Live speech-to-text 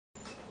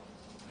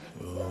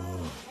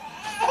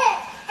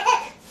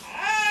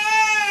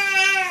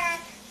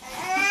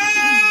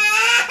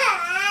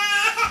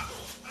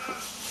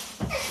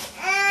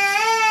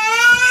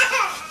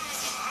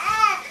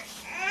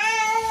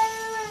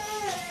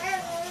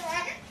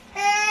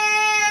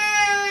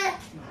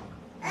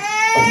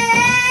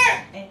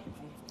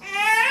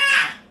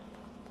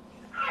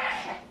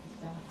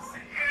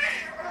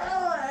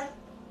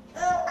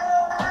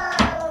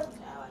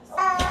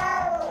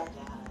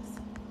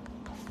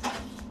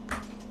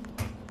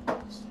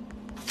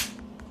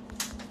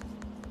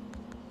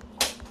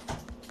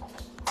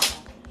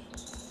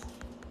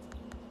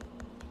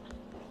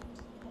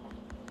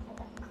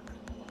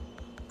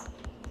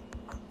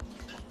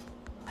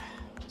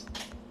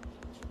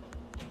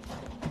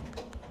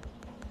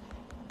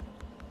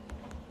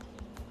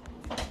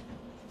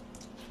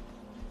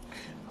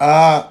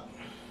Ah,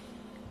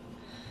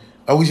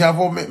 I wish I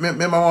for me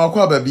mama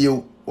kwa baby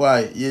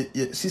why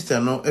your sister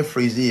no a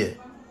phrase here.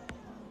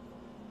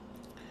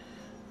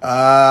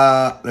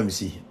 Let me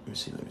see. Let me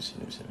see.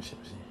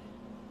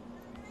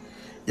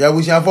 Yeah,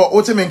 we shall for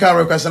ultimate can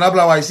request and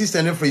abla why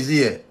sister no phrase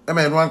here. I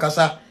mean one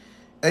kasa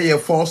a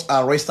false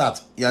arrest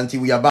start. Yanti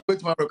we are back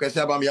with my request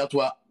about me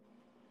atwa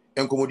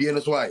and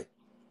comedian why.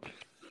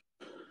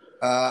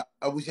 I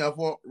wish I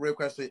for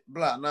request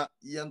blah na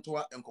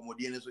yantua and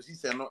comedian so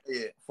sister no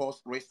a false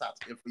restart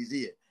a phrase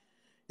here.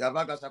 Ya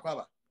baga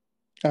sakwaba.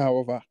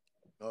 Over.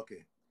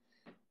 Okay.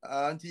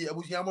 Anti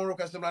abusia mo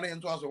request na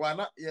nto aso wa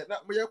na ye na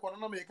me yekono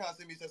na me ka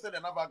se mi se se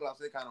na ba glass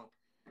ka no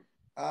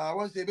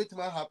once e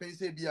betima happen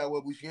say bia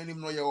wa abusia nim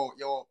no ye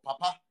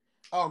papa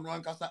no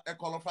ankasa e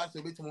qualify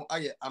say betimo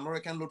aye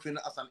American lottery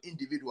as an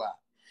individual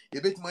ye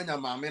betima nya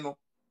maame no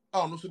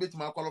no so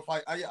betima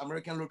qualify aye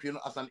American lottery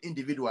as an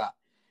individual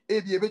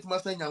e bi e betima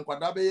sanya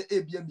nkwada be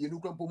e bia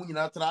mienu krampo mu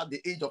nyina tra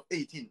the age of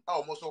 18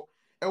 mo so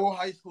e wo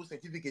high school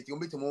certificate yo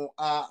betimo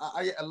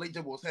aye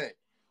eligible say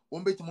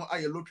one bit more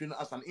I lottery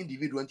as an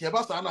individual. And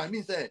Tiabasa, I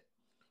mean, say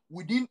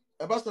within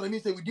a basta, I mean,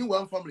 say within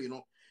one family,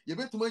 no, you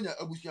bet money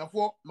a bushia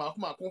for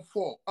Makuma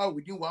 4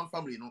 within one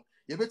family, no,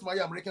 you bet my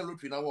American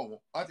lottery now.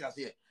 What I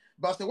say,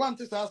 but the one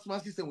test as my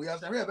system we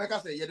ask, and Rebecca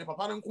say, yeah, the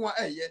papa and Kwa,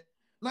 yeah,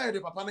 now the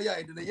papa, yeah,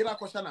 the Yera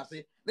question I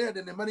say, there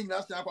the money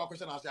last year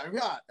question I say,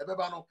 yeah, a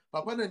bebano,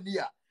 papa and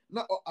Nia,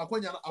 not a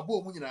Quanya, a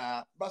bo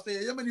munina, but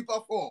say, yeah, many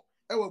papa 4,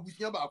 I will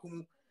bushia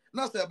bakum,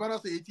 not say, but I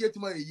say, it's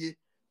my ye,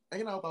 I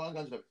can have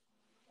a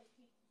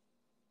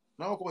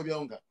now come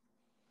beyond that.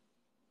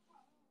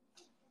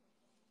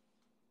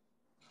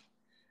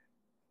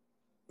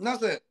 Now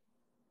say,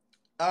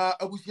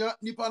 abusia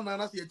nipa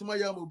nana say etima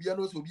ya mo bia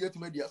no so bia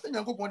etima dia. Say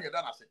nyankopon de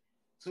da na say.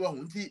 So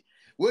ahunti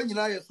when you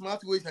know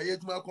smart ways I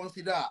etima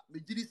consider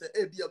me gidi say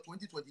e bia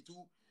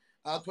 2022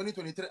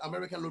 2023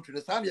 American lottery.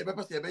 Say na e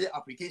be say be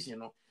application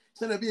no.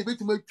 Say na be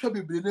etima twa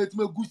bebre na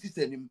etima gu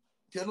system nim.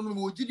 Tie no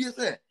mo gidi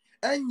say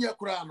enye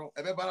kura no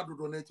e be ba na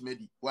dodo na etima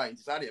di. Why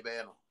say na e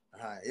be no.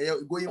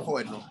 Going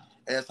forward no.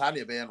 Say na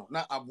e be no.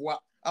 Na aboa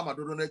ama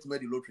dodo na etima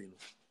di lottery no.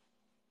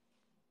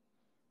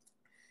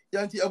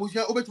 Yanti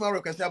abusia obetima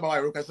request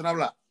about request na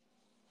bla.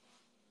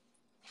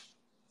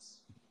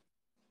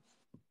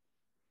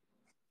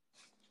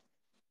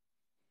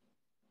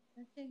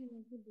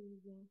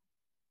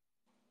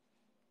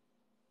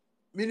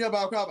 Mini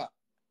about kwaba.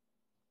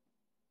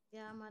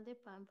 Yeah, my dear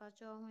pampa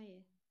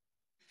chong.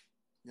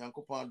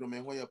 Yankopon do me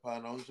ho ye pa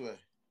na nso e.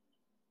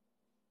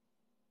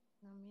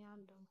 Na me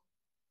adom.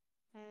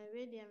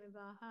 Ready am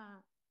about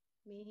ha.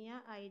 Me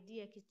here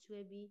idea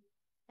kitwe bi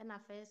na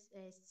first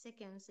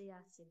second say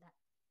asida.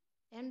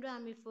 Endra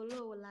me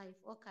follow life,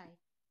 okay.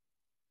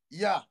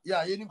 Yeah,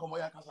 ye ni komo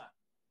ya kasa.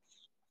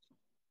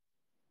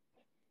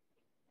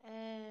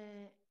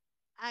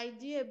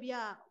 Idea bi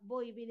a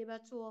boy bi de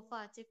beto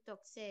ofa TikTok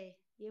say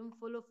yem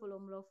follow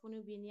mlofo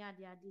no bi ni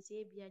ade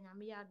say bia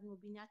nyame ya adom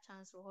bi nya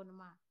chance ho no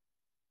ma.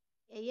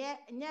 Eye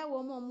nya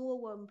wo mo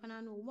wo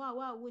mpana no mo a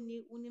wa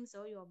woni unim se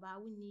oyo ba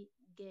woni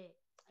ge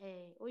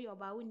oyo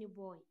ba woni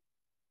boy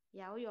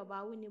ya oyo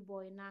ba woni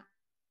boy na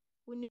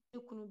woni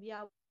kunu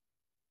bia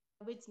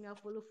betimi a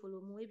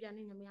follow mu e bia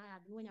ne nyame ya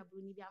adom wonya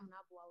bro ni bia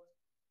amna boa wo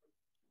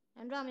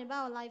endra me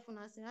ba life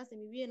na se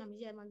me wie na me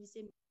je ma bi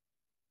se me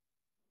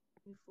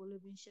follow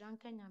bi nshira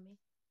nka nyame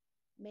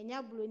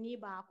menya bro ni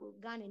ba ako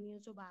Ghana ni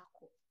nso ba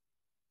ako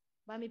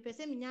ba me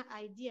pese menya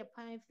idea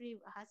pan free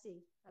ha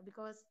say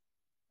because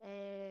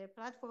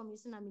platform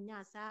is na menya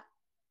asa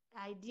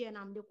idea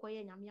na mde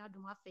koye nyame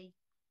adom afei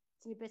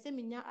ti me pese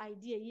menya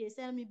idea ye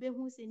se me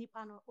behu se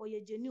nipa no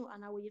oye genuine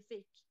ana oye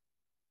fake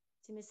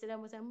ti me sele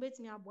mo se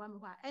mbetimi aboa me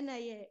ho a ena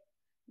ye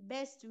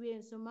best way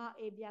nso ma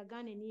ebia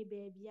Ghana ni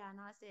ba bia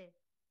na se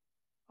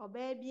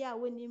oba bia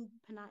woni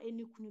mpena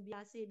eni kunu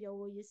bia se bia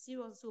oye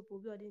serious so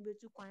obi odi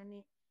betu kwan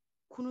ne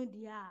kunu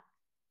dia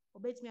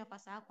obetimi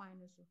afasa kwan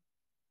no so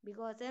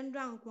because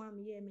endra nko am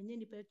ye menye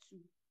nipa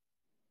tu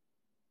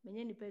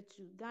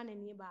Ghana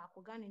ni ba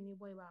ako Ghana ni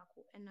boy ba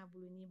ako ena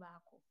bulu ni ba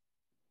ako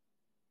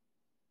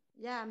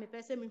ya me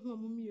pese me hu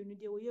omu mienu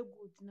de oye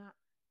good na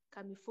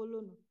ka me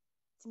follow no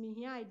ti me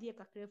hia idea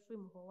kakra free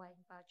mo ho why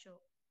ba cho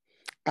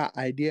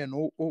Idea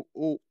no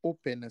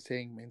open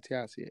segment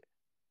yes.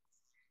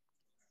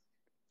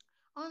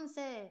 on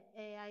say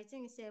I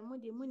think say mo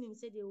de munim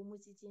say de omu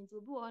titi nti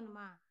obi wo no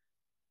ma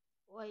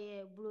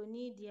oye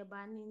broni de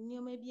ba ni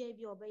nyoma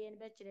bia obeye ne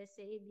be kire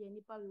say e bia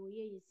nipa we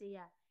oye yese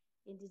ya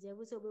e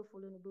deserve so be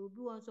follow no be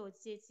obi won so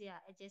titi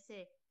a e je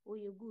say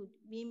oye good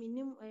me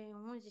nim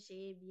ho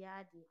hye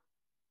bia de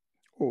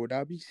Oh,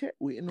 that be said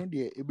we no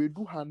de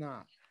ebedu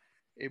hana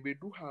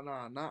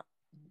na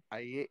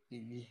aye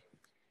ini.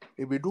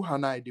 Ebedu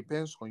hana it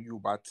depends on you,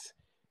 but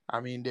I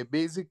mean the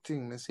basic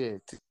thing is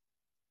it.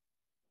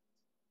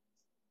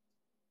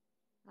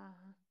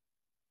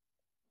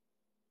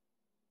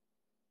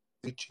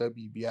 Which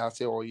BB I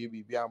say or you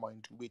BB am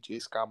into which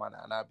is scam and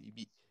ana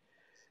BB.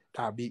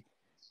 Tabi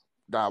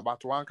that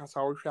but one can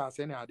say we share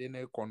send ade na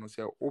ekono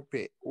say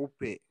ope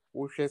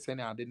we share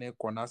send ade na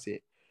ekona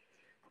say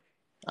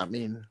I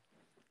mean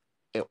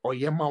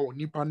oyema o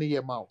nipa ne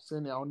yema o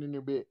sɛ nea ɔne ne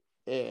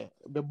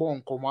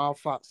bɛbɔ nkɔmmɔ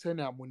afa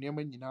sɛnea mo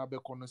nneɛma nyinaa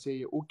bɛkɔ no sɛ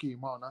yɛ okay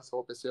ma o na sɛ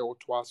wopɛ sɛ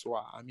wotoa so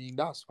a I mean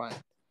that's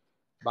fine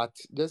but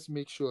just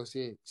make sure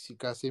say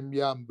sikasɛm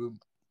biara mba mu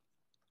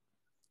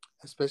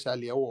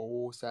especially ɛwɔ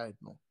wo side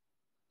no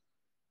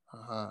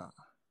aha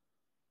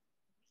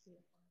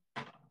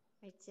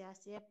It's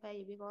yes,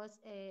 pay because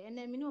and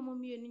then minimum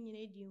mmienu nyina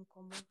edi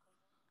nkɔmmɔ.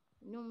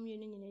 Minimum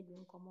mmienu nyina edi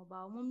nkɔmmɔ ba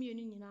ɔmo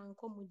mmienu nyina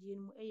nkɔmmɔdie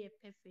no mu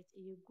perfect,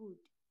 good.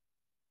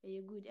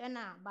 Ɛyɛ good.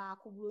 Ɛna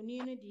baako broni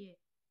no deɛ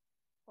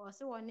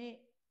ɔse wɔne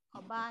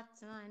ɔbaa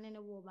tena ne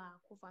wo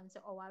baako fa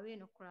sɛ ɔware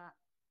no koraa.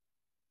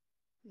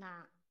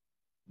 Na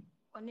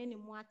ɔne ne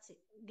mu ate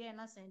girl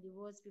na send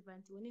divorce paper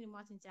nti ɔne ne mu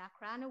ate nti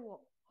akraa ne wɔ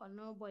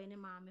ɔno boy ne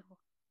maame hɔ.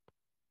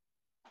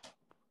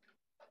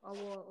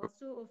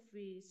 Also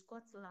ofiri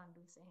Scotland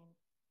o sɛ hen.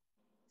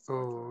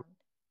 Scotland.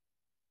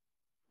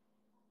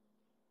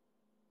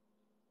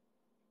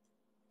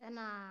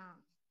 Ɛna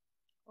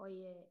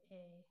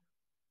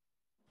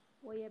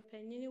wɔyɛ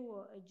panyin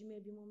wɔ adwuma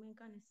bi mu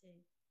menka ne sɛ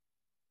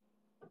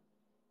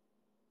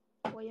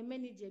wɔyɛ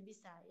manager bi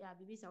sa ya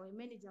bibi sa wɔyɛ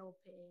manager wɔ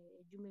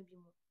adwuma bi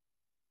mu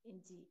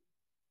nti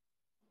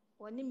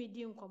wɔne me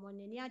di nkɔmmɔ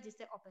n'ani agye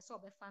sɛ ɔpɛ sɛ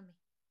ɔbɛfa me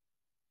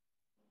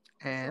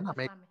na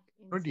me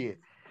no deɛ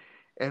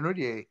ɛno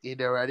deɛ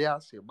yɛde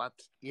ase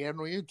but yɛn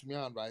no yɛntumi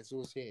advice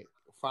wo sɛ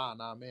fa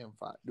anaa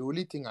memfa the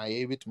only thing a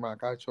yɛbɛtumi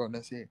aka kyerɛ no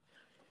sɛ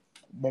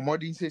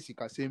mmɔmmɔden sɛ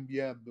sikasɛm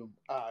biara mba mu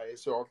a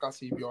ɛsɛ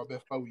ɔkasa bi a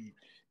ɔbɛfa wi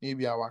na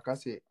bi a waka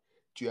sɛ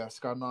tua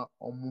sika no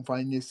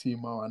ɔmomfa nyɛ sei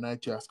ma wo anaa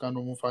tua sika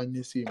no ɔmomfa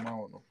nyɛ sei ma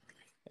wo no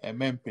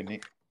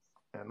ɛmɛmpene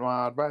ɛno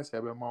a advice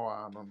a ɛbɛma wɔ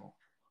ano no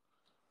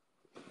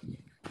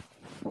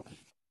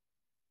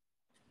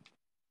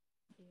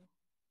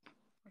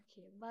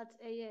okay but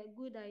a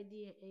good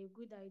idea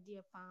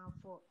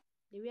for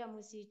the way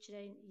I'm see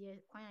kyerɛ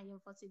yɛ kwan a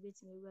yɛmfa so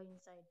betumi wura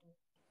inside no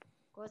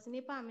because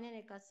nipa a mene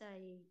ne kasa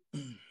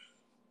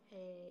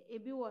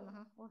ebi wɔ no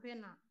ho wohwɛ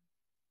na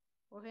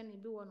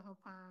ebi wɔ no ho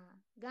paa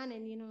Ghana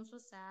ni no nso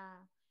saa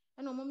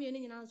ɛna ɔmo mmienu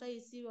nyinaa nso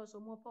ayɛ serious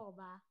ɔmo pa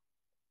ɔbaa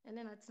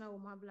ɛne na tena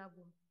ɔmo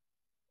ablabɔ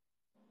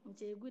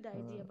nti a good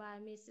idea ba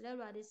me srɛ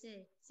Awurade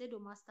sɛ do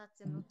master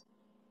te no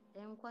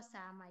ɛnkɔ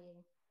saa ma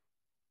yɛn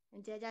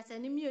nti agya sɛ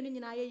ne mmienu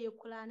nyinaa yɛ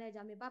kula na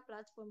agya me ba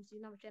platform si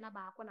na mehwɛ na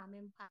baako na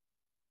mempa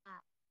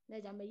na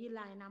agya me yi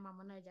line na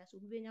mama na agya so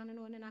obi benya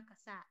no ne na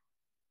kasa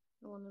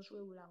na ɔno nso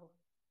ewura hɔ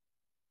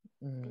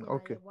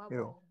okay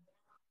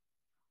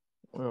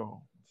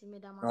yo nti me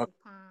da mase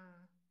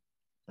paa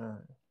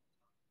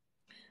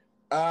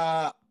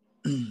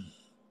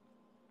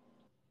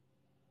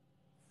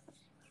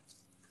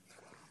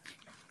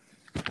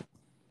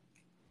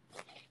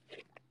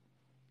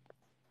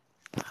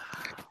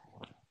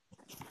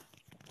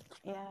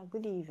Yeah,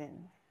 good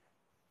evening.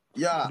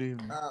 Yeah. Good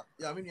evening. I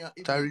mean, yeah.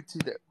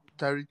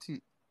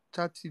 Charity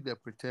the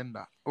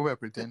pretender. Over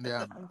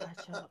pretender.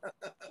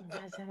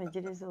 Bacha me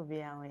jide so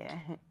bi awon ya.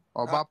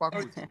 Oba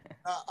pakuti.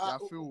 Ya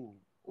feel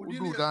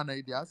udu Ghana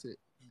idi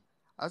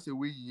ase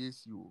we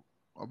yes you.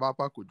 Oba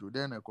pakujo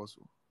den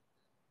ekoso.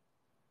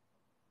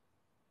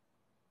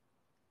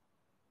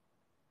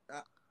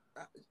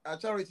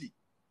 Charity.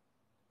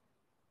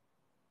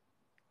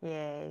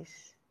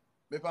 Yes.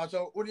 Me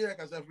pacho odi e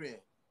kasa free.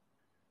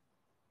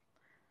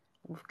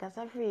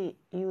 Kasa free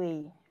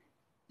UAE.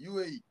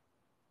 UAE.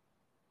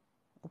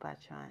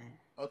 Bacha.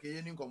 Okay,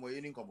 yeni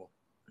nkomo.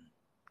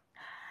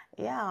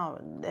 Yeah,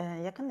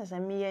 you can say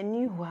me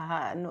new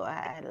no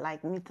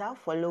like me to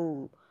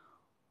follow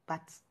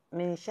but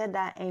me share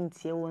that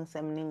ain't you won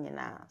some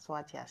nyina so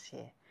what you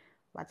share.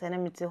 But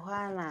then me to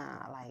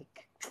na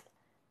like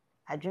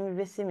I dream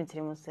be see me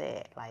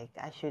say like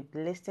I should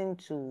listen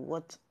to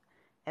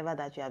whatever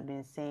that you have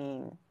been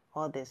saying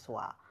all this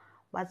while.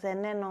 But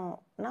then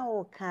no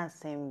now can't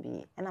same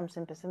be and I'm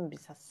saying person be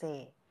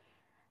say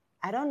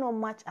I don't know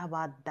much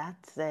about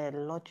that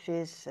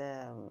lottery's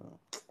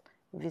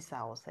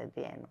visa was at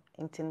the end.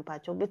 Intin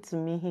pacho bit to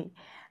me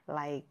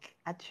like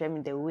actually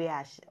me the way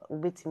I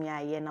bit me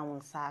I na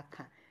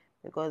unsaka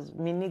because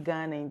mini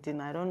Ghana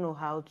intin I don't know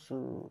how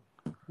to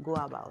go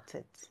about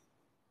it.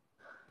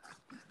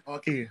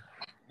 Okay.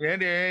 Yeah,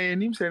 the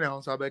name say na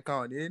unsa be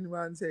kan.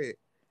 Anyone say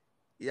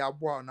ya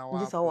boa na wa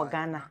This all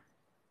Ghana.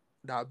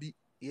 Dabi.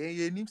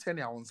 Yeah, name say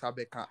na unsa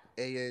be kan.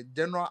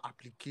 General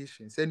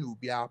application say ni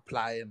obi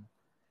apply no.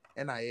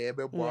 And I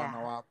ever born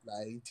now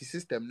apply the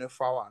system ne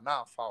foul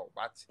na foul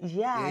but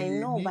yeah I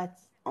know but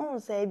on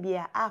say be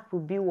a app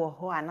will be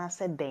wo and I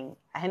said then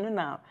I know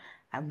now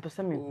I'm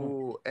person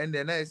oh and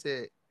then I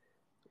say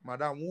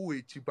madam who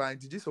wait cheap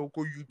and just go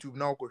YouTube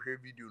now go share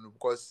video no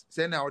because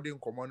say now dey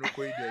come on go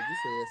there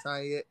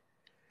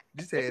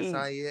this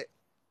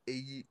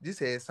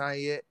is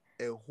a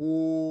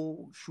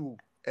whole show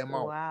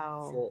amount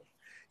wow for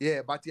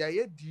yeah but yeah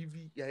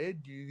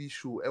DV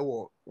show e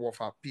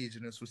for page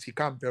no so she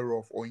can pair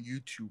off on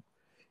YouTube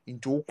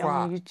into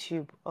on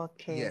YouTube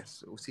okay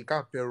yes so she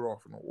can pair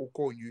off no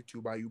on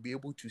YouTube and you'll be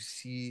able to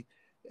see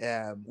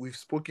we've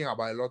spoken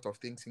about a lot of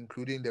things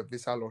including the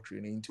visa lottery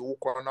into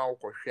now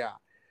share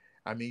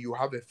I mean, you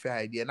have a fair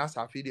idea. And that's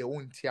I feel they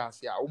won't tear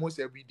almost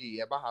every day,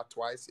 about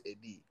twice a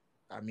day.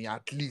 I mean,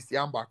 at least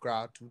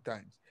background 2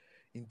 times.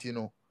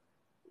 Intino.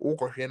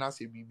 Wokohwe na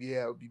se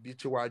bibi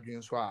che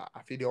wadwen so a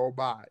afi de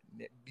oba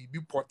bibi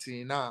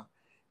potin na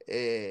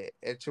che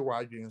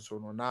wadwen so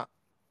no na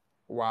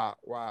wa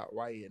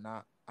ye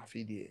na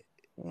afi de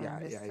ya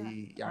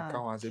ka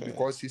wan say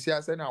because you see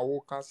I say na wo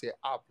can say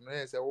app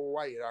no say wo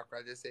wa ye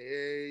akra just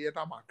say ye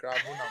na makra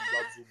no na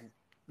blabzugu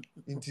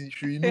nti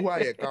hwi nu wa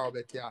ye ka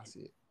obeti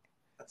ase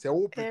say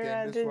wo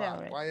pretend so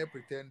why you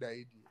pretend that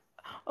idiot.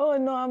 Oh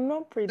no, I'm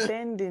not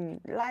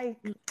pretending. Like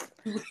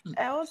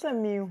I also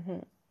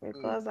mean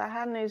because I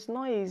had it's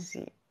not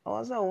easy. I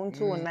also want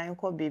to online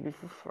call baby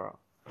for.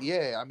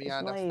 Yeah, I mean, it's I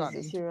understand. Not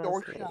easy,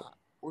 seriously.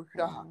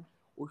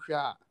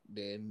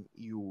 Then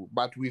you,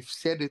 but we've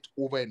said it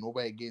over and over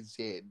again.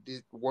 Say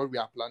this, what we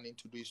are planning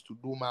to do is to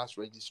do mass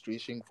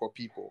registration for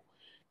people,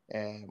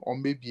 or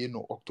maybe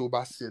October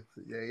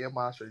 6th, yeah,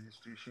 mass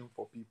registration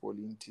for people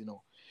in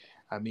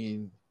I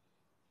mean,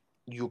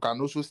 you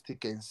can also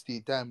stick and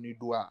stay. Time you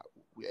do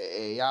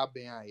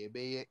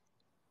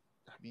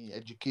I mean,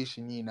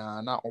 education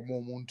na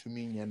omo to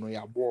me no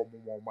ya bo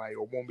omo my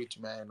omo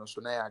betumi no so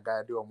na ya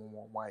guide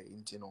omo my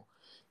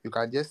you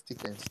can just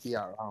stick and stay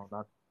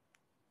around.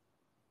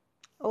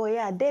 Oh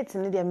yeah, dates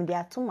no dey me dey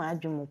ato ma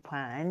adwemu pa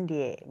and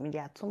dey me dey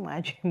ato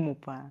ma adwemu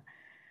pa.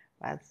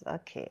 But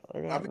okay,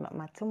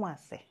 matemo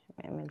ase.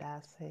 Me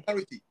da say.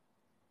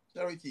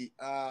 Charity,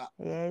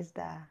 yes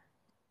da.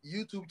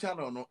 YouTube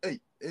channel no.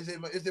 Hey, is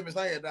it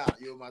Messiah da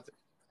you matter?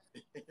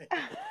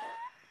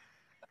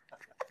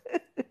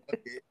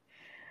 Okay.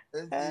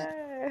 You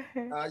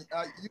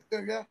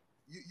can hear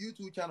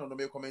YouTube channel no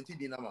me commenting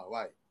din na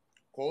why?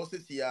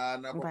 Cause see ya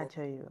na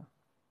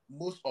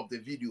most of the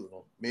video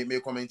no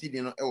me commenting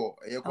din no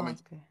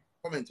comment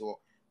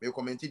me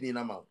commenting din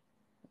na ma.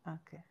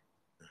 Okay.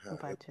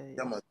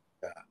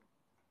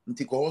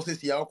 Nti ko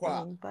see ya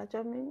kwa.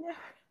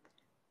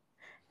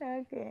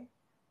 Okay.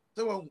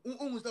 So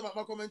say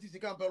my comment is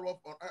can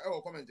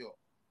on comment yo.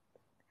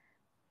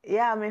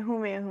 Yeah, me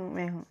who.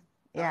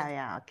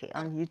 Yeah, okay.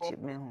 On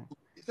YouTube me who.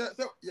 So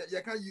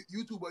you can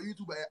YouTube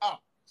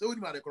app. So what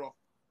do you call?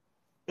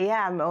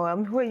 Yeah,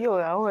 I'm who you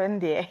are on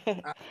there.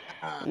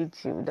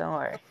 YouTube, don't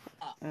worry.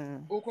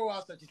 Oko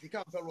wa search it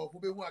can follow who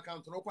be who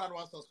account no kwa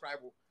no subscribe.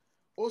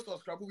 O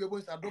subscribe we go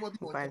inside adoma bi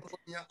on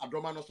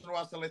adoma no so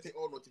no select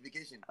all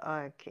notification.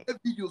 Okay.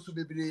 Videos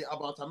will be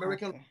about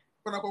American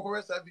when I go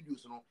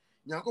videos no.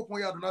 Nyankopon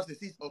ya do na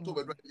 6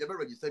 October you be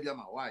register bi am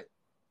why?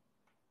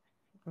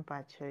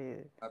 Thank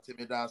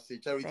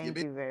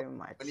you very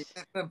much.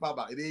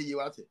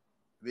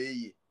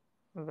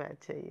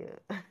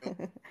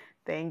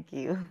 Thank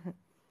you.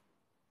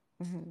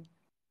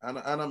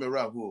 Ana me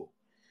raho.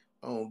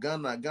 Oh,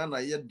 Ghana,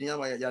 ya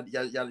diama ya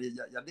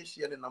this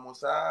year na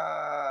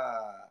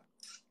mosa.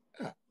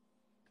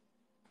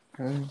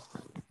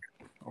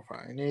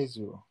 Fine,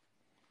 ezo.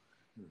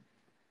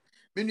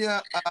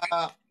 Minia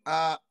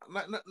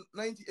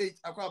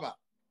 98 akwaba.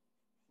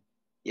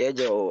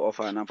 Yejo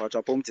ofa na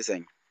pacho pom ti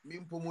sen.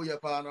 Mimpomu ya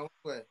pa na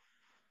we.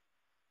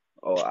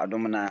 Oh,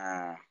 adom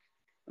na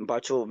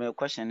mpacho me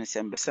question is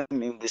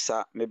me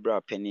busa me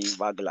bra penny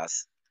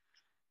glass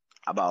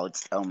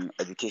about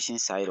education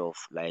side of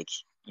like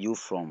you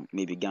from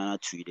maybe Ghana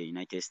to the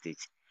United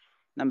States.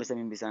 Na me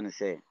busa no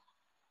say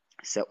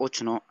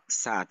ochno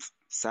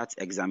SAT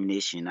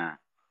examination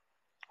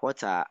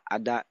what are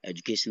other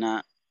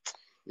educational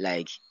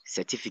like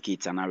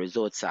certificates and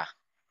results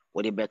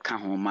what they back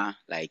home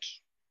like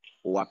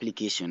or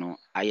application no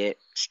aye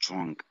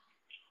strong.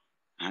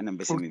 And I'm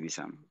busy maybe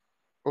some.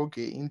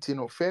 Okay,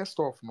 first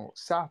off no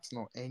SAT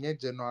no any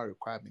general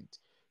requirement.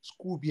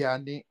 School be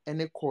any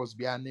course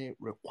be any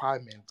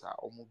requirement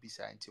or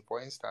bisa for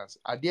instance,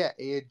 idea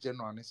a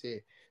general and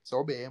say so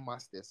obey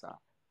masters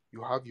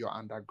you have your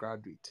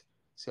undergraduate.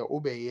 So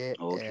obey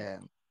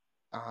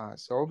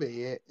so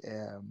obey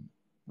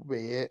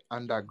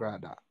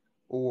undergrad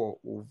or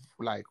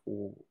like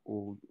or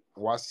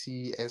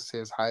WASI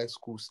SS high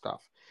school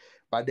stuff.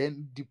 But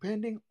then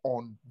depending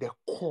on the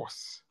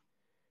course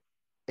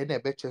and a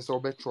better so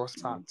better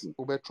SAT,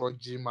 better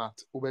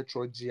GMAT,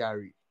 better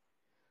GRE.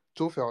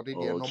 TOEFL they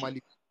are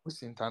normally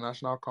most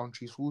international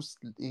countries whose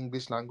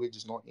English language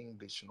is not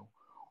English,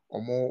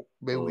 or more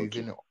be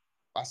within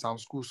some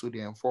schools so they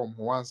inform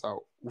once are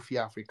Ufi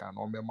African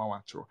or Mema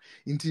Watcher.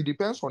 It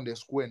depends on the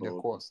school and the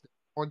course,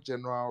 not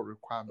general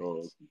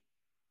requirements.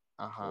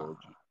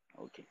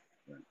 Okay.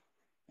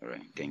 All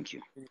right. Thank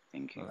you.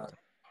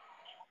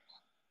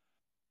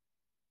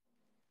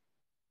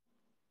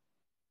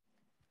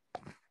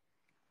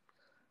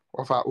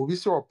 Obi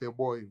say up a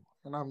boy,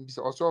 and I'm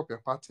also up a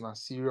partner,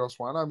 serious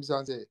one. I'm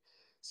saying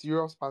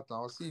serious partner.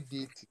 I'll see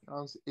dating.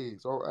 I'm say,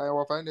 so I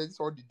will find this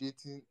all the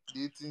dating.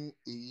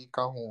 A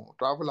come home,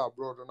 travel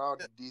abroad, and now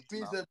the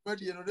dating. Means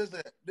that you know this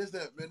me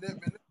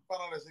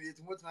panel say it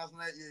what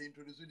national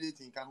introduce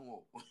dating come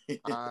home.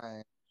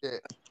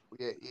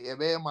 Yeah,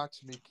 very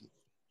matchmaking.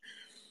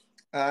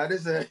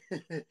 This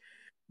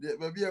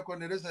maybe I can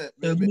this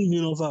Good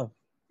evening, offer.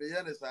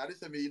 yes, I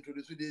just me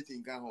introduce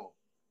dating can ho.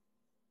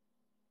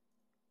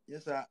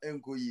 Yes, sir,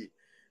 enko ye.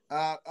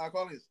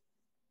 Collins.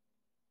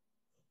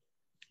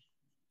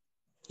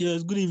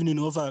 Yes, good evening,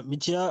 Ofa.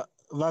 Michia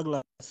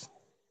Vaglas.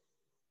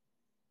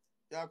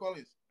 Yeah,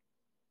 Collins.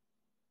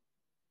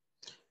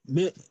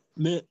 Me,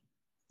 me,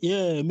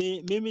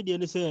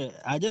 say,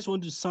 I just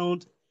want to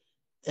sound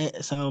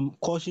some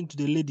caution to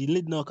the lady.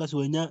 Lady now, because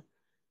when you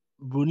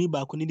Bruni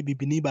Bakuni, the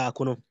Bibini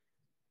Bakono.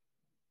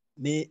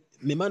 Me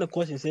man, of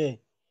caution say,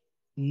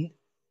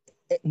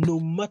 no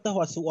matter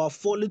what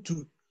falling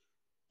to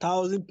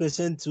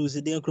 1,000% to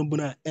say, they are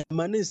crumbuna, a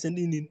man is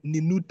sending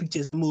the nude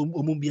pictures,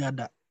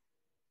 Omubiada.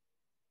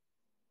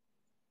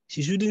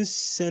 She shouldn't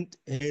send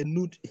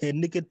her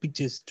naked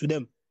pictures to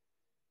them.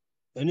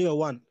 Another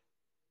one.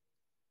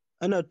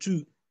 And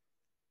two,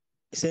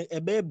 say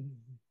a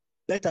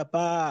better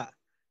pa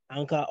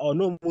anka or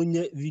no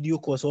money video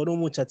calls or no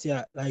more chat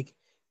here. Like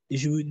they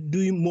should be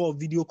doing more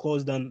video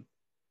calls than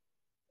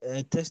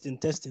testing.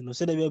 No,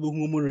 say they be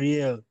more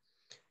real.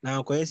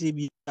 Now, kwa say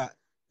be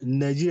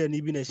Nigeria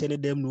ni be na share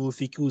them no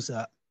fake news.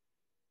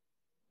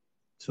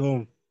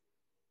 So,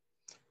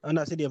 and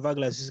I say the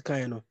Vaglas is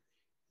kind of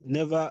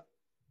never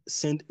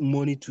send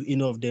money to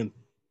any of them.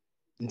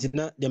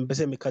 Ntina them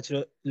person me catch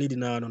lady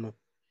now no.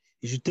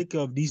 You should take care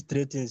of these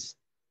three things.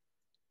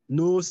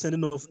 No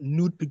sending of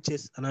nude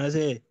pictures, and I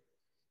say,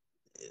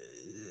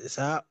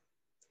 sir,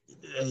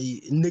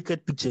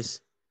 naked pictures.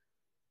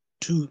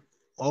 Two,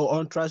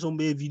 or try some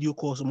video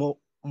calls more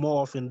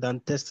often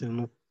than testing.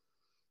 No,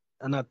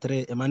 and at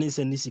three, a man is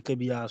a nisika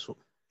biaso.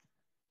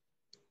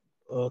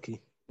 Okay,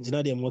 it's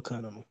not the more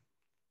kind of. Okay.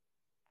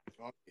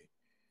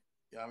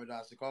 Yeah,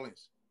 that's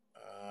Collins.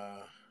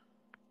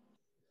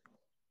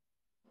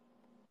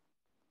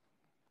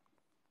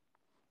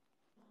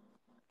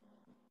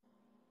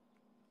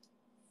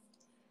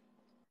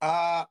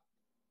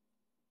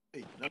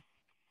 Hey,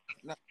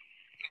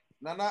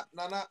 Nana,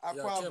 Yeah, Chairman,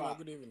 Aquaba.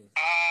 good evening.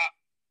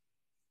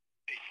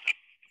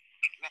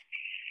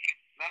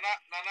 Nana,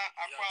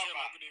 Yeah, Chairman,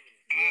 Aquaba. good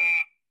evening. Yeah.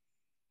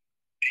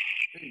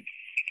 Hey,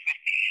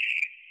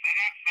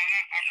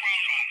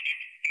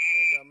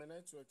 Got my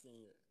networking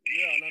here.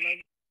 Yeah,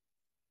 Nana.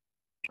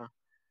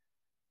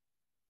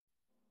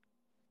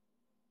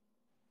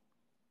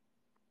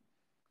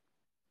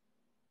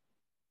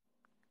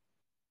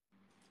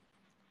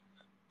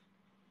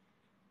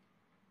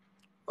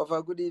 Of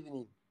a good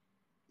evening.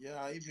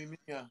 yeah, evening,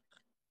 yeah.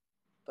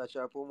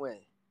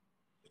 Pachapumwe.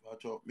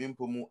 Pacho,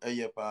 Mimpumu,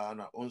 Eyepa,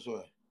 and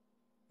also,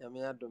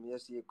 Yamia dom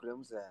yes ye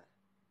crumsa.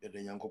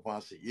 the young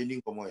Copansi,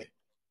 Yending Comoy.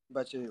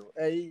 Bacho.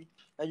 Hey,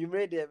 and you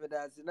made the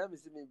evidence. And I'm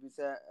missing me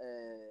bisa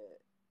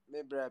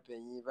me bra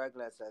penny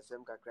Vaglas as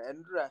some cacra.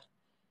 Andra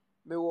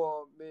me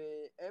wo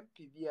me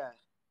MPBA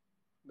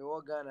me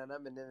wo Ghana na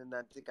me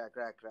na tika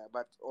crackra,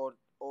 but or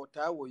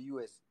Tawo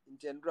US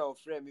intendra of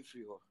frame me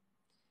free ho.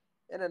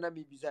 And na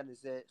me bisa ne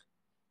say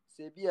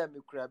be a me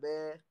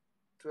crabe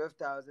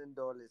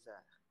 $12,000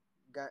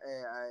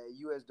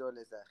 US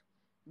dollars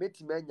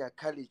metimi anya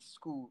college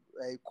school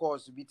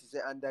course bi te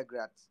sɛ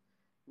undergrad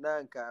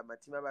na nka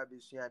matima ba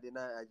besua ade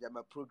na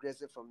agama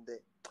progress from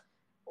there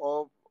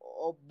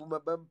ɔbu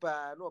mabam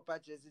paa na ɔpa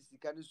kyerɛ sɛ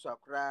sika no sua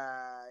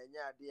koraa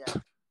ɛnyɛ ade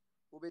a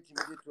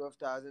wobɛtumi de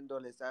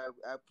 $12,000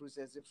 a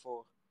process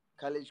for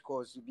college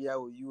course bi a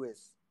wɔ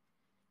US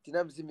nti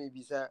na mesɛ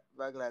mebisa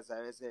Vaglas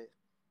ayɛ sɛ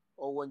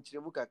ɔwɔ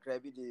nkyerɛmu kakra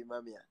bi de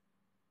ma me a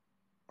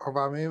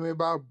Ọba me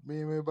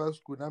ba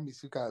school na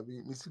misika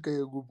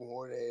ye gu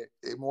mo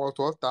mo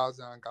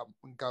 12,000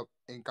 nka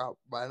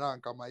by now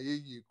nka my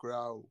ye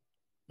crowd.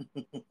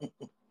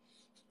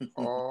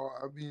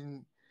 Or I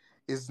mean,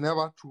 it's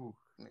never true.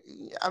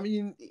 I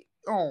mean,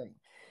 oh,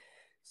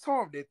 some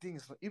of the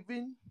things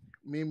even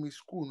me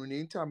school no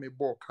anytime me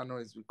bought cano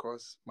is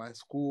because my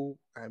school.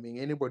 I mean,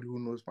 anybody who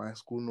knows my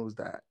school knows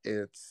that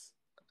it's.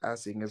 I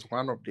think it's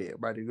one of the,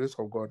 by the grace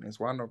of God, it's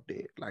one of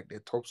the like the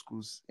top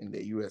schools in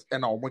the US.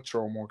 And how much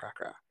more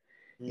kaka.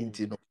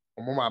 Into no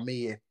mama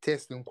me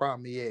test nkwa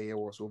me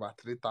was over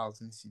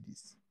 3,000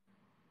 CDs.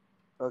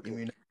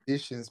 okay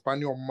Immunizations,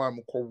 panel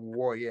mom call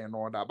war and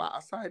all that. But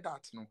aside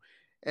that, no,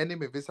 any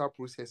me visa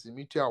process,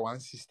 me to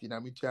 160, na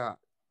me to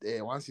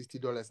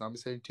 $160, na me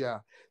saying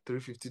to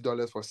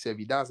 $350 for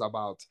service. That's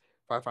about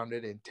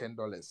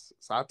 $510.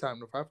 So that time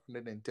no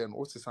 510.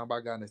 Also,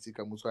 samba Ghana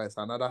sika muswa is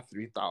another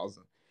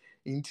 3,000.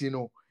 Into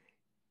no,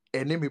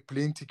 any me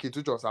plane ticket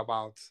which was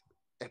about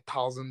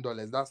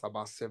 $1,000. That's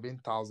about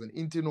 7,000.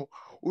 Into no,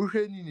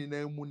 uheni ni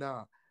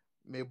muna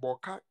me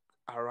boka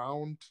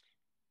around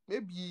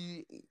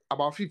maybe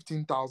about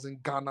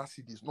 15,000 Ghana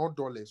cedis, not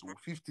dollars,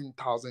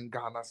 15,000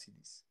 Ghana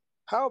cedis.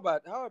 how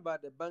about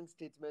the bank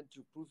statement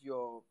to prove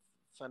your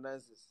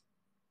finances?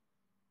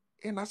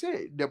 And I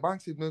say the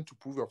bank statement to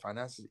prove your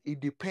finances, it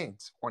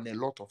depends on a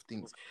lot of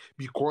things.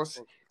 Because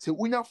Okay. say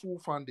when you're full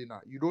funding,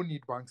 you don't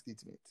need bank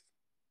statement.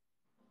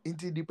 It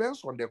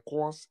depends on the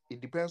course, it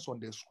depends on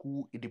the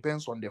school, it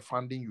depends on the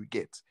funding you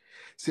get.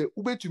 Say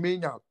ube to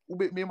me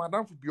me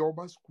madam for be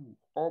oba school,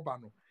 oba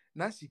no.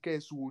 Na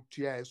sika so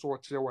tia so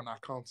chere one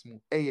account mu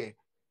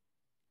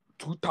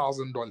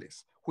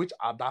 $2,000. which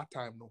at that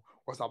time no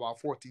was about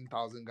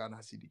 14,000 Ghana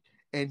cedi,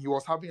 and he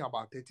was having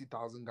about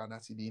 30,000 Ghana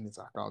cedi in his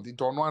account.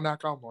 Into one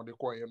account or the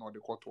call or the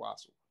call to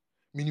us.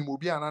 Minimum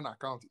be an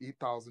account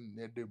 8,000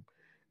 net them.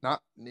 Now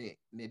ne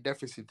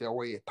deficit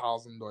away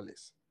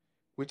 $1,000,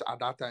 which at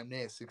that time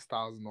ne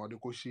 6,000 or the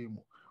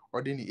koshimo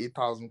or then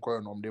 8,000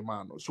 coin on the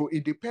man. So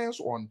it depends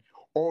on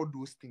all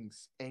those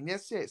things. And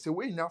yes, so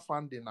when you're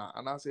funding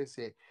and I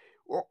say,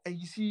 oh, and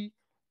you see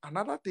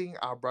another thing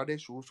our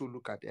brothers should also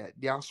look at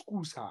their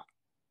schools are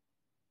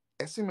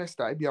a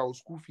semester, maybe our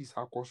school fees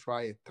are cost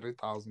right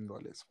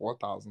 $3,000,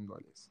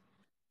 $4,000.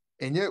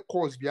 And yet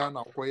course beyond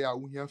now we have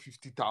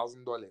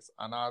 $50,000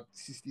 and now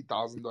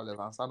 $60,000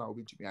 and sana will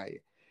be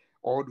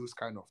all those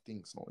kind of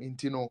things. No,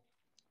 and,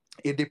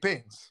 it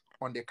depends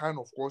on the kind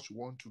of course you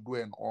want to do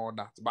and all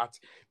that. But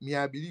me,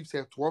 I believe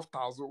say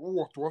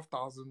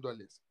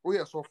 $12,000. Oh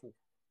yes, awful.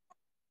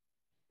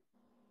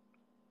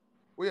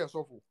 Oh yes,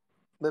 awful.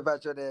 Me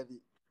bacho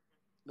Devi.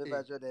 Me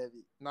bacho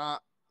Devi. Now,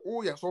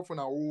 oh yes, awful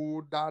now.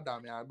 Oh dada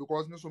me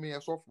because no so me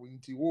yes awful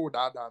into oh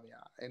dada me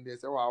and they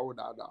say oh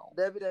dada.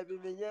 Devi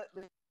me yet.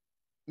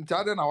 Into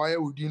other now I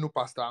would no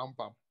pastor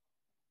ampam.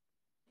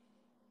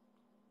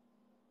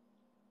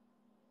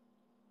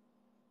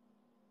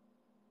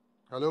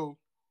 Hello.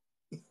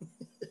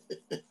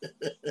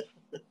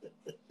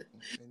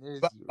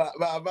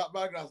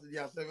 Background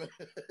ya sebe.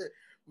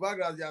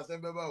 Background ya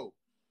sebe ba.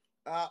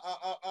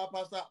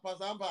 Pastor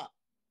Ampa.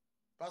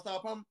 Pastor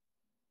Pam.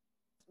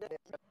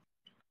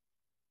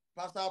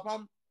 Pastor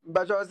Pam.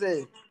 Bacho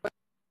say.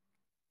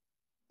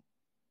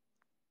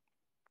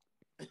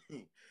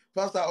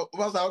 Pastor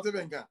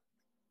Otebenka.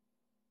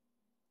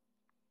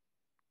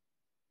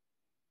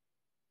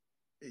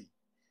 Hey,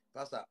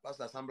 Pastor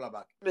Sambla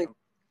back.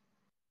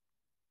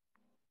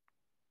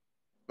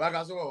 Back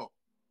as well.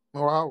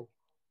 Wow.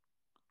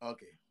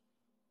 Okay.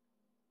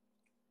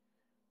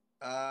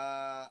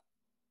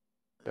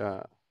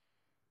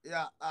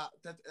 Yeah,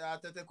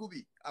 Tete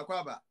Kubi,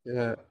 Akwaba.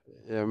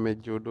 me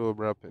jodo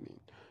brapeni.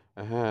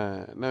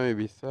 Na me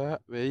bisa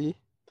we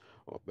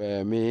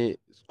me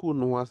school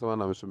no was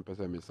one am some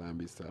person me san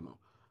bisa no.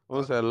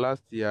 Also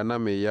last year na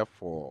me here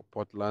for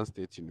Portland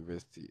State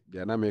University.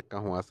 They na me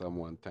can ho asam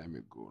one time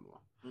ago no.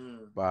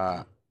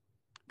 But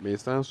me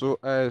san so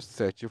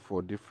search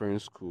for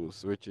different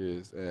schools, which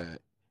is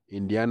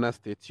Indiana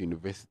State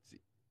University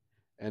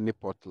and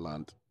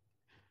Portland.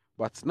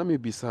 But na me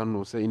bisa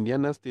no say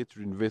Indiana State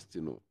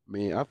University no.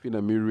 Me I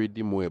feel me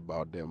reading more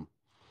about them.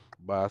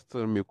 But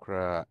still me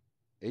cry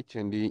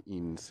HND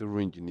in civil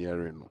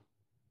engineering no,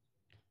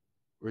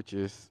 which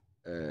is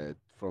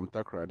from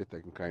Takoradi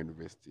Technical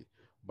University.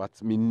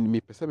 But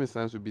me person me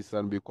science will be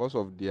son because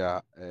of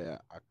their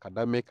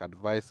academic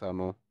advisor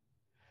no.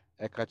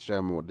 I catch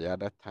them the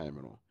other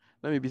time no.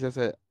 Now me be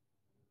say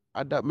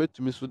other me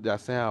to me so they are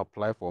saying I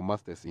apply for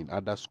masters in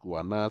other school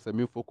and now say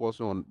me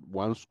focus on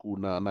one school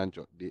now and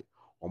the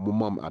or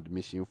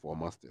admission for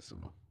masters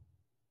no.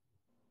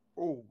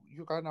 Oh,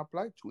 you can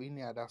apply to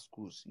any other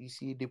schools. You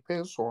see, it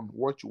depends on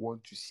what you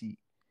want to see,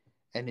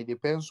 and it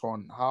depends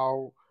on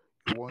how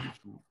you want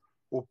to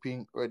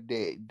open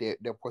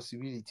the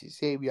possibilities.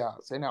 Say we are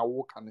saying I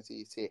work and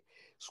say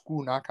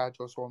school now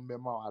catch us on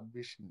memo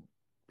admission,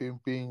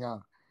 paying,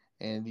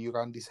 and you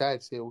can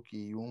decide say okay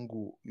you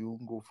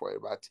won't go for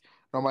it. But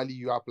normally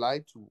you apply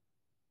to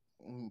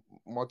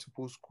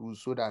multiple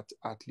schools so that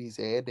at least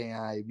then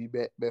I be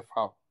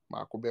foul,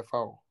 Marco be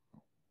foul.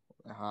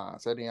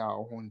 Setting our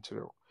own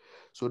trail.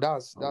 So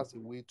that's a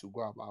way to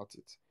go about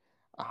it.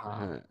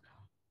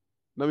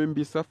 Na me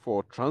bisa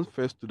for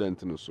transfer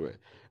student no so.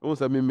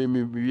 Once I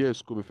me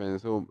school me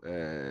fence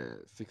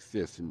 6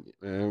 years.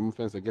 Me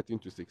fence getting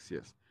to 6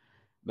 years.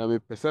 Na me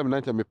pese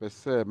me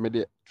pese me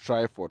dey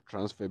try for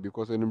transfer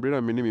because in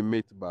bring me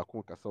mate back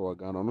on kasa wa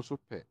Ghana no so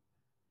pay.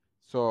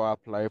 So I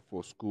apply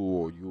for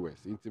school or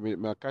US. Intimate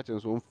me catch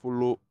and so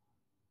follow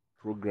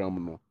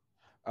program no.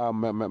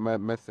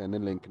 Me send a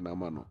link na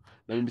no.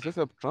 Na me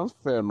bisa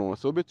transfer no.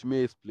 So bet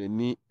me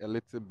explain a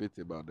little bit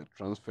about the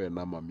transfer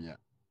na mamia.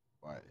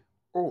 Why?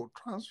 Oh,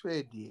 transfer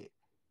there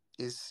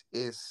is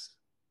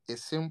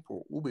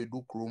simple. Ube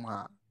do krum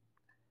ha.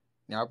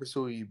 Ni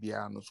apeso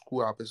no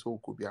school apeso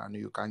kubiano.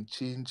 You can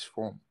change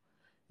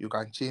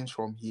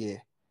from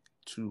here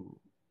to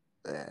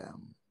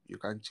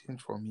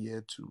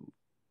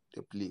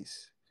the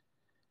place,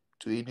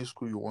 to any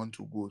school you want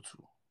to go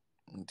to.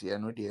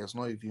 It's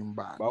not even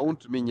bad. But I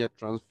want to mean yet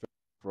transfer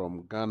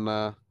from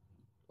Ghana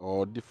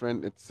or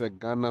different. It's a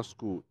Ghana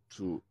school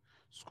to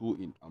school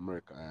in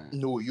America.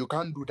 No, you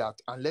can't do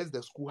that unless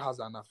the school has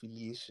an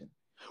affiliation.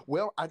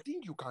 Well, I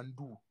think you can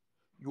do,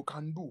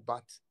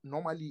 but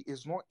normally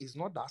it's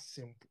not that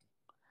simple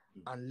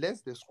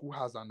unless the school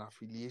has an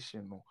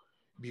affiliation. No,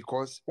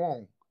 because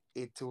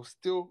it will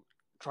still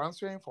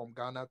transferring from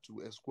Ghana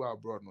to a school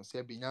abroad. No,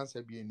 say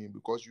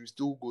because you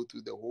still go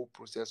through the whole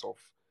process of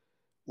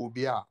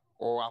Obia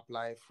or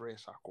apply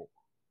fresh.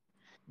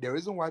 The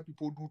reason why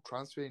people do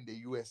transfer in the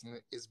US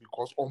is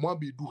because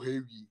Omabi do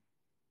heavy.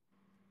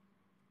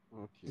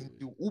 Okay.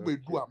 Into Ube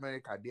do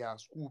America, there are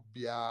school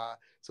bia,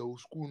 so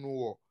school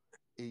no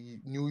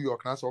New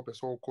York na so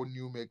person call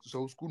New Mexico.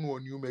 So school no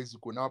New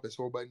Mexico na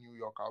person ba New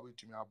York a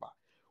obetumi aba.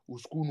 O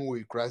school no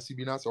we krasi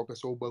bi na so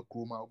person ba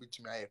Kroma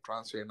obetumi aye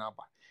transfer na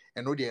aba.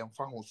 And no dey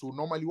emfa ho. So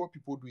normally what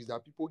people do is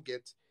that people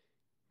get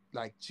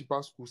like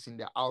cheaper schools in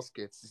the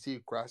outskirts. Say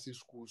krasi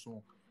schools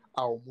no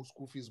our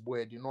school fees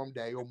boy the norm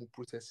there your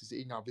processes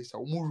in your visa.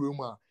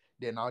 Room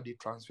then now they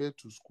transfer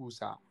to schools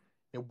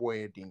the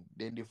boy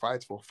then they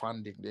fight for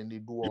funding, then they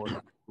do all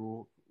that.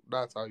 So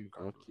that's how you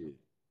can do it. Okay.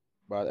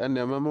 But and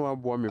remember what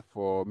bought me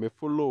for me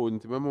follow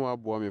into remember what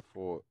bought me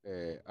for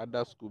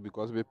other school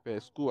because we pay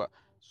school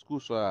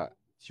so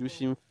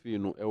tuition fee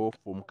no ewo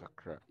form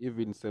kakra.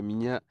 Even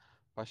seminya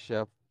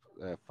partial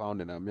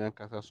found and me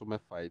ankasa so me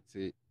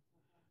fight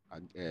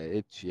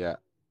etia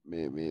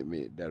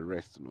me the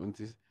rest no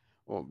nti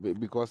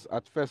because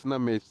at first na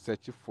me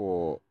search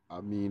for I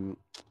mean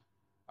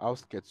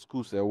outskirts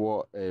schools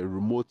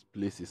remote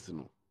places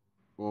no.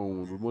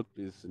 Remote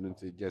place and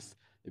just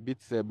a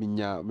bit say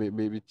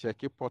maybe check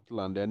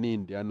Portland and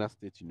Indiana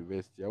State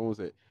University. I won't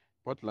say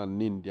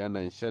Portland, Indiana,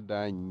 and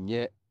Shada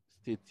nye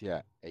state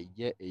here a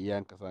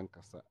year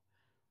kasa.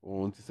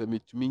 On to say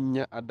me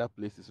other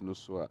places no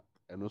so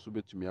and also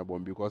be to me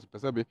about because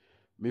person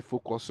me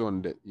focus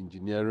on the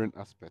engineering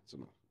aspects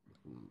no.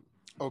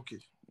 Okay,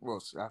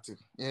 boss, that's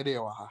it. Yeah, they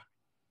were.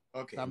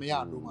 Okay. Na me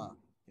ya doma.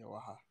 Yeah,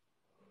 were.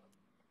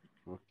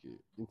 Okay.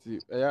 Nti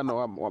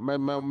no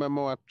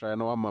me try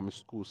no am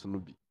schools no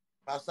bi.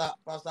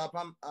 Pastor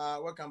Pam,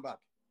 welcome back.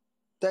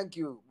 Thank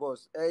you,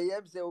 boss.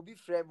 Yem say obi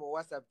frame or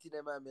WhatsApp ti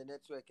na me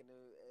network no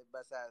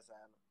basa asa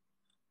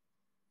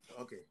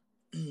no. Okay.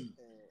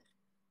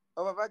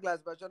 Over glass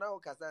but na o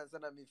kasa ansa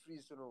na me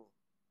free so no.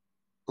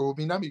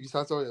 Obi na me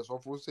bisa say yes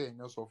of say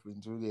no suffer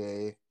into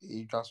the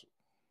just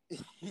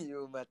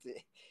You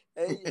mate.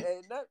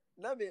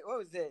 Na me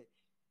what say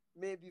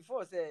me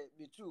before say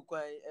me true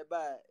kwan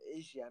eba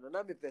Asia no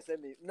na me pese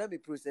me na me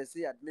process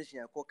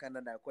admission akọ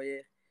Canada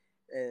akọ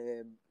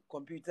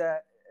computer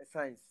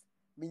science.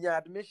 Minya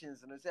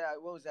admissions no say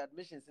when say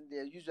admissions in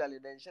there usually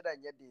then shada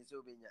nya din say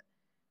obenya.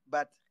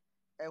 But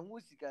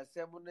ehun sika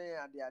sem no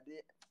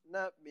ade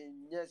na me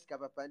nya sika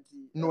papa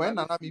nti no and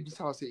na me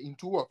bisa say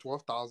into what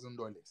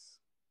 $12,000.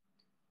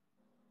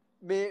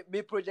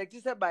 Me project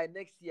is by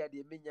next year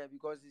the menya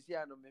because this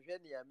year no me hwe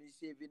ne me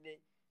save ni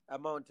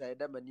amount I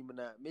da manim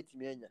na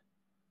metimi anya.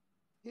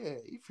 Yeah,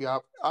 if you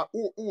have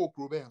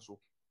Proven so.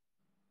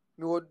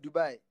 Me wo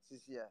Dubai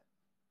this year.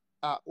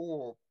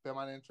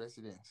 Permanent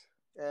residence.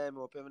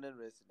 Me permanent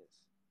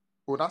residence.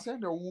 Oh, that's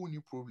the only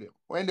problem.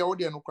 When the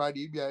audience no cry,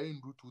 they be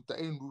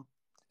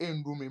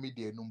do maybe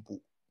there no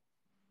po.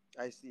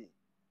 I see.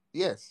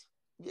 Yes.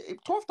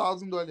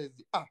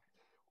 $12,000.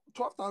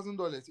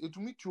 $12,000. It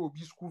will meet you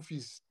be school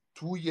fees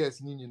 2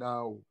 years nini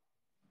now.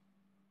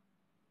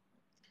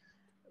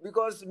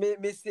 Because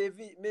me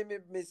save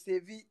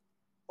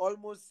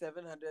almost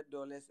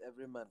 $700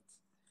 every month.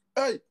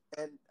 Hey,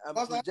 and I'm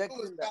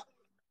projecting that.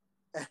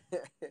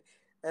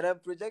 And I'm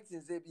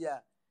projecting say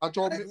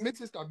Actually, my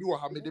sister be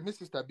what me. My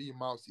sister be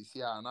mouse is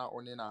here and now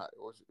only na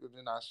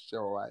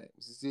share why.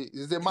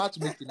 It's a match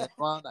making and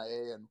one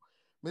I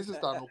my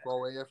sister no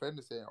call when your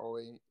friend say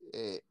or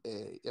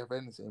your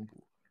friend say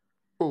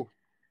oh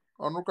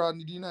no call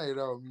ni dina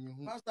era me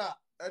Master,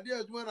 I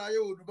did when I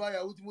would Dubai,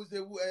 I would say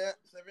 $700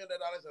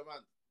 a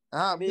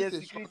month. Me a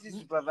security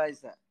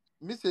supervisor.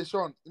 Mr.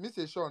 Sean,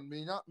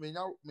 me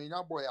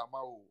nya boy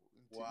ama o.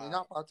 Me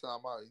nya partner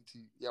ama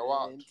nti ya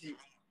wa. Wow.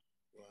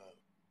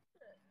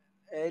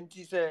 And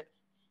he said,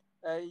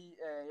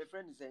 your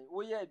friend is saying,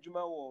 oh yeah,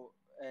 Juma wo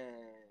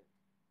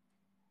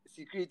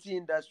security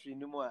industry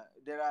no more.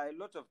 There are a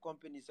lot of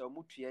companies or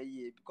mutuya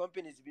ye.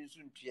 Companies been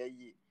soon tuya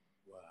ye.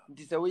 Wow.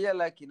 This we are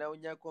like in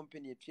our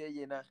company tuya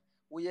ye na.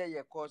 We are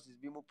your courses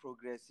be more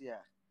progress here.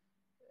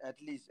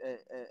 At least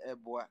a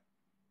boy.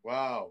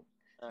 Wow.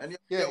 And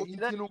yeah,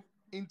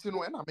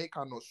 into and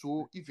America no.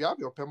 So if you have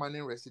your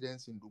permanent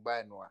residence in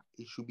Dubai no,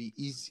 it should be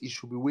easy. It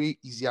should be way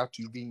easier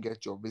to even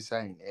get your visa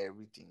and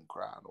everything.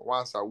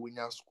 Once I win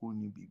your school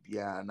ni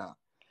bibiana.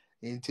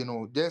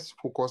 Just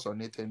focus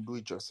on it and do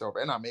it yourself.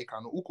 And America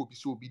no, who could be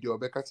so be the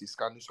obeka is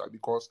scanning so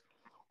because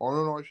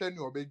no share ni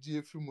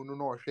obeji film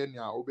no share ni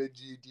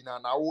obeji dina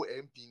na o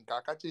MP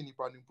nka kache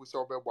nipa ni mpo se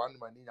obebo anu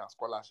mani na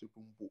scholarship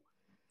mpo.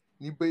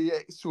 Ni be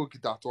ye so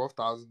kita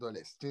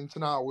 $12,000.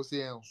 Tintina wo se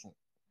enso.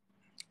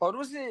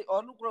 Onu say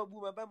onu kro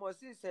bu me ba mo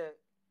say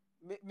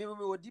me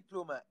o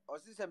diploma o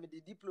say me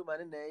the diploma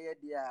na ye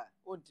dia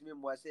ontimi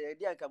mo say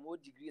dia nka mo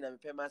degree na me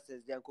pe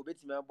masters dia nko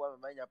betimi abo me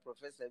manya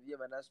professor bi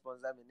me na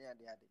sponsor me ne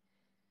ade.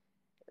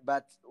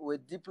 But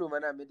with diploma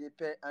na me dey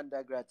pay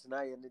undergrad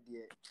na ye ne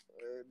dey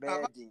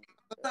bedding.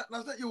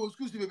 Na say you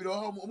school to be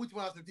how much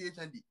more accept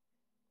HND.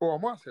 Oh,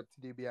 mo accept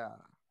dey bia.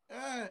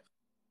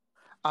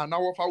 And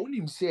now if I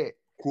unim say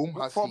Chrome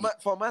has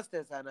for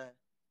masters ana.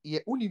 Yeah,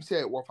 unim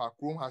say what for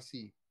Chrome has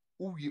say.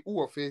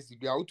 Who first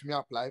degree out to me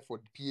apply for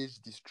the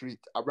PhD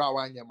straight about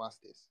 1 year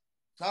masters.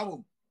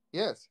 Samum.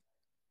 Yes.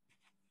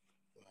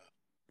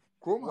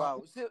 Chrome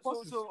Wow. So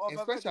of a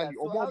especially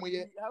regular. So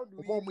how do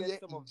we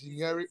get some of these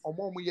engineering,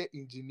 things?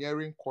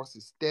 engineering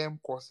courses, STEM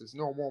courses,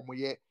 no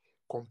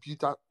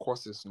computer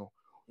courses, no.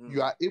 Mm.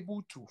 You are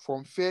able to,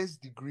 from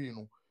first degree,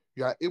 no,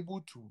 you are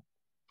able to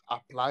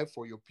apply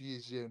for your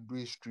PhD and do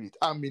it straight.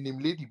 Minim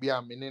lady be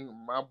meaning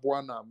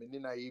mabuana,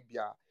 meaning a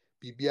bia,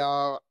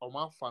 bibia, or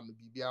my fan,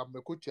 bibia,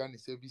 me coach and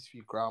service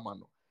fee grammar,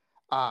 no.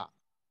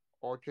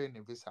 Or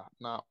train visa,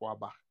 na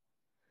waba.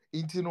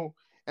 Inti no,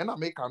 ɛna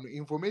meka no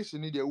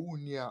information ni deɛ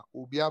wunni a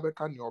obiara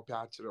bɛka nea ɔpɛ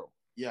akyerɛ wo.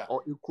 Yeah.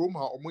 Kurom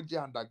ha ɔmogye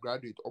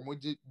undergraduate,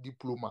 ɔmogye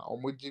diploma,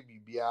 ɔmogye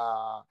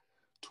biribiara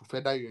to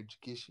further your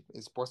education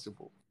is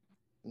possible.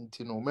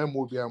 Nti no, mɛma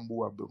obiara mbu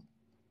wabam.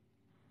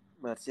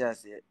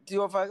 Matias,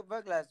 do of a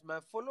glass,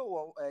 my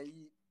follow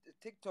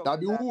TikTok.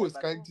 Dabi who is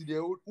kind to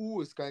the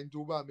who is kind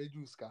to ba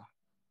meju ska.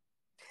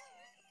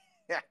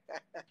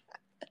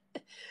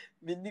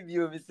 Mini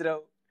view,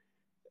 Mr.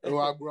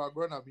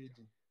 Agro na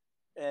meji.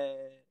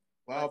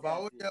 Wow,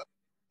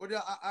 but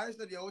I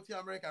said the OT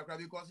America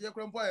because you're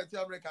crumping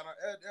America.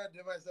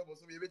 Device so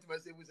we bet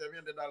myself with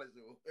 $700.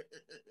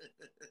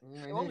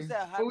 On say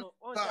I had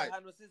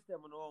no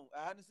system no. I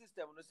had a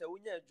system no say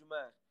when you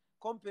juma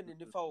company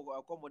ni for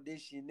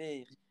accommodation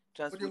ne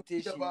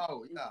transportation.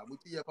 Yeah, we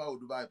see about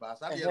Dubai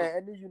pass.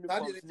 Any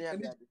uniforms near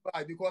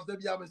Dubai because they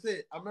be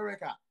say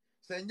America.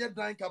 Say you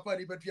dine kappa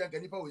ni betria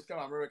ganipa we scam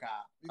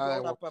America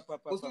because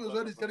also is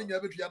already sending you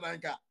betria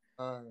danka.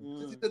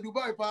 Since the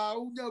Dubai pa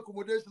unya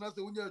accommodation as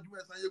unya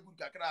juma san ye good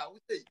kakra. We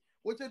say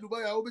what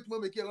Dubai I will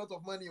make a lot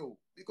of money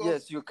because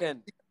yes you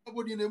can.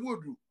 Everybody in a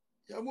modu.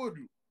 Ya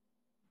modu.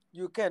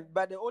 You can,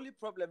 but the only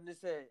problem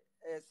is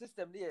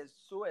system there is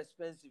so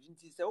expensive.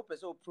 It say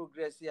person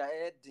progress here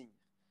heading.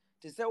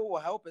 To say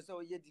how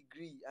person your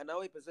degree and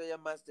how person your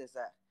masters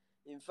are.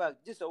 In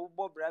fact, just a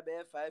Bob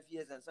Rabbe 5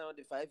 years and some of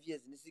the 5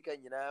 years in Sika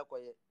Nina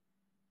quiet.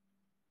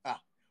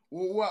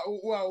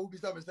 Who be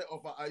some say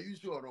offer? Are you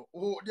sure? No.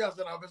 Oh, there's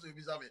an officer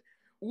be some.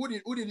 Who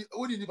did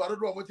if I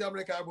don't know what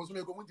America was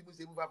make community to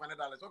save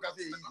 $500? So can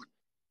say easy.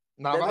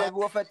 Now,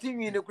 we offer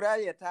team in the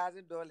cry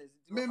 $1,000.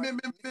 Maybe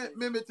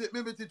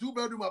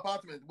 2-bedroom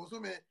apartment. But so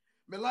me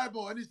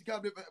liable and this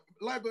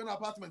liable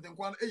apartment and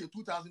one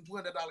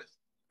 $2,200.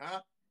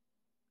 Huh?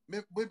 Me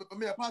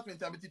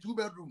apartment have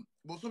 2-bedroom.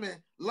 But so me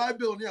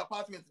liable near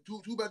apartment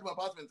 2-bedroom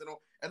apartment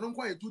and don't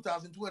quite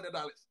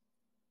 $2,200.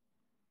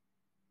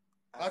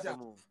 That's a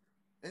move.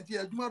 And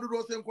here, do not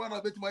do same one. I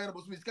bet my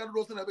boss. Miss Carol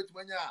Rosen. I bet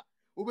my ya.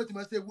 Over to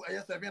myself, I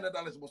have $700.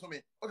 But so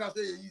me, okay,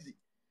 say easy.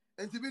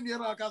 And to be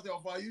near our castle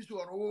of our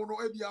usual, no,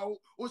 maybe I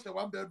also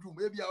 1-bedroom,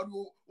 maybe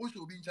I'll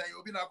also be in China,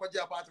 or be in a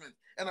apartment,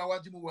 and I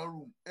want to move 1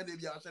 room, and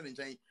maybe I'll send in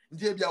China.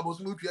 Maybe I was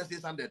moved to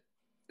 600.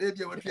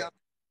 Maybe I went to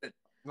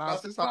now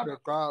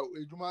 600 crowd,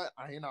 Ejuma,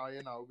 I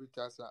will be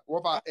just what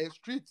about a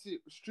street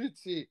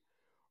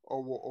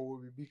or will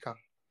be bigger.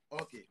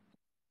 Okay.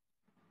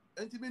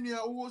 And to be near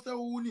who say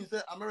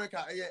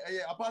America,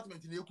 a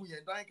apartment in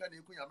Yakuya, Danka,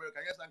 America,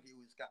 yes, thank you,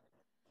 Wiska.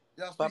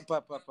 Yes,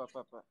 Papa.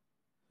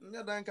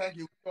 Yeah, Danka,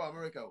 you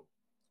America.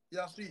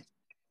 Yeah, street.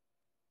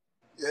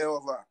 Yeah,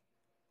 over.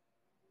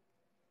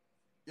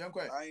 Young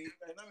quite. I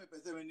know me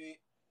person many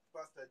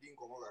pastor didn't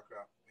come over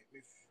crap.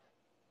 If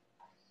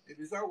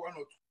it's that 1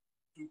 or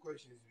 2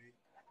 questions, we.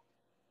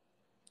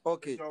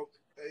 Okay. So,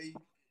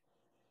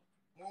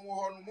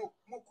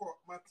 Moko,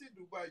 Mati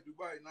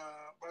Dubai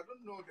now, but I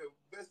don't know the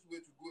best way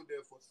to go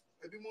there for.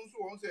 Every month,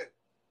 so say,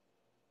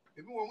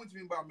 if you want to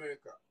be in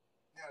America,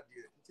 yeah,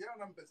 dear.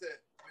 Tiana Pese,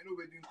 I know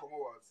we didn't come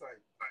over outside.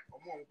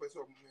 Or more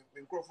person,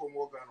 in Crawford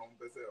Morgan on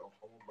Pese or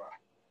come back.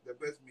 The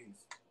best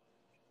means.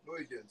 No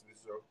agents,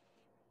 Mr.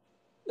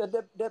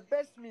 The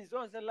best means,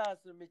 once the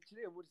last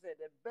Michelle would say,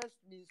 the best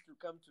means to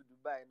come to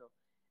Dubai, no.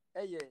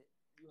 You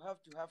have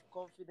to have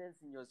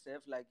confidence in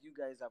yourself, like you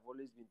guys have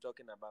always been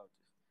talking about.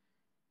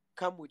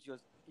 Come with your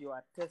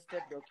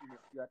attested document,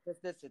 your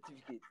attested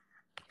certificate.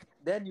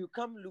 Then you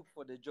come look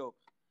for the job.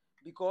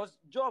 Because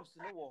jobs,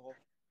 no,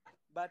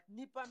 but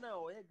nipa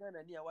now,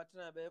 Ghana near what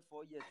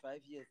 4 years,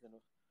 5 years, you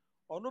know.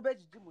 Or no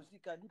beji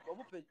musika,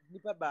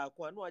 nipa ba,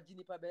 no aji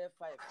nipa be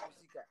 5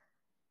 musika.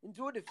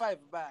 Into the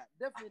 5 bar,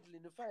 definitely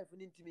the 5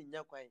 into me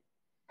nyakwai.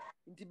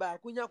 Inti ba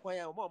kunya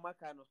kwaya o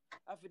maka no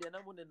afide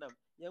na mo nenam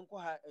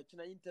yenko ha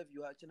china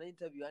interview until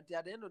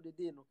at the end of the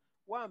day no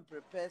one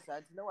prepares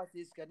until na what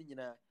is scan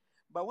nyina.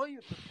 But when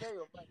you prepare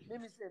your mind,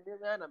 maybe say me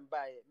na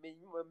buy me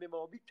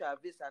obi twa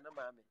visa na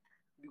mame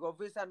because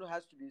visa no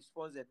has to be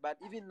sponsored, but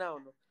even now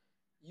no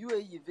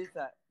UAE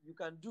visa you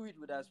can do it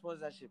with a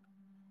sponsorship.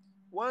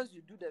 Once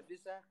you do the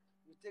visa,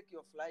 you take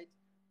your flight.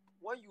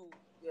 When you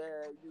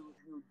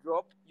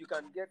drop, you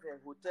can get a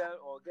hotel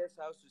or guest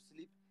house to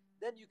sleep.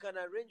 Then you can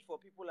arrange for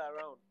people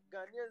around.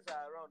 Ghanaians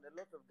are around, a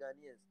lot of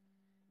Ghanaians.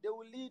 They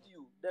will lead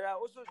you. There are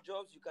also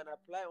jobs you can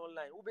apply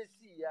online.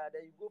 Ubesi, yeah,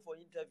 then you go for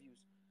interviews.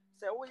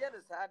 Say, oh, yeah,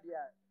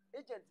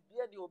 agent be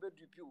any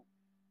you.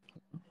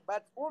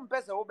 But one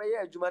person obey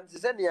a Juman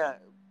Tisania,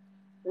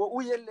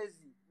 we are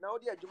lazy. Now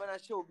the Jumana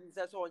show being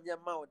such on your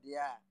mouth,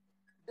 yeah.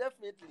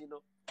 Definitely,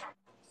 no.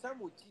 Some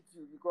will cheat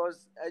you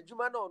because a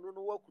Jumano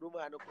no work room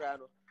and no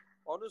crano.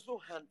 Or no so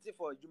handy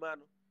for a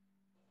Jumano.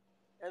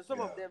 And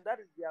some of them, that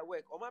is their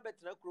work. Oma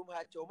betra krom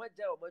hache, oma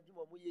ja, oma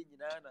juma mu ye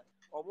nyina na,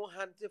 omo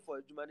hante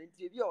for juma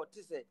nti ebi o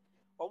te se,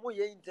 omo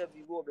ye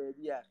interview wo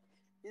baby a.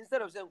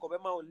 Instead of saying ko be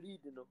ma o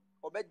lead no,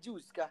 obe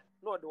jiuska,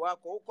 no de wa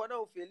ko na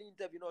o fail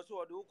interview no so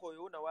o de ko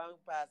yo na wan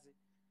pass.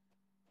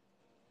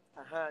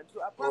 So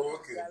apart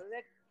from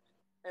direct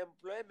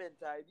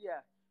employment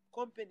idea,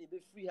 company be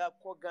free have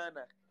ko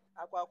Ghana,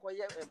 akwa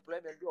ye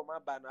employment do ma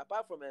ba no.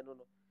 Apart from eno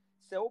no,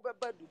 say wo be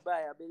ba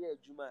Dubai abeye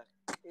adwuma.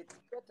 It's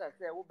better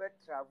say we better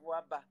travel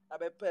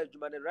pay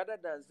adwuma rather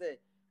than say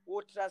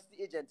we trust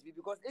the agent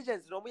because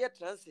agents no more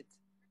transit.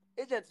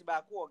 Agents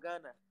back wo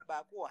Ghana,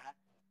 back wo ha.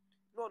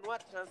 No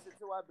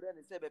transit wa brand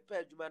say be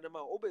pay adwuma na ma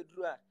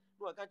obeduru a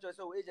no kan cho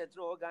say agent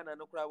no Ghana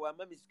no kra wa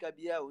ma misika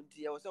bia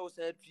onti e wo say wo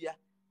san atua.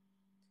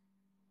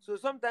 So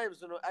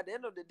sometimes at the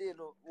end of the day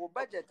our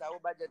budget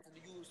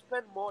you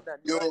spend more than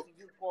you have to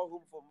even call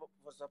home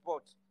for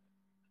support.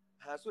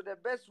 So the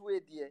best way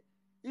there,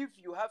 if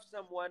you have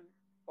someone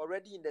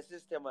already in the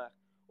system,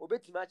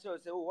 obeti match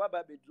say, oh, what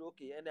about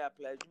okay, and I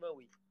apply juma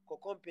we,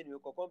 company,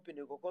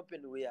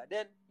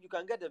 then you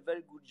can get a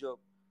very good job.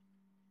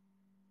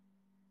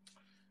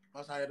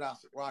 That's how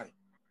that's why.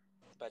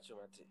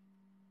 Pachomati.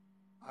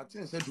 I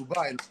think say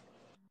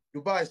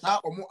Dubai is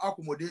how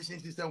accommodation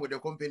system with the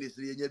companies.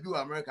 You be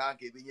America and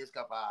business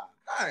capa.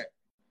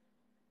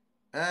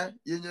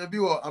 You be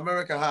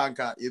America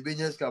hanka, you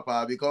business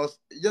capa because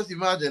just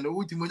imagine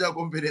the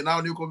company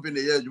now new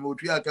company yes, you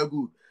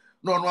good.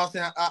 No, say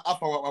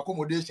after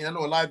accommodation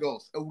no live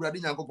bills. Uradi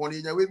nyankopon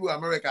you be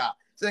America.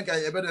 Say ka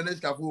you better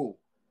next cafu.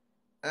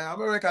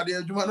 America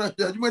the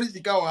juma is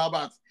sika or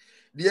about.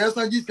 The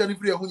SNG can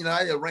free ho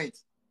nyina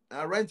rent.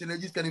 Rent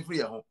and just can free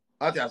ho.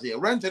 What I say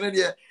rent and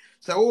there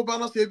say wo ba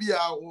no say bia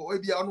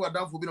no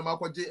adamfo bi no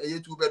makwaje a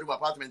 2-bedroom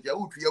apartment ya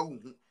wotua wo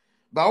hu.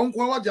 Ba won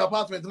kwa waje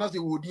apartment na say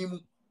wodi mu.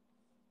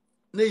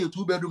 Na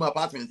 2-bedroom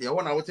apartment ya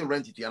wona wote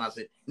rent tua na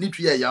say ni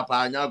tua ya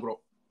pa anya agro.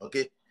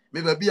 Okay.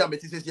 Me ba bia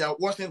meti say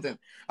Washington,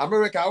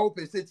 America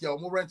open state ya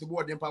mo rent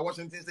board in pa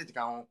Washington state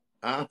ka ho.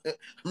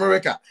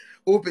 America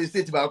open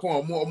state ba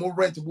ko mo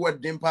rent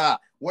board dem pa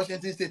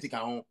Washington state ka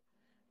ho.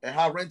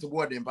 Have rent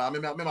board dem pa me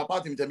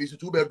apartment me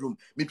 2-bedroom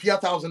me pia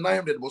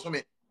 $1,900 bo so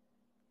me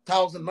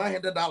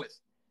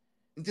 $1,900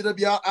 until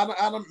bia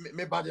ana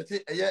me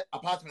budget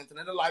apartment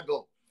na the light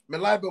bill me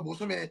light bill bo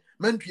so me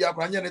mantua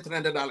kwa nya ne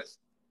 $300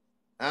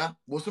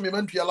 bo so me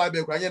mantua light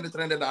bill kwa nya ne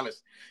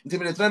 $300 until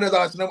me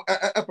 $300 na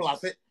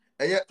plus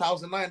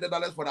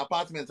 $1,900 for the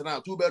apartment now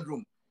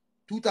 2-bedroom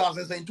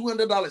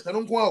 $2,200 and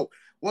unko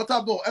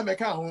water bill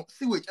emeka ho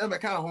sewage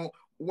emeka ho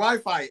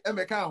Wi-Fi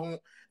emeka ho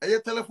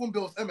telephone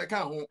bills emeka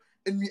ho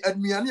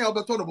admiane a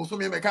obeto no bo so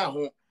me emeka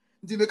ho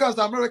nti because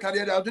America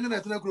dey adwene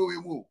na tena kuro we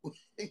mu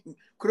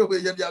kuro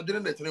we dey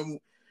adwene na tena mu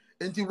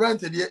nti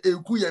rent dey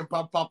eku yen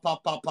pa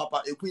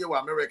eku ye wa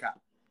America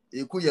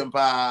eku yen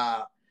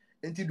pa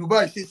nti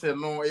Dubai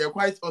system no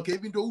quite okay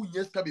even though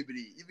unyes ka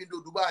bebre even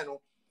though Dubai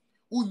no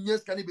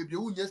unyes ka ne bebre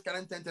unyes ka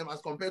 10 times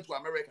as compared to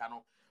America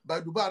no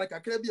but Dubai ka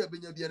kra bia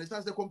benya bia ne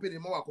sense company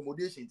more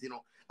accommodation ti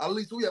no at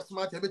least we are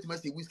smart e betima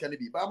say whisk ka ne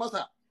bi ba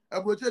masa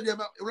abroche dey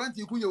rent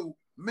eku ye o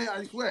me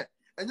I swear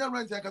enya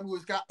rent ka mi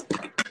whiska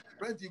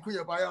rent eku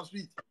ye buy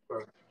street.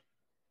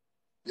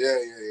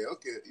 Yeah.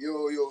 Okay.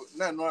 Yo.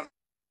 No.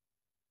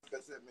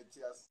 Person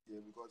Metias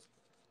here because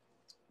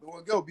we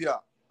will go be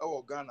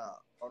our Ghana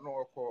or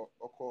no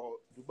or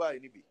Dubai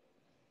nibi.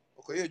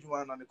 Okay, you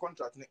want the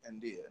contract ni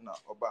end there na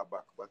oba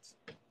back but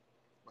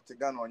the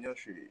Ghana on your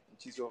tree.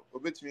 So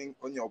obetting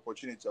on your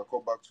opportunity to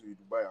come back to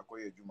Dubai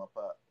akoye juma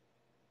pa.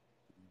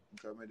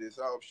 Okay, there's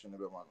an option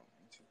ebe man.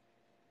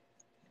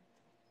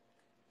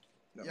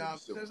 Yeah,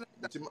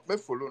 but me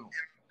follow no.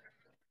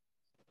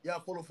 Yeah,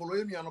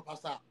 follow me and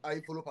pastor. I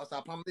follow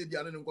pastor Pam dey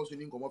dia no nko so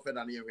ni nkomo fe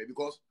da na yehwe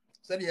because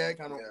said here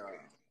can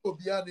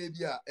obia na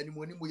bia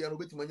animoni mu ya no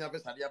betima nya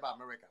visa dia ba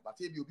America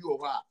but e bi obi wo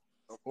ho a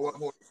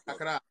wo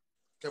akra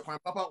ke kwan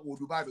papa wo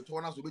Dubai be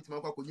to na so betima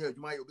kwa konya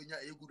adwuma ya obenya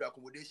a good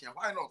accommodation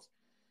why not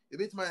e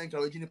betima ya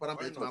encourage ni para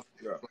betima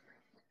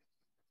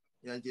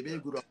yeah je be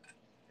good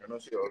you know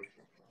see all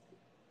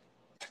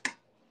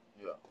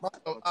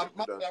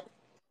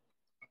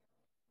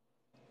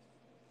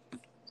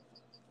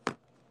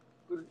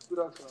Good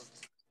afternoon.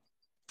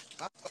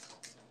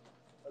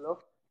 Hello?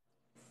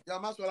 Yeah,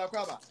 Maswala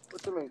Kwaba.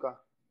 What's your name?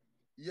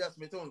 Yes,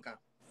 Metonka.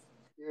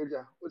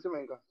 Yeah. What's your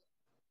name?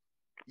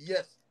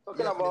 Yes.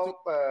 Talking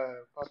about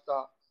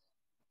Pastor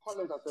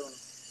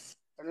Collins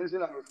and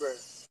anything I'm referring.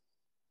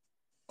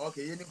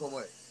 Okay, you need come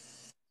away.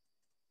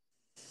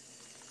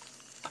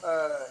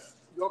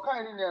 You're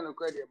kind in no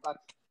credit, but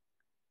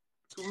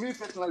to me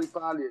personally,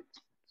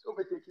 so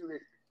we taking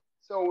risk.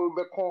 So we'll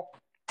be call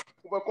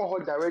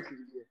her directly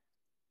there.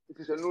 It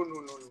is a no.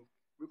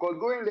 Because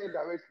going there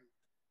directly,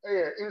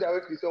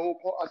 indirectly, so we'll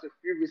call as a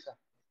free visa.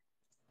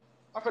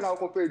 After now,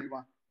 compare you,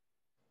 man.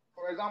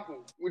 For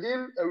example,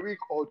 within a week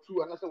or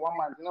two, and I say 1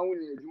 month, now we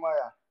need a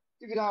Jumaya.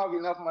 If you don't have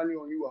enough money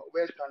on you,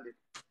 we're stranded.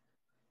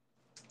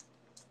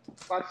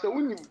 But so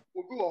when you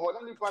do a whole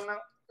partner,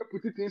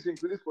 put things in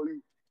place for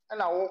you,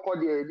 and I won't call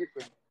there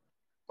different.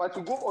 But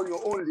to go on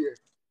your own there,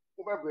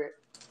 over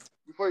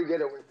before you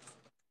get away.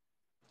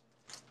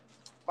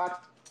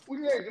 But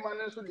when you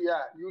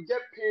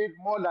get paid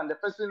more than the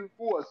person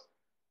who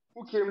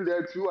came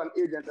there through an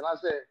agent and I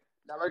say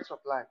direct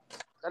supply.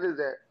 That is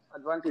the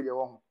advantage you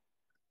want.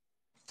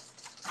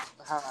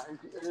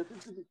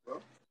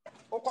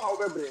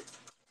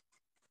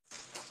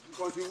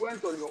 Because you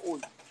went on your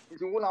own.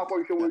 If you want to call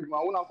you,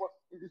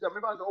 it is a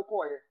member of the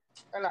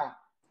and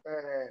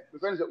the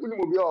friends that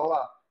will be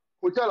our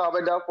hotel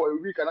over there for a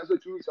week and also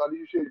 2 weeks.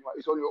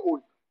 It's on your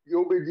own.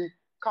 You obey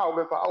car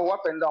over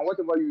up and down.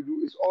 Whatever you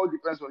do, it all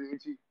depends on you.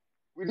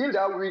 Within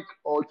that week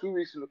or 2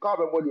 weeks, the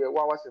car over there,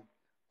 what was it?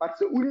 But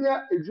the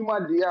unya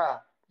ejuma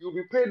dia, you'll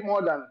be paid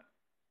more than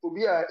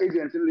be a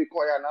agent in the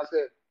choir and I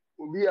say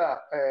be a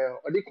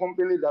the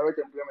company direct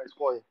employment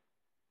choir.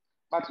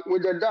 But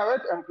with the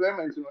direct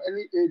employment,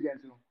 any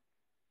agent,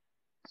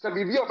 so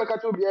BB or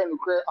Bekato be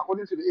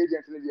according to the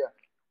agent in India,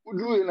 who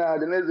do in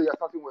the next day you're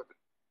starting work.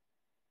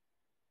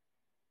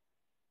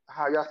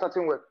 You're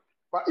starting work.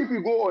 But if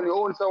you go on your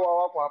own, so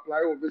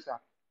apply for visa,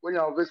 when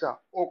you're visa,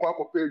 or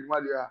pay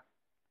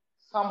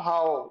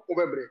somehow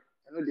overbreak,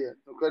 and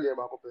no credit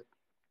about pay.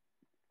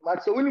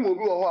 But so when you move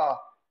over,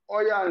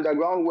 all your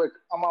underground work,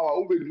 I'm our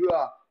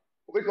Ubedua,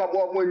 Ubeka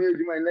bought more near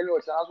you and then your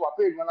chance were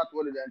paid not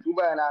to the two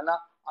by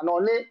and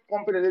only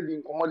company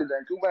being commodity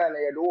and two by and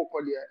a door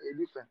for a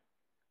different.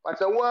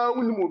 But a while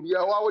will be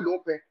a while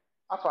open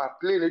after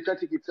playing a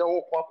ticket,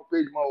 so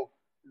paid more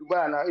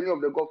Dubai and any of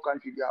the Gulf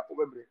country they are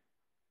overbreak.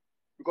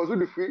 Because with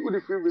the free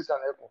visa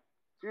and airport.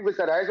 Free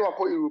visa, I also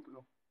call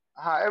Europe.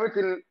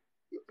 Everything,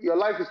 your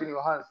life is in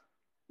your hands.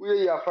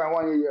 We are fine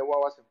 1 year, what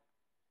was it?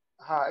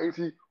 If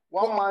you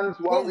 1 month,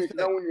 1 week,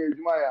 now when you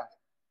Maya.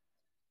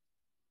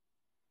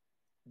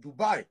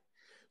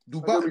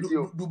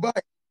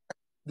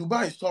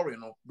 Dubai story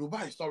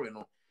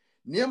no.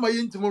 Near my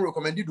intimate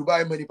recommended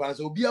Dubai many parts.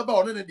 Obi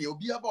about on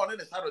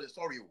the side of the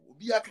story.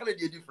 Obi a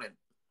Canada different.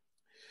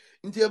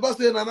 Inti eba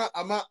say nana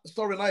ama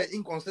story na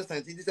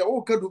inconsistent. It is a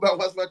Dubai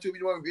was not to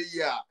be 1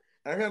 year.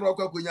 I heard what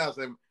kunya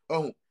asem.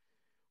 Oh.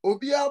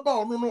 Obi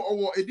about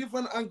no a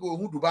different angle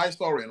who Dubai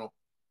story no.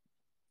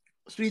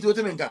 Street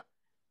Otemenka.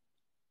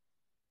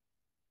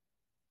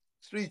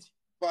 Street.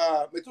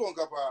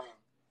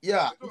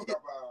 Yeah.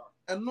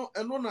 And no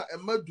na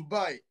ema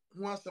Dubai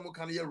who has some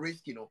kind of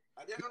risky no.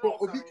 I didn't know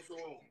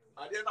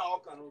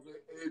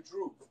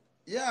true.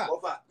 Yeah.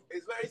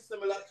 It's very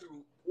similar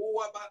to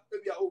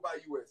maybe over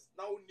US.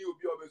 Now new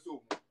be over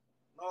so.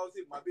 Now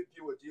see my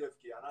baby with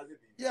GFK and as it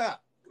be. Yeah.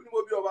 We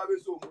will be over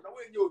so. Now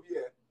when you be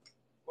here.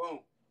 Boom.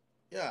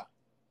 Yeah.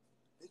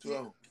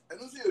 So I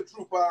don't see a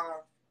true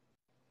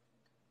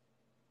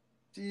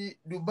see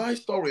Dubai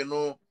story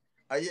no.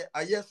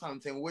 I hear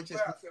something which is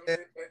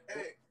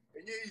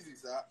easy,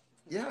 sir.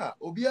 Yeah,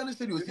 Obiano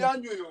said you see.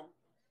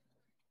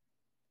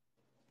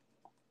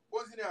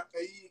 What's in a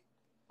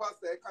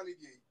pastor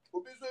candidate?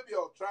 Obviously, be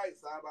or try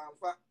Saba and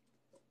fat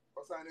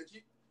or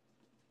Sanechi.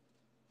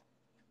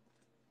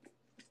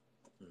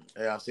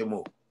 I say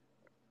more.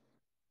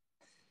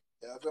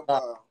 Yeah,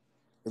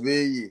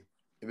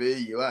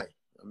 why?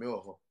 I'm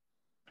your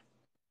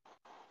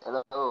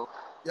Hello,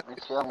 yeah.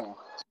 Michiamu.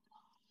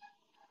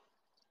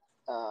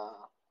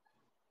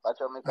 But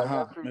you make a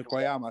free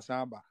Mekoya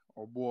Masaba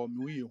or Boa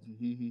Mui.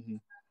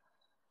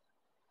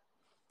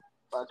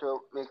 But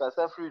you make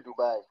a free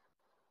Dubai.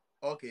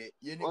 Okay,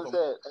 you need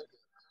to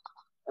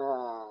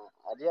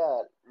Adia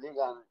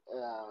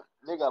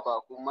Liga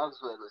Baku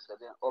Maxwell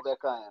said,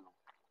 Obekano.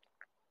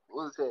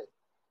 Who said,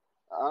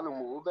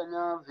 Animu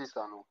Ubenya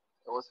Visano.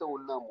 I was so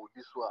namu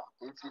Biswa.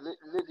 Until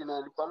Lady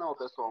Nalipana of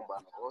the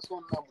Somban, or so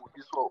namu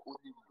Biswa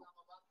Udim.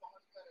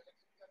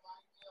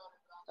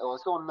 I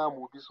was on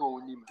Namubiso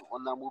Unim,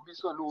 on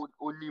Namubiso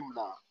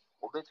Unimna,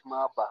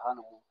 Obetima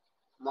Bahanamu,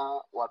 na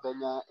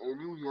Wabenya, a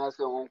new year's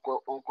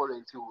uncle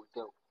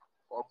hotel,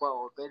 or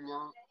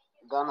Benya,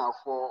 Ghana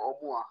for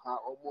Omoaha,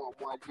 or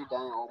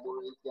Jidan, or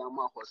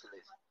Morama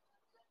Hostels.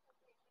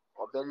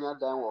 Obenya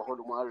Dan or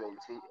Hoduma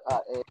Renti,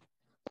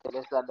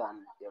 lesser than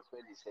your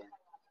friend is saying,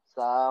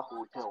 Sa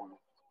Hotel.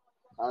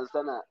 And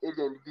Sana,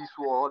 agent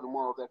Bisu or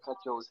more of a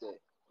catcher say,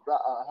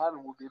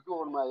 Han will be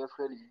doing my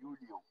friend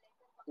Union.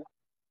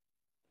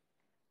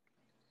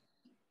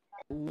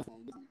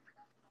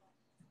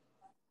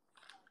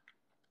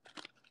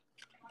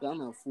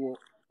 Ghana for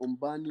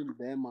Umbani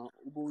Bema,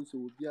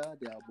 Ubunso, Bia,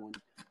 they are born.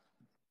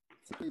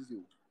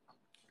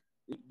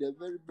 The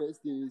very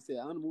best thing is say,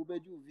 and move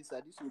you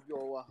visa, this will be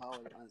our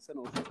house and send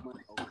off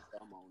money of this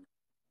amount.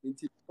 In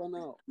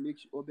Tipana, make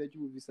sure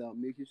you visa,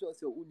 make sure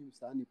say Unim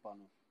Sani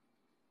Pano.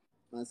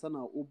 And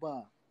Sana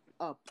Uba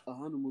app a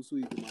Hanumosu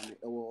money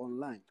or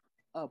online.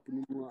 App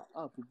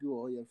be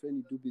or your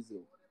friend do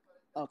business.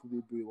 App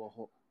be brave or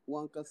hot.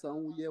 One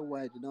can year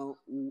wide now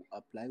who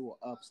apply or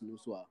apps no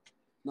so.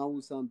 Now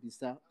some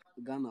bisa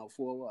Ghana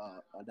for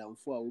Adam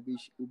for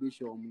Ubi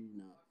show me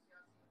now.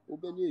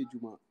 Ubeni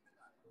Juma.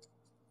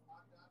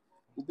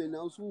 Ube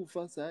na so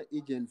fasa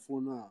agent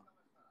for now.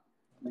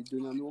 Me do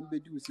na no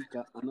bedu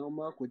sika ana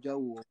ma koja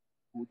wo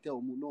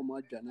hotel mu no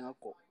ma dwane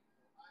akọ.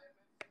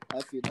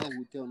 Afi na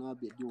hotel na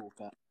be di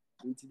oka.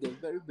 Nti the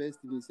very best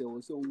thing is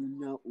also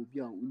unya obi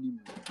a unim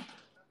no.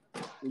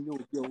 Unya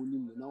obi a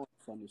unim no na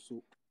wafa no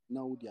so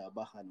na wo di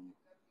aba ha no.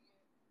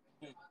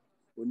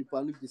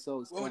 Onipa no bisa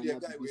o scan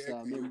na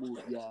bisa na mo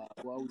obi a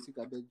wa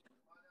usika be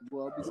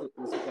wa bisa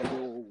usika be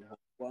wo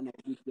wa na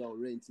obi ya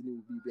rent ni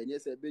obi be nye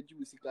se be ji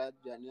usika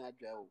adwane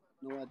adwa o.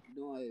 No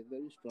I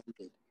very strong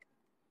head.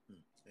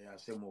 Yeah,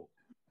 same old.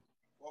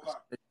 Over.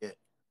 Yeah.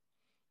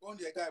 One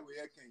the guy we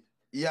can.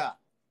 Yeah.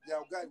 The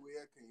guy we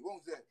can. One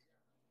say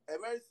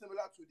very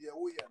similar to the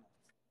way no.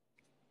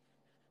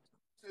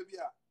 So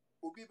bia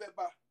obi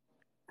beba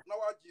na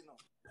wagino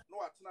no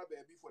atena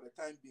baby for the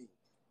time being.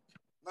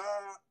 Na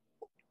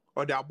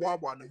or the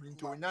aboabo no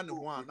nti onya ne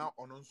ho a na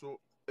ono nso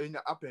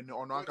enya apeni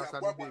ono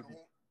ankasa ne baby.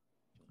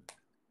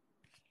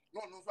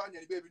 No so anya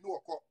ne baby no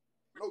okọ.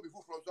 Na obi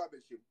fu from so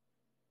abeshim.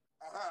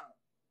 Aha.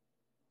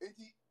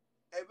 Enti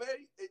a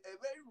very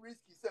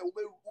risky say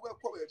we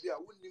call baby a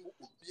wonnim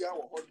obi a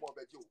wo ho mo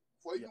beje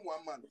for even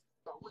 1 month.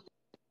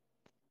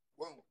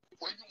 Well,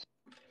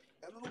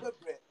 and no be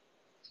bread.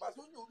 But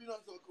when you be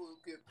not so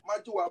okay, my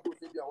two are both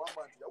maybe 1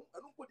 month. I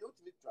don't put the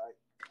ultimate try.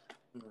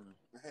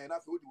 And I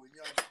feel the way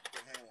you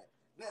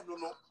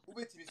no. Who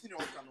bet me senior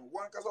can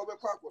one cause of a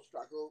park or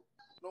struggle.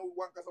 No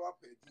one cause of a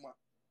pay.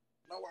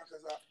 No one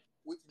cause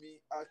with me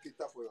ask it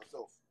for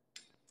yourself.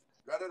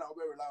 Rather than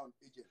we rely on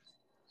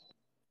agents.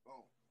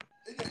 Oh,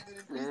 agents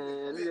didn't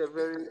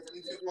very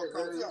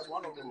as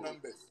one of the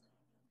numbers.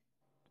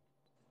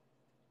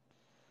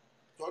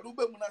 So I do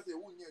better when I say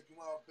who near to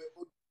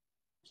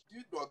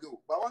you dog go,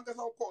 but one cause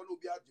I'll call no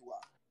be ajiwa.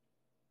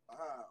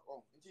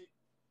 Oh,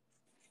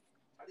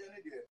 I didn't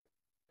need it.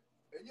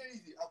 And yeah,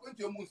 easy. I went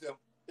to your museum.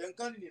 Then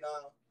can you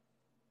now?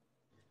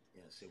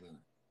 Yes,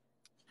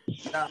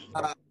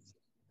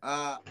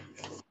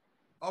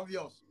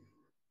 obvious.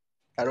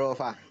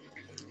 Arofa.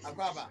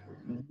 Akwaba.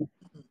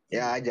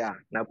 Ya aja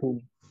na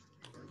pum.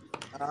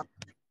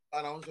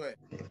 Ana unso e.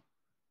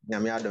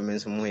 Nyame adom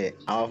nso mu ye.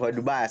 Awa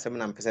Dubai asem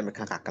na mpese me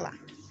kakakla.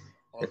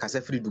 E ka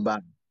se free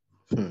Dubai.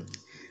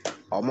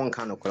 Omo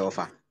nka no kora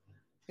ofa.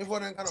 Ifo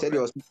na nka no.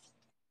 Serious.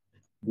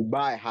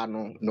 Dubai ha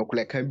no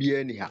kula kan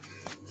bia ni ha.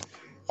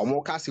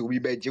 Omo ka se obi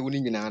beje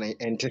woni nyina na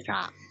ente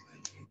saa.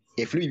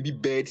 E free bi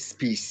bed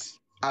space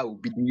a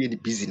obi dey the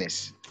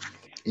business.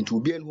 Into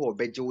obi en ho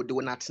obeje wo de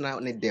na tena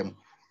ne dem.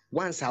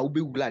 Once a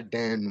obi wula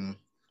dan no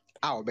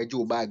a obeje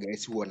o bag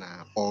asi wo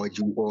na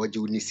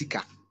oje ni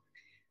sika.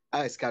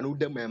 A sika no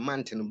dem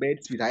month no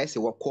bed space a se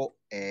wokọ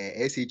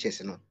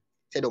SHS no.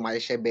 Se do ma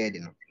share bed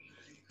no.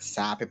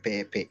 Saa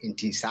pepepe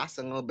into saa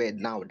single bed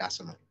now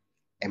that's no.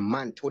 A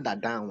month wo da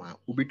down a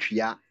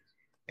obetwia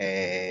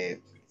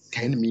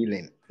 10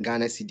 million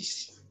Ghana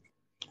cedis.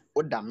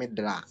 Oda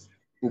medra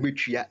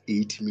obetwia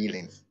 8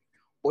 million.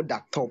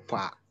 Oda top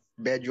a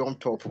bedroom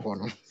top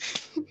hono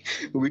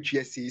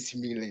obetwia 6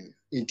 million.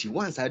 Inti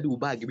once I do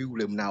bag be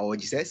wulam na o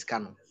Jesus ka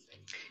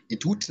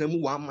it would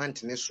mu 1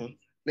 month ne so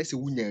na se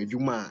wunya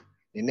adwuma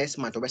the next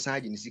month obesan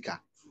agi ne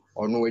sika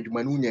ono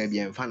adwuma no wunya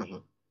bia mfa no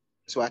ho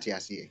so ate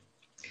ase.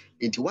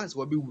 Inti once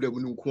we be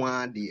wulam no nko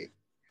ade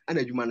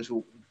ana adwuma no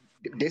so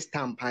this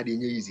time pa de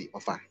easy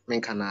offer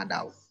men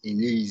Canada o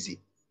easy.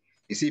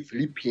 You see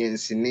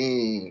Philippines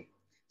ni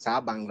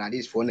sa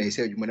Bangladesh for na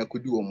ese adwuma na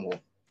kodi omo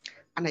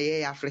ana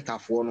ye Africa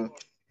for no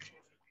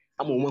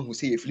ama omo hu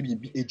say Philippines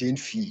bi agent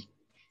fee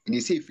and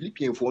you say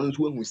Philippines for no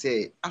hu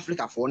say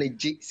Africa for no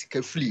je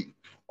sika free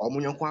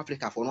omo nyonko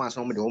Africa for no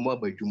aso mo de omo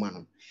abadwuma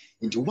no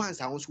nti once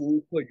a so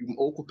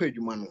okọ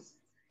adwuma no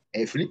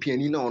Philippines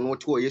ni na ono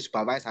to ye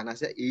supervisor na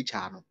say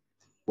HR no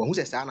wo hu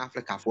say sa na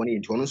Africa for no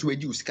nti ono so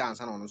waji usika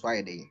ansa na ono so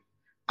ayede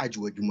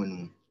aju adwuma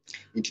no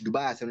nti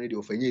Dubai asem no de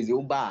ofanyeze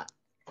wo ba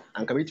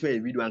anka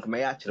metima video anka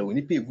ya akere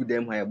woni pe egu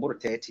dem ha ya boro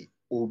 30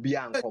 obi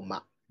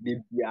ankoma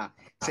de bia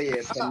say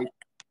yes me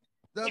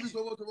Dabi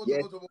tobo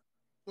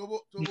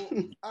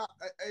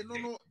I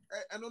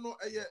don't know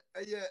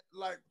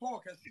like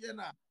talk and see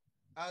na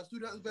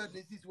students bed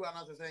this is one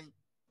as saying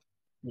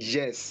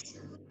yes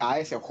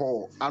I say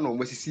ho ano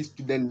mo sisi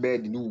student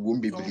bed ni wo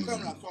mbebiri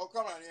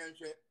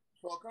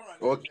So camera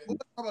okay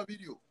have a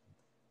video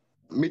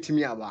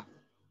metimi aba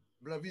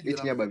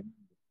video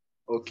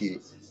okay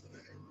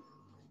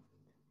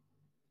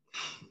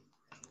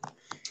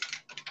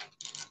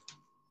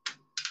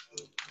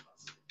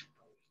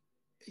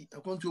I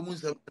want to move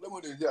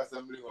lemonade is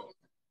assembly hall.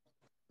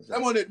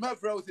 Lemonade, my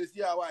friend says,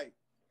 yeah, why?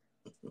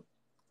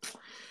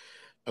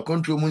 I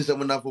want to move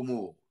some na for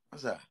more.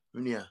 Asa,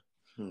 unia.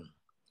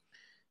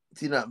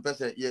 Tina,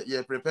 pesa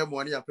ye prepare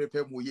money, ya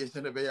prepare mo yes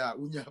na be ya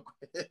unya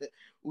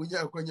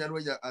kwanya no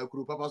ya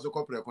akuru papa so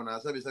kopre kona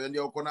sabe sabe ndi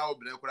okona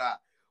obre kura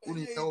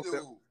uni ta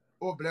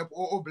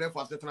obre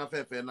for setna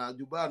fefe na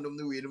Dubai nom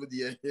no we no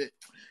de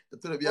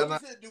to be na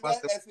Dubai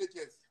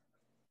SHS.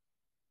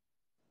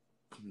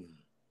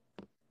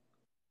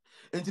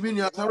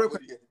 Intimini atare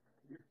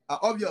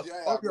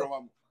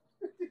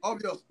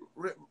obvious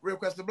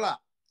request bla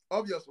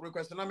obvious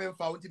request na me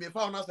fa unti me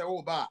fa na say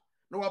wo ba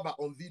no wa ba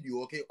on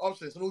video okay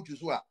options no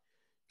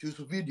choose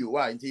video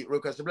why inti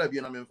request bla bi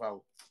na me fa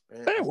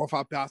what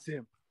for pass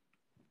him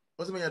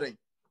what's me yading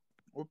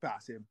what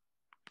pass him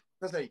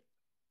say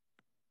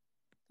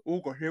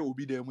Who go here will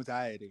be there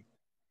mutaire.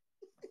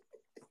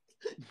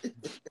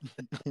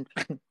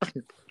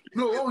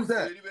 No, what was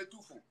that?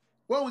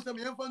 What was that?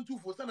 Me fan two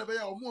for sana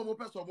beya omo omo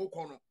person omo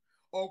kono.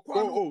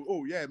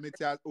 Oh yeah,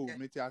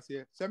 Metias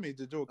here. Send me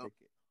the joke.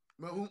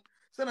 Me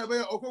sana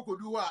beya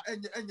okokodu wa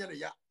enye ne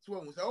ya. So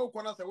when say o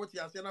kona say what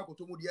ya say na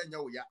koto mu di enya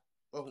o ya.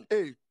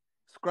 Hey,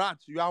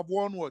 Scratch, you have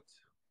won what?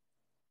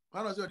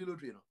 How does your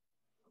lottery no?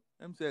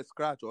 I'm say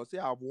Scratch or say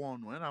I've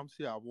won, and I'm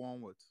say I've won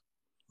what?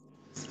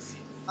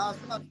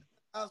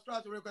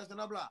 Scratch request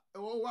na bla.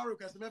 O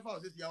request me fa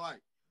say ya why.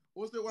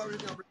 O say wa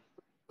request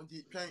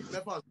until try me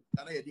fa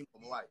na ya din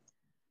komo why.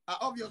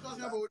 Obvious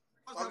what's about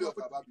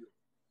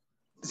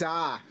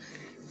Sir.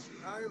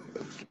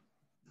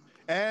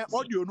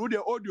 Audio no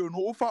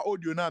offer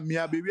audio na me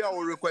baby I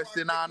will request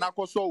na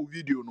koso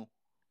video no.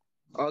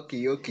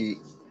 Okay.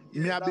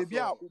 Me baby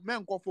a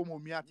men ko for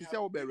me ati say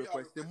we be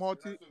request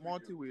multi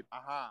with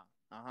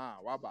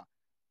waba.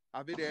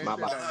 Ave the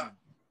enter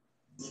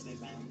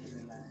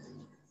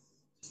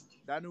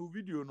that no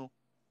video no.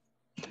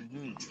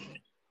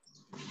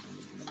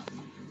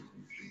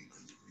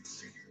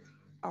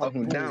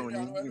 Down.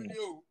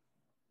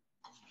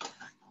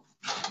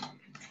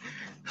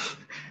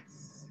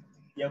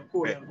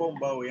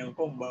 Yankomba.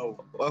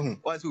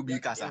 What's will be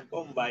Kasa?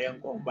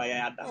 Yankomba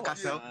ya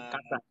Kasa.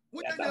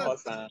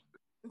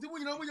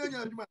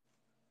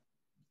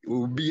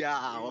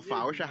 Ubia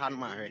ofa wo hwe han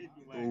ma hwe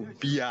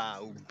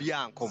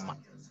ubia nkoma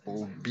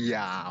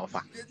ubia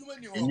ofa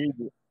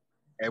enyi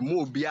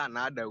emu ubia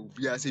na ada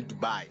ubia se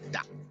Dubai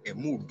da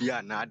emu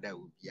ubia na ada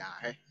ubia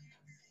he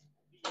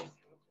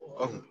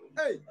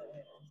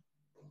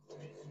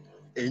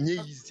enye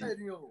easy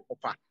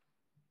ofa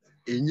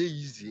enye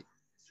easy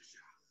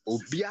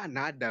obia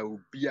na ada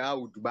ubia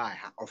u Dubai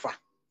ha ofa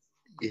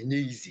enye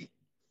easy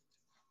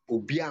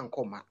obia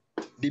nkoma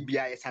de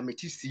bia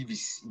esameti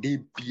service de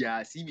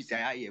bia service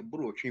aye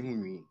bro otwe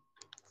hunwi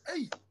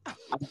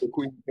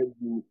akoko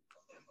interview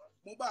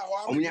mobile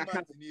how many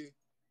months ni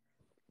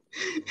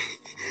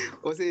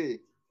o say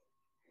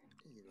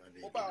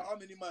mobile how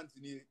many months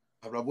ni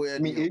abrabo ya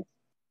ni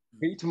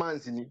 8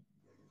 months ni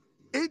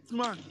 8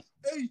 months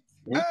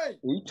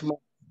 8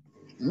 months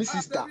mi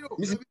sister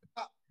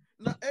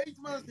na 8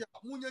 months ya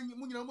munya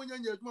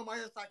adwuma ma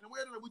ya sack na mo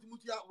ya na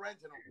muti ya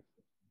rent no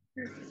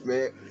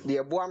me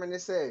the boy me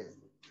say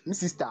mi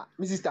sister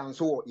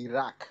nso wo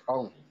Iraq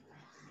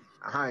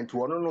nti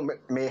wono no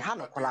me ha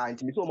no kwala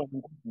nti me so ma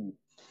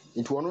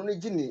nti wono no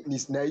gi ni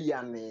na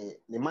ya ne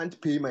month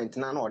payment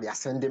na o dey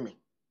send me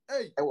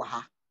wa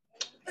ha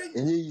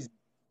enye easy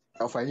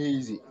afanye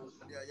easy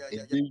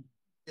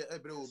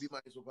bro will be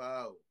my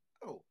super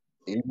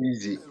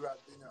easy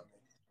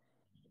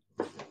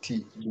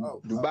ti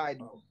Dubai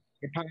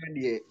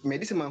de me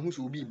dis man hu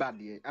so bi bad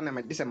de ana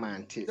me dis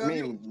man te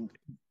me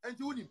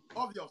enti woni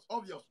obvious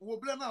wo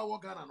bla na wo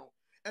Ghana no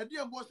e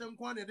de mbo sem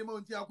kwa na de ma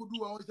nti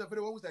akodu wa wo se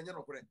fere wo se nya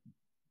no kore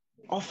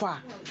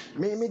offer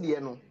me de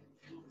no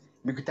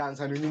me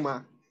kutansa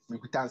nyuma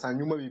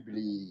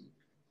bibli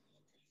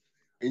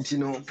enti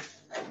no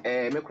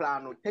me kura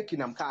no take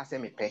nam ka se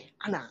me pe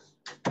ana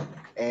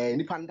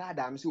ni panda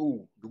da me se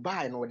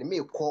Dubai no de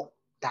me call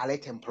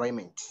direct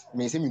employment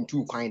me se me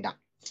ntu kwan da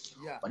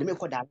de me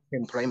call direct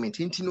employment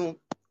enti no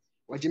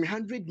waje me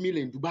 100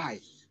 million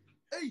Dubai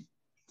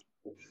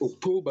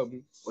October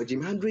mu waje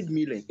me 100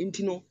 million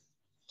enti no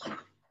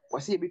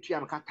wase betu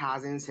am ka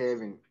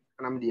 1007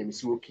 ana me de me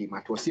se okay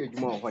ma to se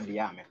adwuma ho de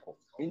ya me ko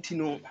enti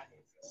no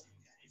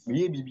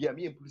me bibia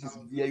me process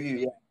bibia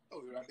wi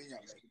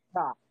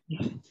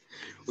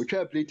o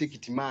try play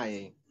ticket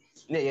mai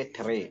na ye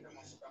 3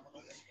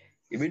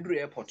 ebeduru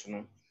airport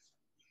no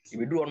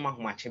ebeduru on ma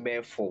homache be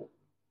 4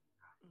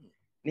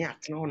 ne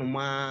atena on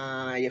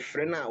ma ye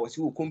frɛ na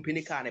wase wo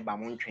company car ne ba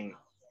mo ntwen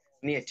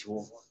ne yete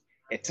wo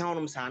etena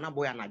on sa na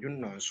boy anadwo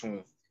no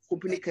nso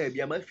company car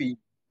bia ma fe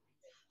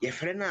ye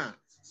frɛ na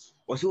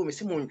wase wo me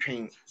se mo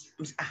ntwen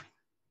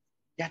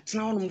ya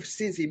tena on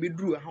since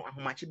ebeduru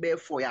ahomache be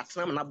 4 ya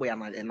tena na boy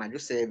anadwo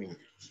 7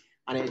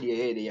 ana de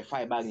ye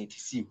 5 bag ni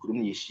tisi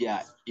kurum ye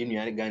hia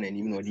enuane Ghana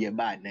ni no de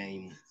ba dan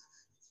mu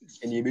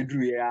ene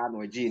ebeduru ya na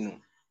oje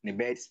no ne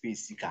bed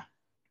space sika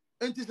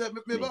enti se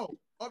me ba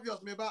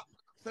obvious me ba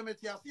se me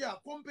tiase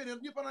a company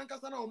ni pa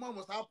nankasa na o ma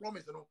mo sa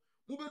promise no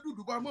mo bedu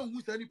Dubai mo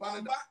hu sa ni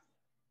pa na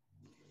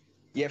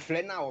ye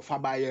frɛ na ofa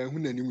ba ya hu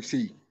nanim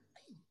sei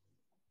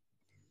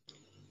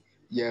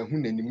ya hu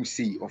nanim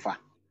sei ofa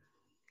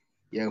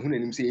ya hu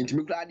nanim sei enti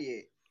me kura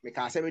de me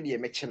ka se me de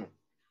me kye no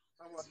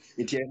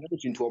enti e no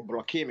tinto o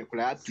block me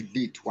kura up to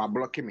date wa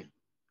block me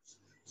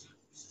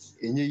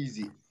enye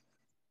easy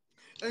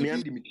me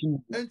am di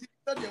meeting enti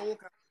study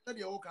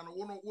wo kan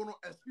wono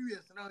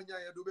experience na nya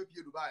ya do be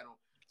pie Dubai no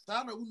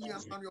sa na wunya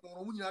anu yo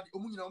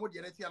omunyina mo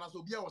de na ti ana so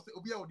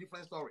obia o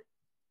different story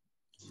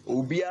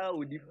obia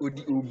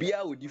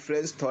o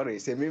different story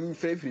say me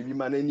free bi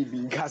man ani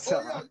bi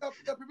gasa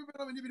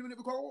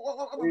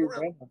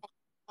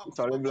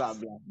sorry blah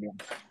blah blah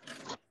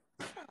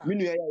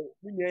minu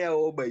ya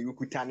oba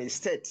yukuta ne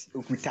state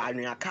okuta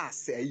anu aka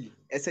say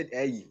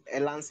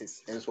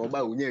lances enso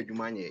oba onya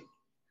adwuma nye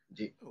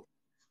je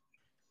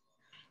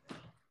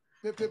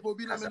People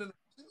be na men.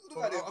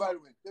 Look at the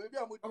environment. There may be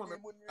a money.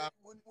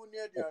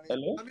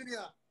 Hello?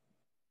 Aminia,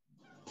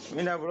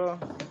 Mina bro.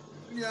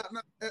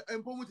 na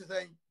empomu te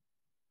saying.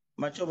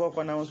 Macho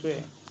boko na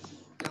uswe.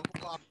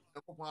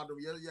 Yankopon adom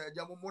ye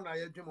jamu mo na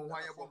ye dwemo ho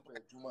aye bom.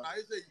 Na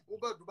I say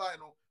over Dubai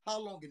no, how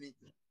long ni?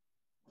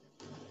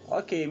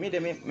 Okay, me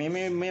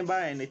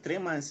buy in 3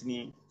 months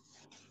ni.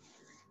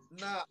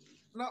 Na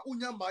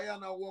unya mbaya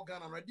na wo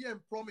Ghana na dey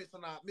promise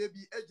na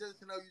maybe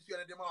agency na use you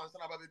na dem ansa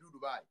na ba be do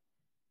Dubai.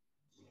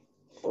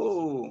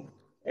 Oh,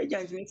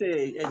 agent ni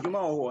say ejuma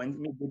ho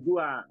me do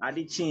a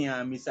ade chin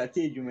a me sate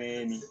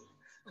ejuma ni.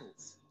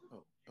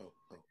 Oh.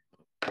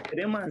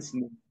 3 months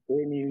ni.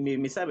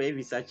 Me sabe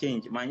visa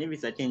change, manye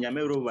visa change am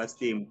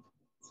overstay mu.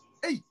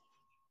 Hey,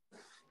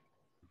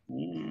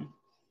 Mm.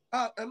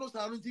 eno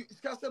sa no ti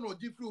ska se no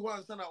gi free ho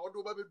ansa na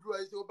odo ba be do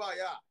ai say oba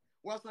ya.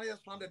 Was na ye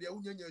stranded ya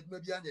unya nya adwuma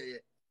bi anya ye.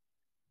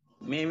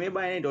 Me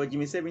buy do give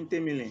me 70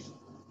 million.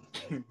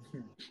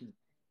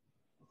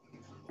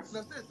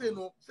 Na say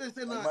na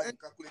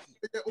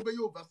obey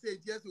over say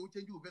yes o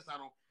change over sa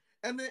no.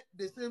 And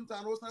the same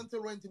time no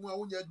something rent mu a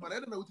unya adwuma na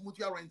na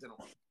uti rent no.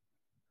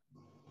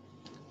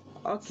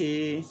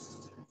 Okay.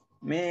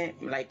 Me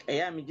like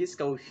me just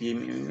go fie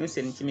me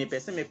say me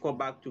person me call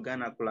back to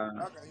Ghana plan.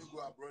 How can you go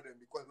abroad and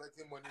be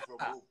collecting money from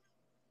home?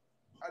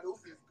 I don't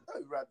feel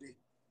ready.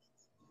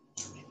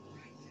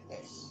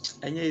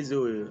 Enye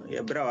izo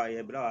ye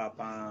brawa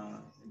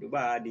pa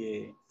Dubai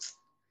de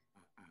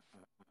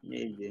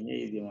nye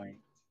izi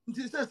man.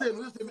 Nti say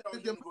no say me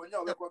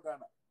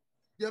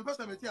dem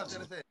person me ti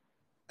ase say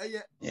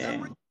eye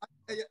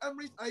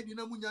Emirates ID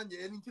na munya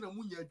nye ni nti na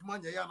munya adwuma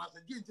nye ya na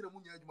say di nti na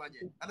munya adwuma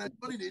nye ana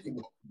money na edi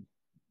ko.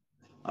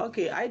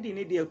 Okay, ID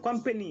ni the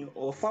company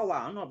or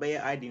fawa no be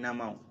ID na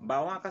ma.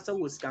 Ba wa kasa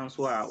wo scan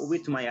so a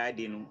obetuma ya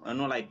ID no.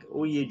 No like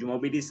o ye dwuma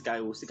obedi sky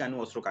o sika ni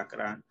osro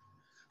kakra.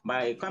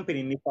 By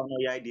company ni fa no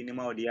ya ID ni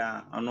ma o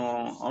dia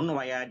ono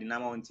wa ya ID na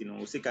ma nti no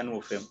o sika ni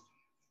ofem.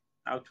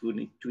 Out to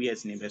 2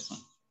 years ni beso.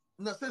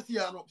 Na say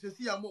sia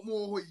mo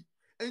ho yi.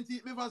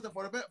 Enti me fa say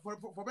for be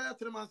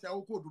 3 months ya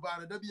wo ko Dubai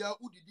na da bia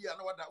udidi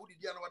na wada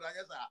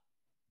yesa.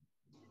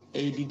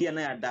 Didi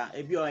na ya da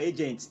e bi o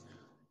agent.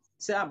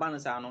 Say abano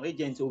sa no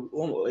agent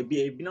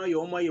ebi na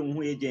yo mo ye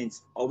hu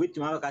agent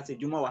obetuma ka se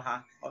dwuma wa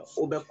ha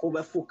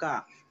obeko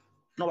fuka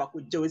na wa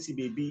ko je wesi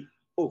baby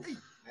oh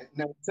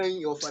na san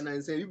your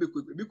finance bi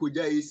ko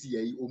ja AC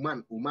yi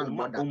Oman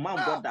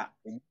border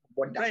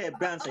try a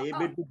brand say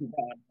be do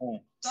Dubai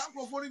no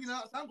Sanko for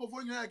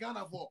nyina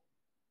Ghana for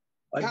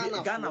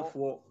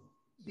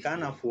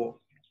Ghana for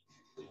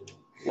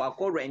wa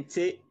ko rent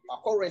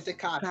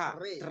car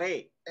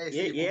 3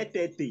 ye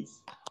 30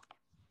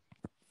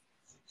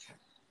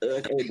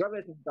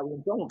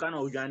 government don't kana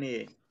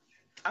ojane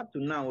up to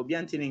now obi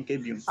antini nke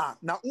bium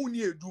na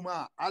uni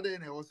eduma ade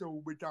na o se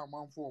wo betwa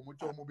amanfo mo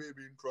to mo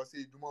baby ntro se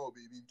eduma o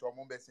baby ntro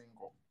mo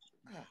besinko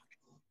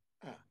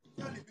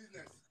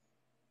business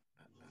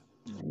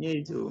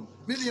nyezo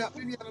Minia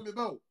na me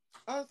bawo.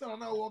 Answer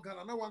na wo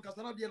Ghana na wan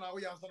kasa na de na wo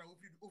ya answer na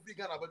ofri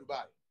Ghana ba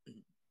Dubai.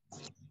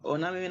 o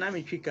na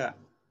me twika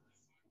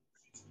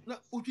Na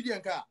utwidi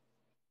enka.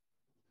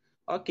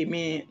 okay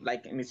me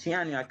like me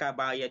sian aka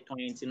ba ye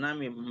 20 na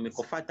me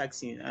kofa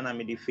taxi na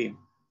me the fame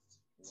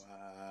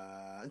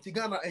Wow. Nti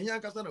Ghana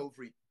ehia kasa na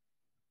ofri.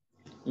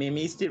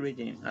 me still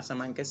region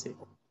asaman kese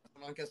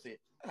Man can say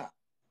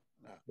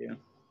yeah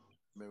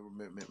me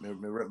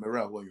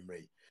ra wo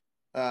yumre.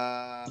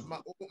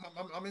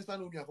 I'm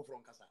instant uni afọ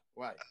from kasa.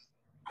 Why?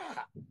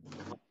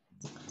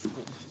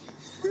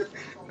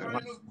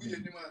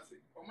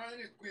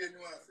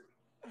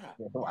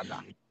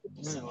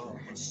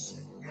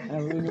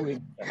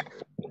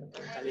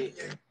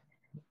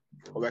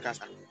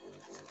 obekasa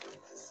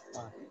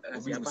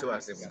obi se wa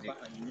se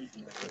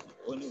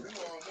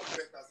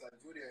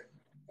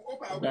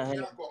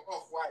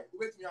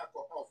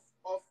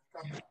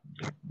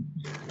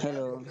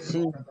Hello.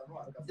 See.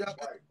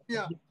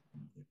 Yeah.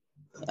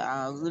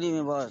 Good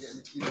evening, boss.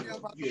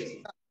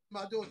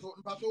 Ma do so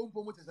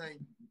umpo mo te sai.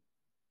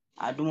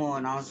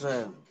 Adumo now,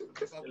 sir.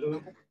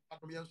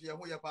 Atom yan so ye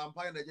ho ye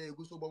pampa na je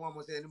eguso bo ma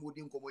mo se ni mo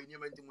di nkomo ni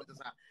ma nti mo te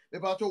sa. Me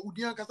pa to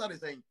udi an kasa de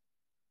sai.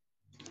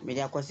 Me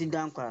dia kwasi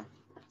dankwa.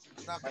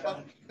 Na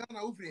pa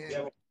na ufri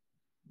he.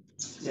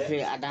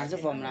 If I dance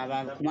from na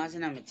ba kuma se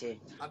na mete.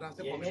 Adanse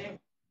for me.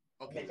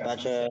 Okay.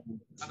 But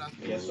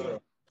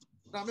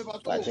Na me pa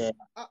to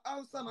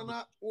ansa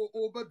na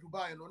o ba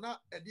Dubai no na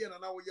e de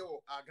na wo ye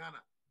wo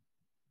Ghana.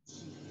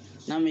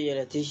 na me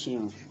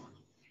electrician.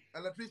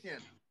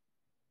 Electrician.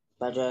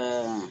 But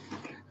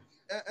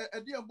E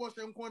de mbo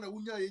se nko na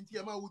wunya ye nti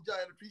e ma wuja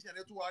electrician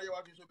e to wa ye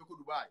wa so be ko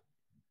Dubai.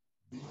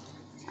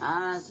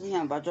 see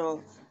him but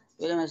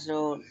ele me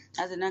so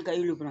as na ka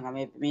ilu kuna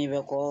me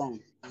be ko.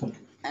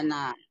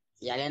 Na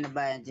yale na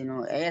ba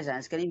ntino e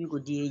san skani bi ko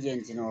di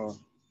agent no.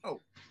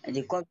 Oh.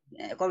 The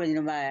company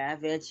no ba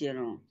afa echi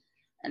no.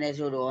 Na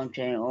so do on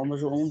twen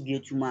almost on bi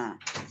etuma.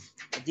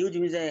 The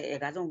ultimate say e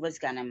ka so first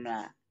kana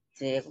mra.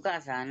 Se ko ka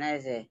sa na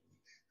se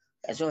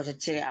e so se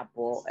chere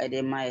apo e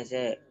de ma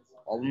se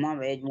o ma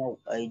be mo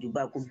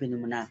Dubai company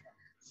mu na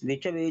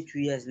betwa be 2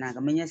 years na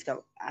ka menya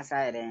sika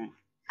aside den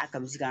aka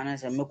bisika na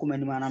se mekoma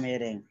nim ana me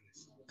den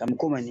ka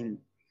mekoma nim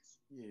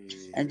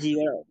anti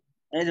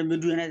ɛdɛ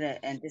medu na dɛ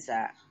ɛnte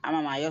saa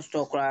ama ma yɛ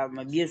store kora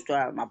ma bie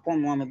store ma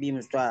pɔn ma bie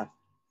mu store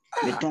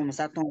me tom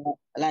sa ton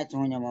light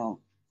ho nyama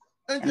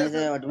ɛne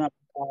sɛ ɔde ma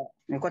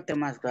me kɔtɛ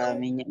mas kora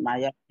me ma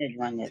yɛ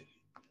adwuma nyɛ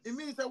it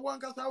means that one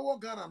kasa wo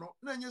Ghana no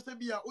na nyɛ sɛ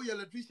bia wo yɛ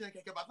electrician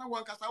kɛkɛ but na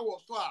one kasa wo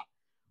store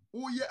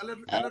wo yɛ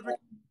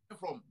electric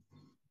from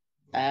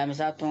me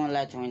sa ton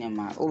light ho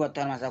nyama wo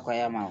bɛtɔ na sa kwa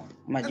ya ma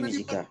ma di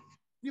sika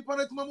nipa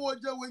na tuma mo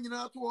gya wo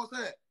nyina to wo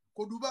sɛ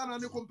koduba na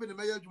ne company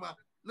mɛyɛ adwuma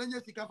na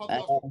nyɛ sika fa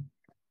so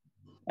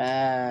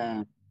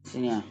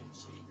senior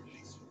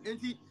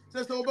enti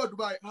sɛ wo ba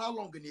Dubai how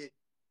long ni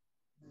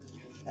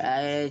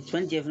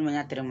 20 years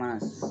manya 3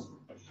 months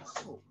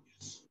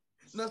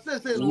na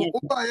sɛ no wo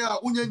ba ya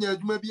unya nya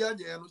adwuma bi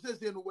anya no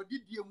sɛ no wadi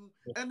die mu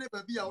ɛne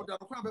ba bi a wo da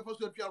no kwa bɛfa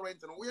so atua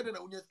rent no wo yɛ de na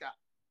unya sika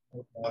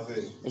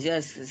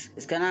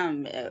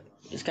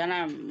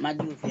iskana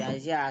madu fia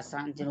ya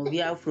asante no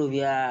bia afro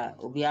bia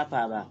obi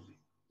apa ba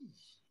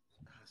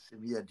se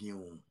bia din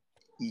o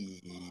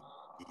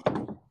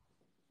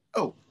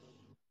oh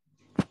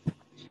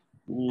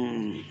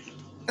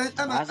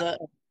ana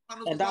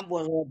dan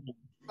boss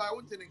ba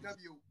won tene ka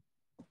bio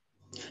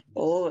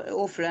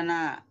o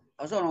frana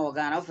oso no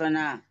Ghana o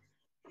frana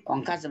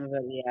on kasa me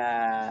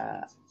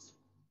bia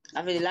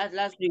after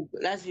last week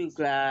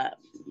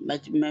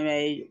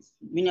me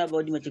minya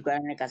body mati kwa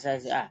na kasa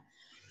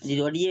ndi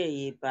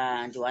dodie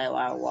pa ndi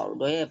wa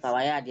do ye pa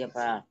wa ya de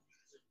pa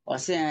o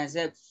se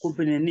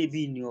company na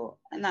bi ni o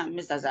na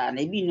Mr. Sa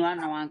na bi ni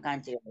na wan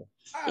kan che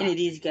ene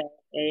risk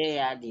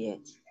ya de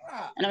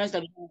na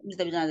Mr.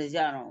 Bizana ze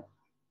ano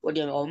o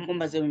de o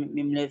mba se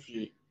mimle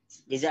fi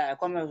deja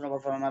ko me no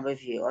fa ma ba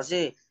fi o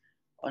se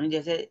oni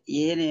de se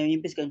ye ne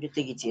mi pesca njo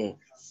ticket ye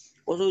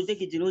o so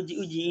ticket no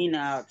uji in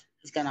out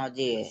iska na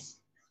je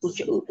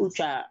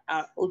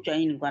ucha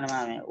in kwa na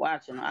mame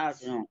watu no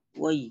out no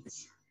woi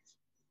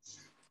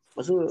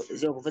o so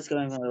ze ko pesca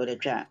me o de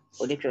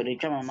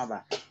twa mama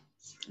ba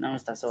na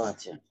Mr.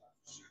 Sawati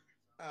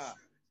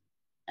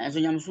so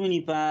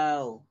nyamsuni pa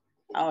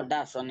o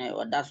da so ne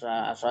o da so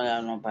aso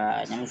ya no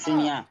pa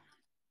nyamsuni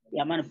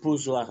ya man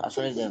puso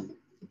aso dem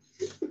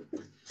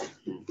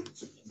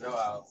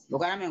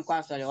bukana men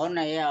kwa sole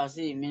onna ya o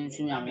si min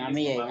suni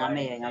nyame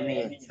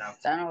ye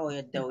sana o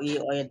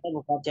yedda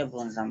bu ka te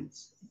bonsam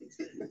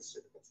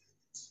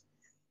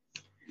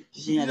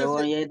sinya de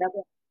o yedda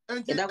ko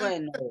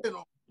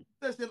no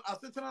sɛ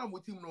asetena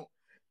motim no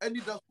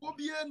ɛni da so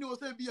bia ni o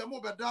sɛ bia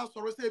mo bɛda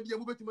sɔrɔ sɛ bia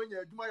mo betima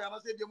nya adwuma ya na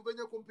sɛ bia mo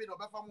bɛnya company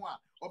ɔbɛfa mo a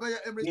ɔbɛyɛ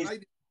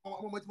Emirates na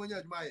mo betima nya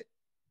adwuma yɛ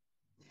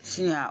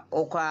sinya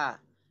o kwa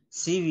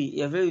CV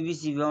ya very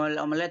busy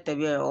on letter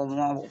bi o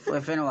mo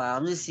fɛn wa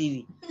on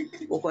CV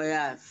o kwa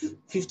ya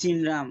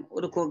 15 gram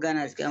o ko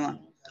Ghana skama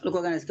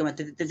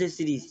 30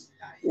 cities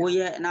o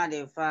ye na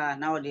de fa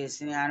na o de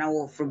sinya na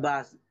o free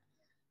bus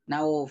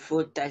na o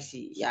full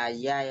taxi ya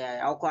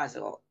o kwa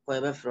so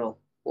ko be fro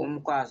o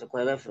mo kwa so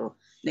ko be fro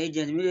na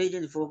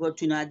agent for go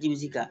to na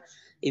jimsika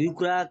e bi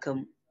kura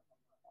kam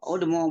o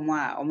de mo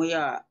a o mo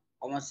ya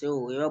o mo se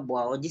o ye bo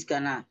o jiska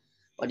na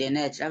o de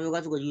net traffic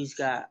go to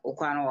jiska o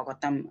kwa na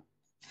wakotam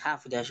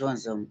half the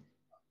assurance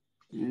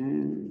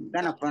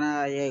Ghana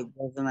pana ye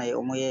go na ye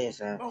o mo ye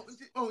sa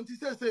nti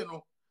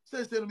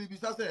sɛ no mi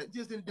bisa sɛ nti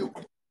sɛ de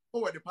o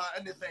wɔ de pa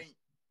ɛne sɛn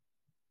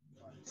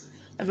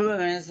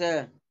everyone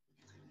say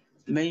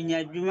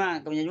menya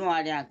dwuma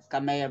wa de ka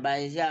me ba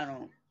isia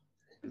no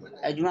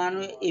adwuma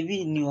no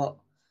ebi ni ho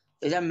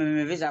eja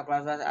me visa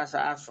class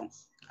aso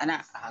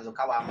ana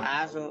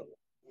aso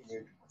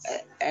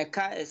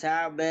eka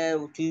esa be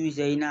 2 weeks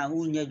ina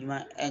unya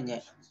dwuma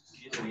enye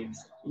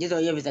jiso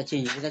ye visa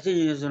change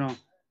so no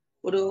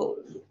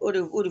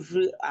odo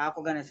free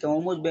akogana ska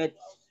almost bet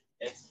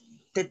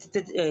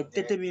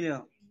 30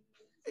 million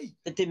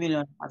 30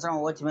 million asa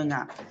what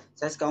menya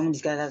saska um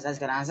discuss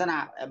saska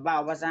ansana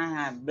ba obasan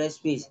ha best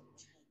space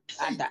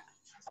ada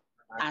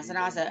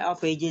ansana wasa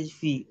of agent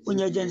fee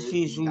unya agent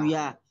fee so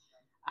ya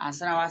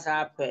ansana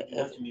wasa pe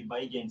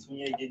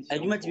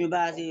adwuma timi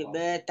ba say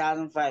be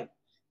 1500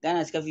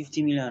 Ghana ska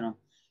 50 million no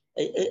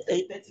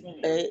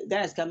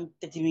Ghana ska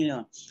 30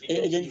 million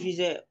agent fee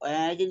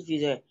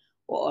say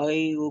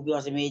oy obi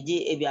ose meji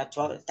e bia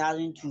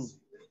 12002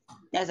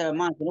 yes a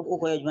month no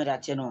ko adwuma da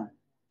che no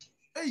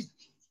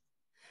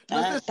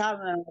na sɛ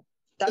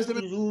ta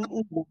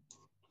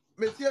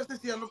metia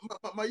sɛ no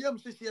ma yam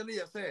hyehyɛ no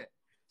yɛ sɛ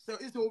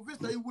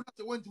visa yi wu na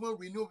sɛ wantima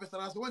renew visa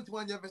na sɛ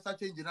wantima nyɛ visa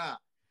change na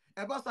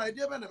ɛba sa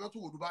idea bɛ na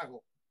bɛto wɔ Dubai hɔ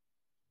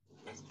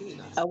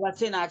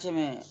what's in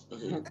actually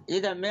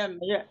either me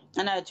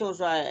and I chose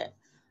why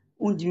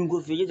undimi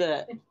go fi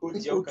either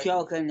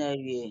utia kan na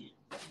wie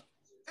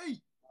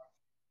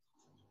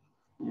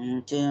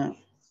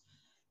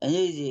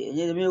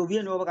enye me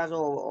obi no baka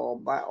so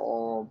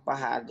ba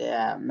ha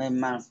de me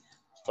man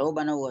so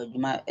ba na wo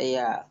adwuma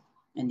ya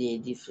and they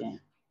different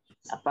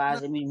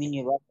apart me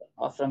ni ba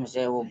offer me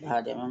say wo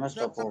ba de me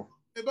stop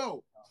eba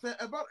o sɛ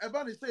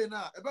eba ne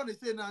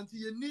say na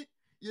nti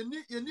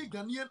Yeni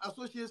Ghanaian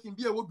Association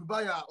be a wo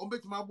Dubai a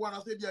ombetuma aboa na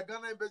say be a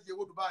Ghana embassy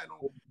wo Dubai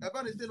no.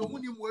 Eba ne say no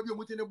muni mu abi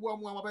omute ne boa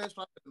mu amaba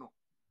stranded no.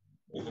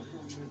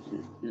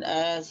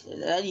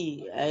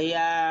 Daddy,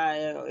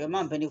 your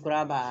man penny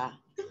crab.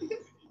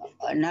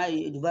 Na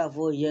Dubai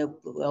for year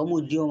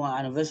almost due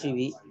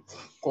anniversary.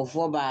 Ko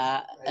for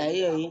ba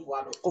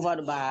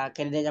covered by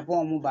Canada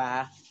Japan mu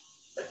ba.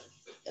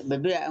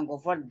 Baby and go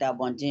for that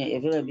bontin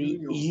if you be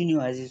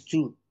junior as is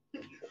too.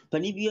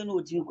 Pani bi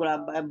no timi kura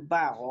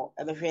ba ho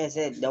e be hwe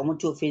say the mo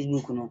to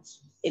Facebook no.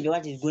 If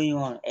what is going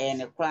on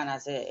and kura na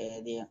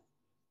say there.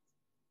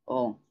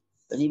 Oh,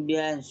 pani bi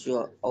an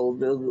sure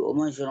o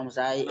man sure am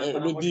say e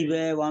be di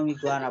be 1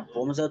 week na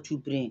po mo say 2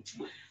 print.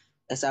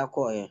 Esa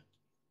ko e.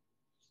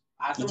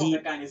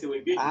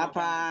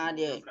 Apa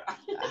de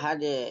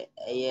had a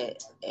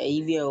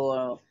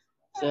or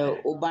so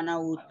Obana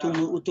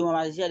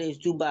Utuma is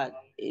too bad.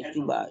 It's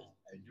too bad.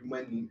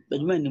 But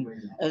when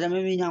as I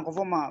mean, Uncle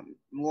Forma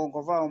won't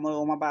confirm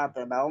my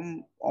papa, but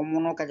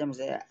no catch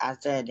say I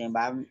said,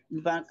 but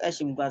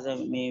Ashim was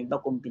me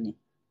back company.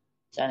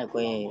 Sana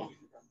Quay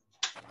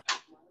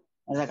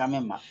as I can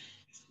remember.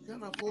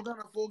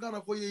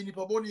 Ghana for ye ni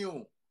paboni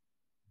o.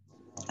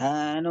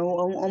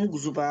 No,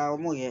 Gusupa,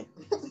 Moye.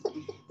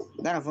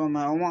 Ghana for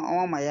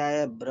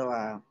my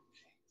bro.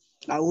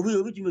 I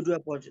will be to do a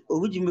pot,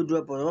 original do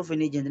a pot of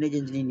an agent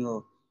in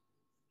your.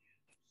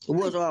 Who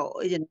was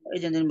our agent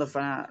in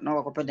Bafana,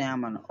 no copper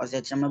diamond, or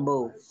said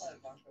Chamabo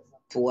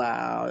for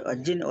a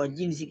gin or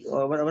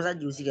what was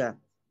that you see?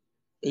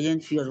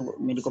 Agent feels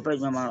medical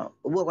president,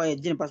 work by a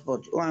gin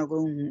passport, or I'm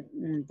going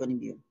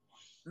to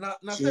Na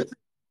say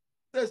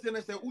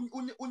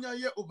unya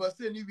ye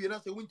overstay ni wi na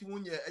say wunti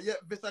munye ye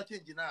visa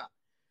change na.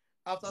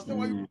 After say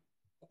why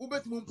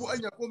ubetumi mpo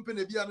anya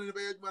company bia no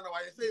be adwuma na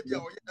why say bia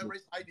o ye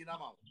Emirates ID na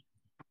ma.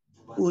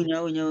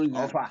 Unya.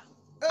 Offer.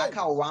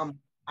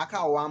 Aka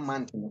 1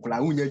 month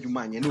kula unya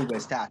adwuma anye no be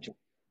start.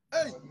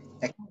 Hey.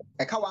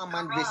 Eka 1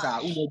 month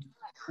visa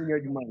unya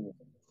adwuma anye.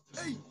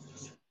 Hey.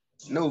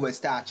 No be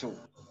start.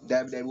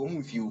 There wo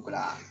mu fiu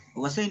kula.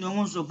 Was saying no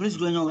one so please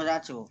do know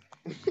that.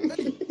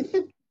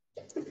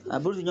 I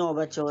believe you know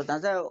about you.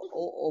 That's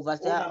over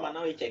there.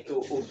 Now we check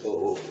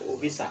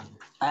visa.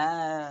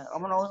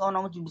 I'm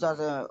not to be as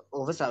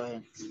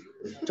officer.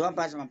 To a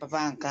pass my papa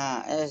and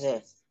car as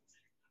a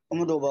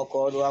Omodo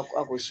Boko do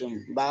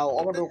Akushim. Bow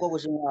Omodo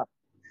Kokushim.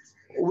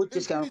 Which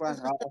is kind of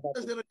class.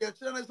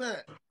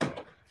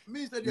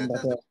 Me said the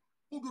chance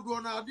who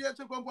do na dia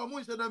che kwampa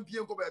mo se dan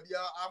pie ko ba bia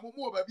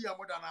amomo ba bia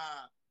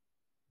modana.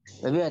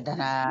 Baby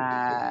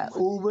dana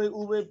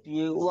ube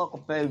pie uwa ko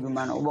pe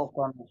duma na ubo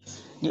ko no.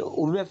 Ni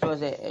ube flo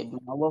se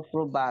duma ubo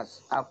flo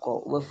bus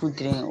akọ ube food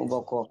train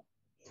uboko.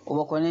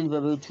 Uboko ne be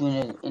be tu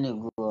ne ene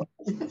go.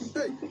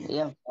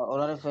 Yeah,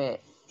 olore fe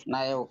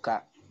na ye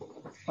uka.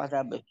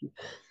 Pata be.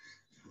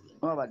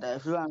 No bata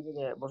if you want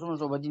the boso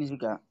so badi ni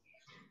sika.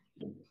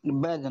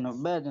 Bed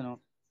no.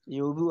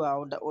 You be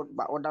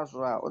order so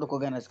order ko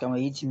Ghana scam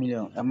 8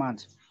 million a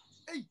month.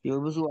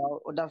 You be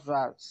so order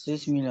so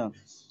 6 million.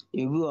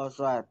 You be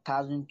also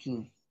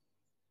 1,002.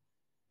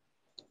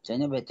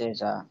 Senya better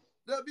sir.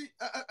 There be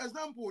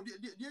example the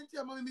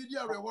entire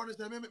media re ho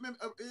say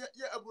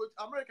yeah abroad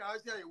America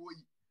has here wo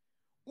yi.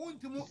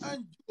 Untimu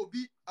anji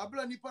obi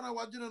abla nipa na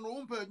wagene no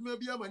umpa adwuma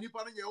bia ma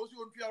nipa na ye wo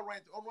so ontua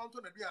rent on wan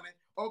to na duane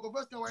or go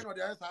first why no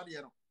dey answer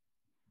dey no.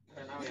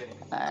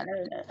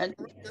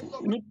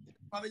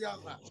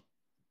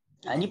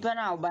 Nipa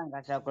na oba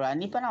nkasa kura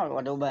nipa na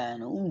wode oba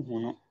no unhu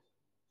no.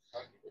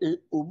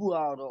 Obu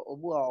a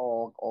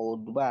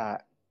Dubai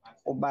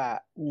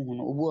oba unhu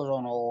no obu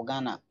oro no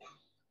Ghana.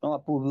 No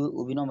pa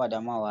obi no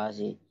madam a wa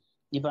se.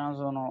 Nipa na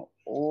so no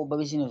o ba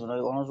bisi no so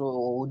no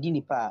so odi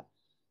nipa.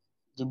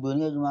 The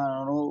brony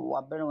adwuma no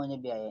wa bere wanya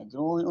bia ye. Ti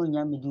o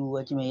nya medu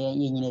wa ti me ye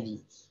nyina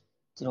di.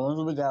 Ti no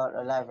so be ja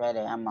life right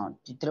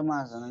amount. 3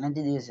 months no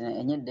 90 days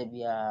enye da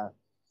bia.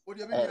 O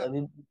de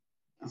me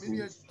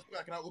Mimi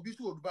akra obi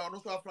so Dubai no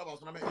so afra ba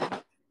so na me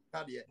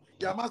ka de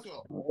ya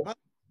Maswell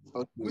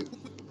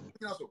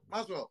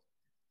Maswell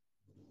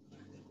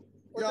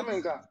ya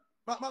menka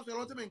Maswell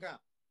what menka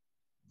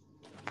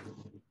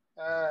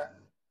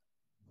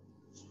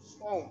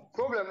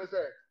problem is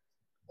that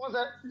once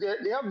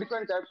they have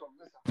different types of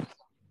visa.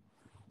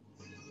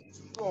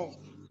 So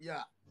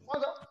yeah,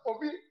 once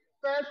obi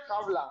first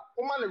traveler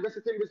woman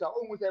visiting visa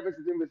almost every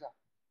visiting visa,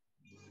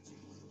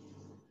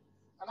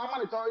 and I'm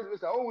on a tourist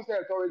visa almost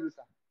a tourist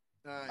visa.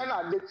 And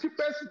the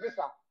cheapest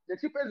visa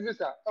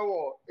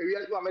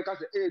areas where America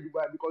say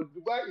Dubai, because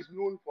Dubai is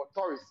known for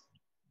tourists.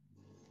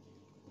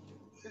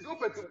 If you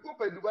open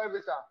Dubai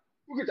visa,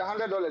 you get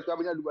 $100 to have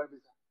a Dubai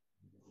visa.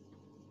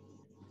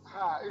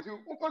 If you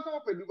open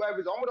Dubai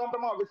visa,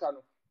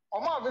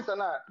 visa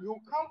now, you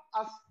come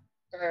as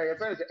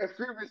a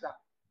free visa.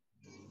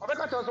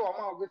 America tells you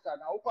amount visa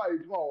now, open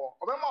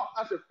more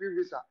as a free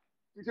visa.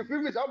 It's a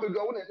free visa, I'll be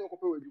going to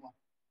open with you.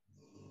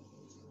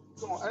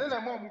 So, and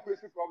then more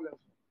facing problems.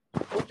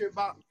 Okay,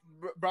 but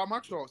Bra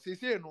Maxwell, say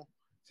no,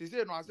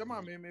 as a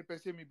man me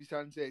person me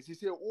bisan say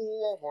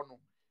oh no.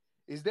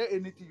 Is there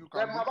anything you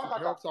can do to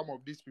help some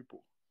of these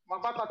people?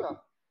 Mabakata.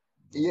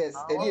 Yes,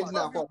 and Oh, it's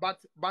not Okay. for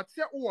but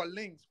say who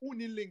links, who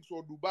need links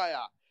or Dubai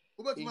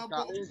Over to my inka.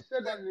 uncle.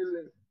 Instead of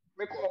kneeling,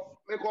 make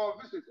all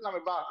visit na me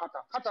ba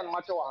kata no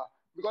matter what.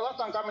 Because last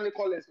time come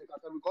Collins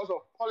kata because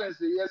of Collins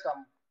yes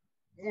am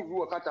move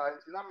wo kata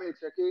na me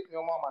check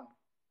your mama.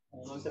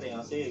 Non sei,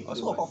 non sei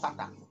also Dubai.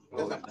 Okata.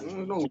 Yes, Oh,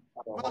 sir. no,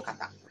 Master,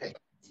 Okata.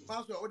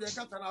 master, o de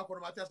kata na akọ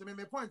mate asem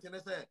me point ne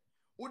say.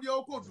 O de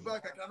okọ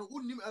Dubai kakra no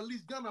unim at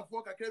least Ghana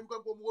for kakra bi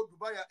ko mo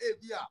Dubai a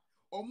bi a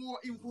omo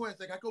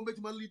influencer kakra o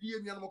betima lead ye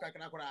nua no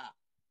kakra kora.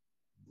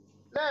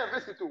 Na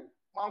visit too.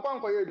 Man kwan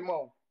ko ye di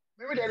mo.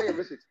 Maybe they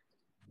visit.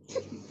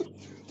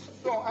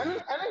 So I know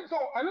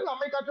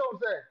America tell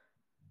say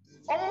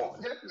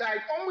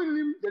like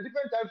only the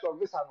different types of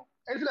visa no.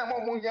 Anything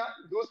like more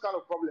those kind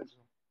of problems.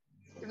 No.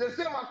 It's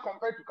the same as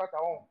compared to Qatar.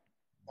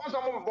 Once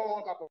someone born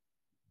one couple,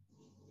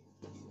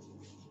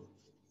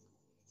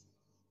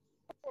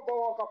 born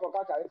one couple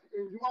Qatar,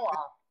 in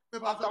Me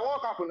pa after so one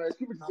couple, no,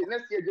 excuse me,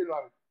 next year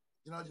January.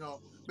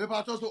 Me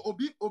pa so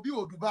obi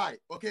o Dubai,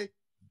 okay?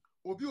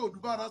 Obi o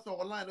Dubai na so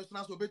online no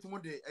na so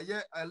betimo de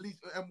eye at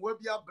least emwa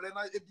bi abre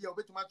na ebia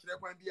obetimo akire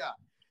kwan bi a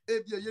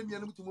ebia ye nua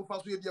no mutimo fa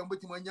so ebia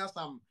obetimo anya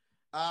sam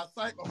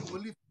side of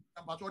relief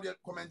and patro de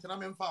comment na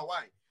me mfa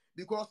why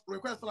because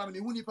request la me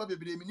hu nipa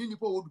bebre me ni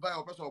nipa o Dubai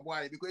o person obo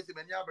because e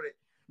mani abre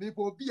me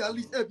po bi at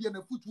least ebia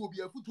na futu obi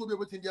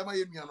betin dia ma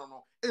ye nua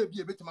no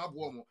ebia betimo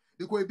abo mo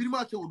because ebi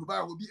ma che o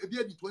Dubai obi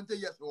ebia di 20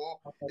 years or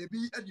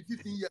ebi di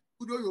 15 years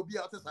udo yo bi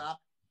atesa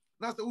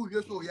na se wo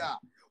hwe so ya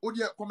o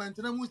de comment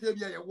na mu se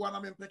bia ye wo na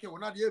me mpeke wo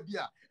na de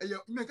bia ye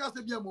me ka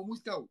se bia mo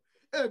muska o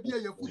e bia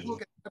ye futuo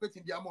ka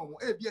betin bia mo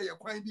e bia ye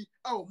kwan bi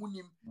a o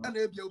munim na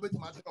e bia o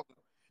betim ate o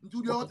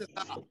ntu de o te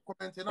sa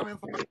comment na me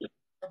mfa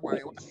bua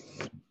ye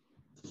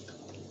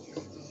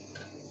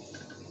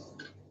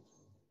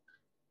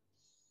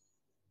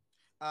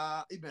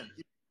Iben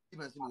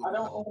si mo I Dubai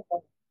don't.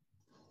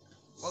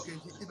 okay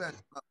nti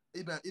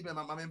Iben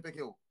ma me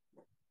mpeke o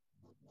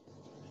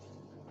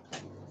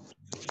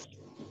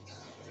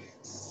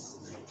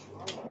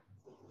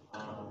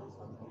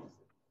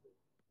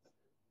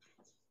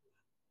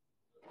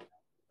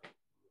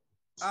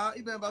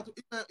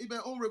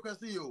Iben on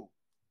request you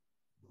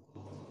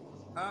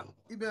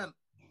Iben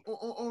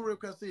on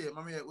request you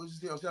mama we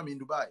see o say I'm in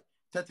Dubai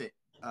tete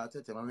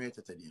tete mama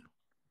tete di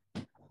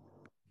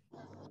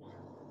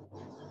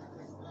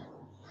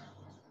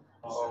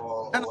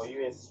Oh,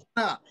 US.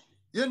 na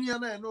yɛnua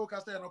na ɛno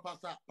kasa no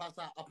pasa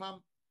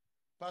apam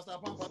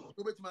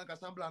to betima nka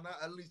sambla na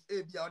at least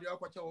e bia ɔde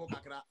akɔkyɛ wɔ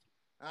kakra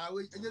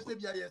we enye se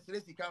bia yɛ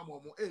sere sika mo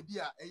mo e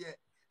bia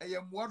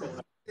ɛyɛ mmoa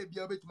do e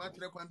bia betima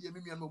kyerɛ kwan bia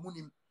menua no mu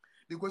nim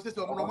because sɛ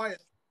ɔmo no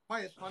my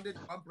expanded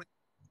one brain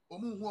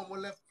ɔmo hu ɔmo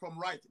left from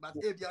right but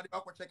e bia ɔde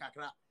akɔkyɛ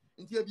kakra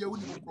nti e bia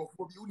wuni mo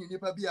nkrɔfo bi wuni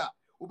nipa bi a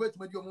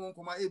obetima di ɔmo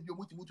nkɔma e bia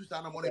ɔmo timutu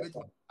saa na mo na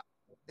betima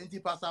nti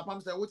pasa apam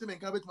sɛ wote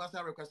menka betima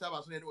sa request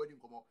aba so na ne wadi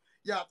nkɔmɔ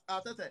ya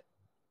atete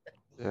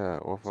Yeah,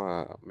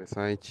 wɔfa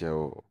mesan kyɛ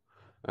o.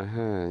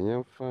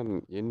 Yɛmfa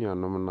yɛn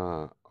nuanom no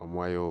a ɔmo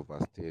ayɛ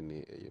overstay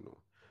ne ɛyi no.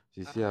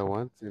 Sisi a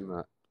one thing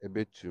a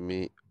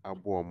ɛbɛtumi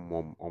aboa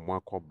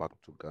ɔmo akɔ back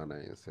to Ghana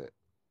yɛ sɛ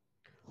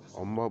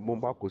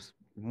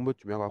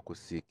mobɛtumi akɔ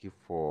akɔseeki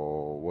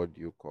for what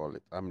do you call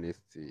it,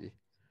 amnesty.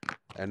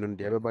 Ɛno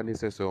deɛ ɛbɛba ne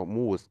sɛ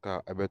ɔmo wɔ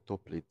sika a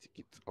ɛbɛtɔ plane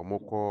ticket ɔmo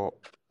kɔ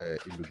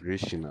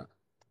immigration a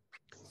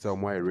sɛ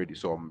ɔmo ayɛ ready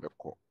sɛ ɔmo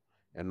bɛkɔ.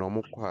 Ɛna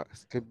ɔmo kɔ a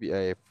sika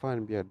bi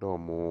fan bi a ɛda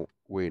ɔmo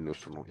way no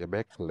so no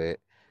yɛbɛclear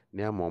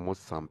ne ama ɔmo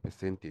some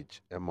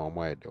percentage ma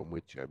ɔmo ayɛ dɛ ɔmo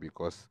atua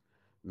because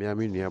me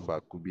nua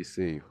baako bi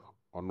sei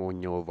ɔno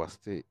ɔnyɛ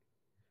overstay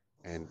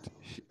and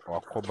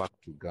wakɔ back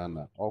to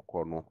Ghana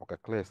ɔkɔ no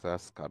ɔkɛclear saa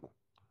sika no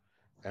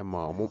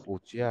ɛma ɔmo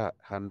otua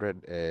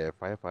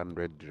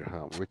 500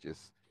 dirham which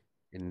is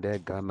in there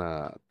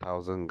Ghana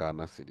 1,000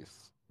 Ghana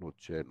cedis na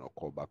otua na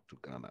ɔkɔ back to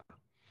Ghana.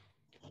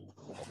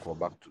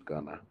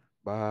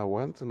 But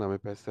one thing a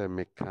mepɛ sɛ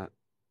meka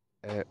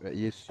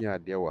yɛsua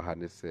adeɛ wɔ ha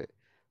ne sɛ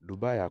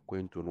Dubai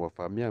akwantu no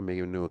wɔfa me a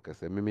meyɛ ne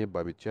kɛsɛ me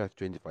ba metua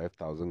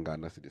 25,000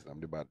 Ghana cedis na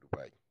mede ba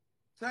Dubai.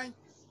 Say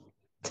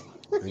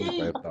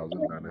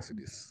 25,000 Ghana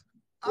cedis.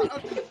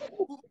 at least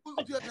who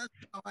do you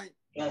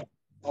Yes.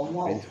 Oh,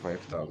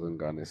 25,000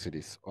 Ghana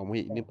cedis.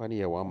 Nipa no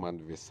yɛ 1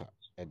 month visa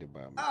de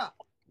ba me.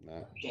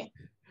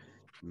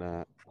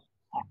 Na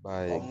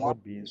by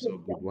God being so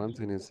good, one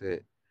thing is say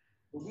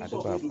ade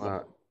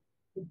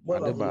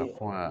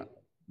baako a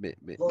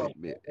me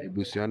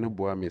ebusua no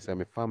boa me sɛ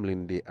me family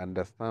no dey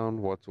understand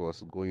what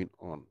was going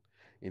on.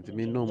 Nti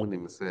me no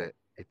nim sɛ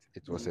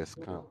it was a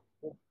scam.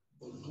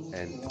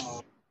 And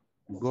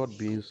God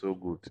being so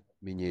good,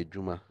 menye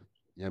adwuma.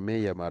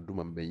 Nyame yɛ m'adom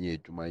a mebɛnyɛ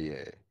adwuma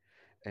yɛ.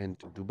 And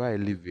Dubai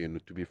living,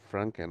 to be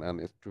frank and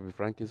honest, to be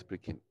frankly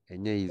speaking,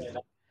 ɛnyɛ easy.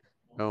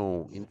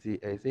 No, nti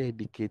say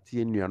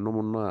educate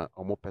nuanom no a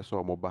ɔmo pɛ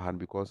sɛ ɔmo ba ha no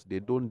because they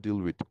don't deal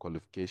with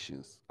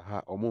qualifications.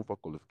 Ha ɔmo mfa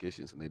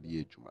qualifications na ɛde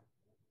yɛ adwuma.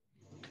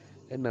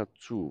 Ɛna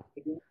two,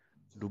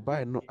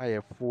 Dubai no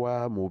ayɛ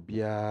foa ma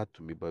obiara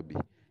tumi ba bi.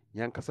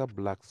 Yankasa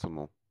blacks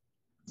no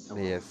na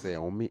yɛ sɛ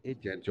ɔmo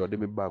agent a ɔde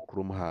me ba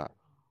kurom ha a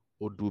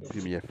odu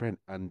pim yɛ friend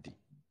Andy.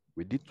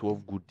 We did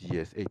 12 good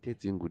years,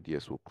 13 good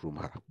years for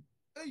Krumha.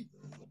 Hey.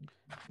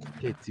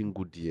 13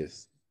 good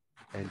years.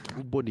 And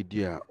uboni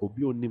dia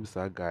obi onim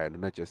sa guy no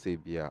na say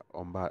bia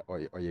omba or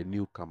a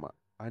newcomer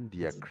and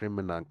the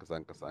criminal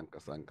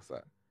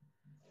ankasa.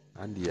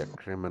 And the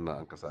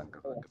criminal ankasa.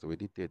 We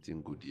did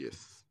 13 good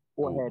years.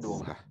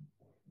 Go ahead.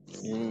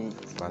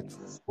 But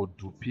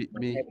odupi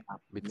me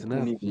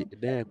tena fi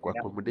then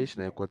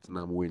accommodation I got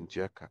na mo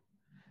ncheka.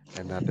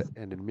 And at the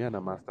end me and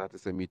I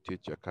started to me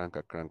teach your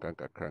cranka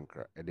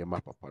and the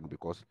map papa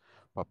because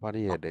papa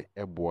ni the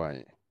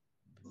eboy.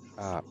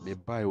 Me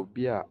buy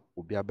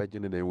obi abegye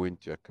na ewe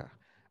ncheka.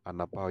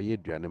 Anapa ye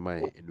duane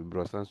mai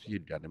enumbro sanso ye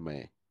duane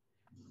mai.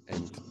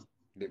 And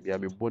the bia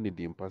me boni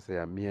di mpa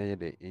say me aye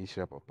the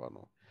insha papa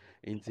no.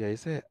 Nti I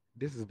say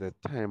this is the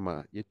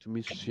time ye to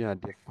me sua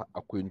de fa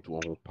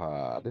akwentu ho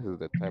pa. This is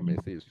the time I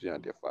say sua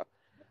de fa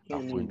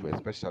akwentu,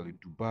 especially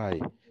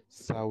Dubai,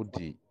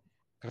 Saudi,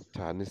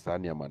 Qatar ne sa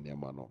niama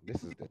no.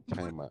 This is the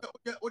time.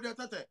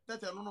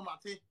 Tete no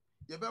mate.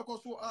 You better go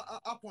so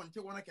appoint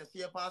one can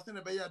see a pass and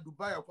a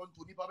Dubai account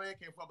to Nipa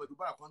came from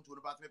Dubai account to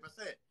about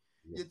 3%.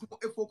 You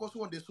focus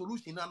on the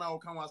solution and now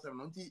come as a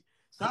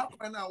South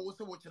and I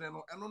also watching and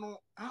I don't know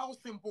how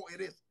simple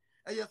it is.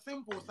 And you're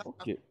simple.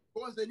 Okay.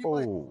 Oh, this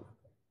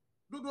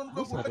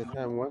at the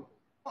time one.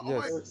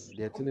 Yes,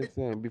 the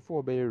thing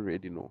before be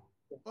ready no.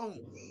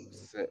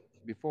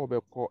 Before be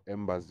call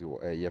embassy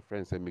or your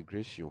friends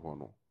immigration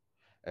hono.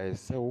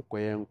 Say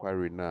ukoye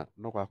inquiry na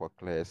no kwa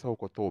clear say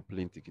ukoto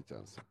plane ticket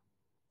answer.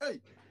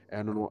 Hey.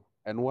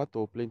 And what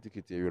to plane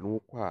ticket you no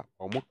kwa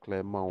omo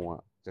clear ma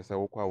wa just say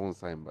ukwa won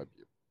sign ba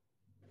bi.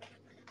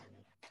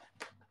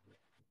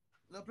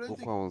 Na plane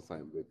ticket. Ukwa won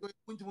sign ba.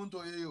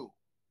 Munto yo.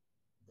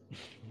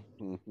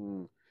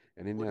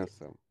 And any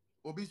answer.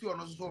 Obi si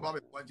ono so ba be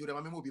kwanti o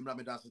ma me mo bi mra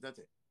me da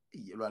setete.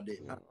 Eh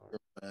Ewurade.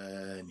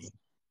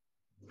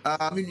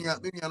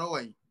 Minia no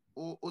way.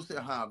 O say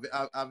ha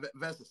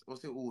versus o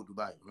say o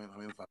Dubai.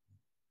 Me fa.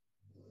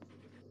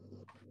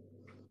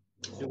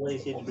 Dubai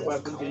say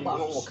Dubai country. Ba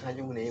mo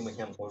kaje mu na e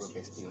mahia mo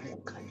request you.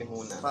 Kaje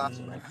mu na.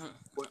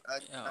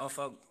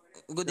 Offer.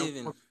 Good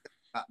evening.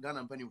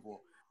 Ghana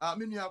mpanimfo.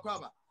 Minia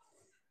kwaba.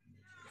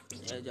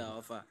 Yeah,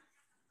 offer.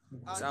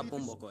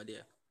 Sapon boko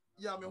there.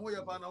 Yeah, me ho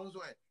ye pa na ho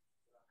so e.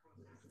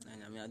 Na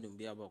nyame adum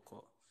bia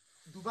boko.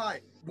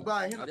 Dubai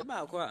hina.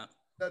 Dubai kwa.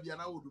 Bia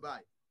na wo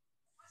Dubai.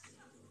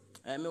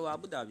 Me wa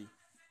Abu Dhabi.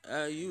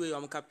 UAE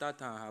am capital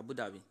town Abu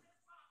Dhabi.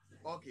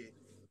 Okay.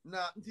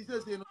 Na nti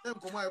say no dem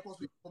komo aye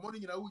koso komo ni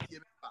nyina wutie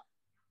me pa.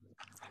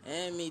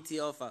 Meet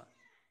offer.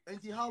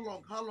 Nti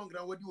how long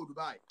na wadi wo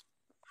Dubai?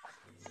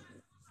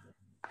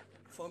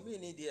 For me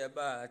need the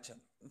about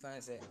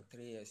fan say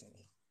 3 years.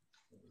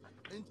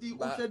 Nti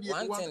o hwe de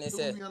one thing is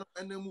say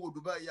enemu wo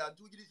Dubai ya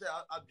nti ugiri say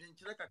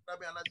adwenkyere kakra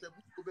be ana say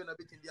buko be na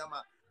betindi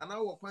ama ana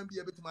wo kwan bi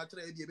e betima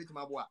kire e bi e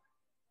betima boa.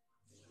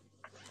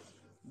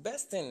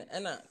 Best thing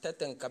ena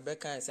teten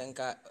kabeka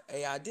senka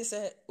ya de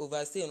say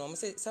overstay no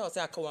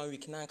say aka 1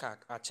 week na nka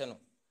ache no.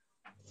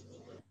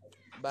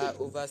 Ba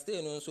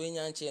overstay no so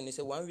enya nche no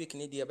say 1 week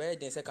ni de be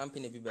den say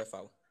company bi be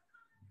fa.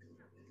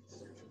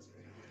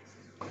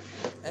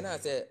 Ena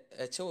say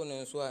eche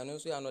no so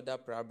another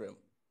problem.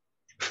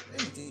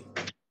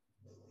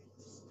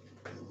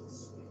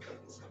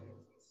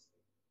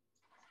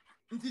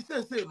 Nti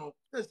say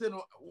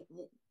no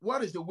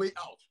what is the way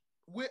out?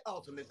 Way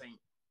out on the thing.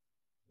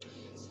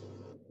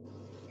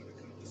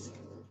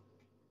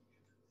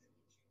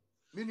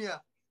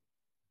 Minia.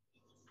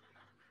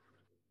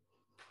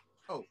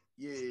 Oh,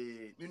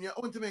 yeah. Minia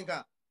on to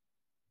menka.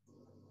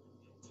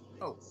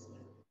 Oh.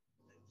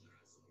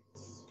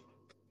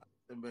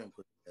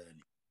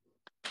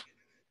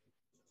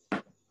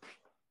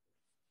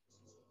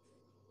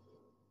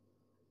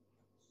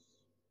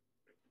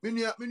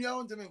 Minia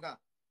on to menka.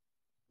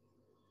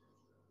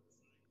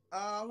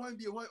 One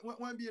be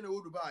in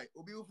Dubai.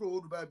 Obi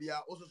from Dubai be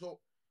also so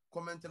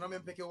comment na me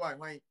peke why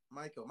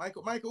Michael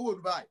who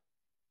Dubai.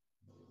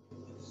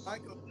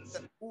 Michael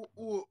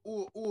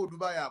who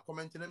Dubai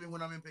comment na me hu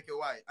na me peke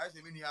why. I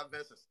say me have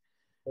versus.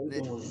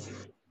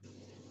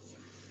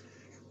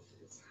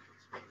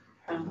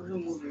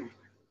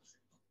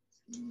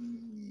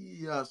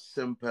 Yes,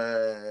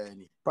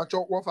 simpani.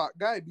 Pacho wafa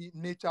guy be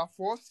nature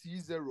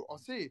 4C0 or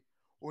say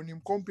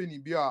onim company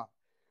be a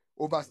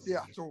overstay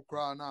acho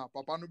kra na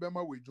papa no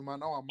bema we dwuma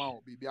na wa ma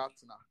obi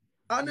atena.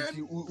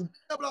 Nti u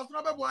blast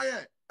na be boy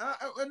e.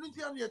 Enu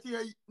nti an yeti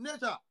hey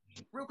nature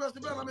request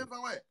be na me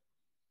fa we.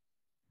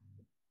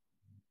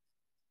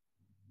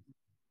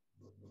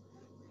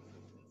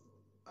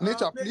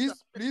 Nature,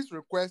 please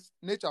request.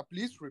 Nature,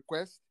 please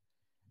request,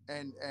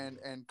 and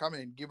come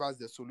and give us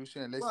the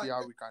solution, and let's see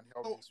how we can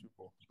help these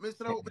people.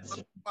 Mr.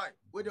 Why?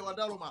 With the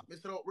Wadaloma,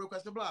 Mr.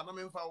 Request Blah, I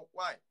mean,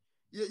 why?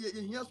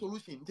 You hear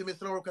solution to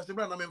Mr. Request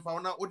Blah, I mean,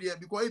 found out what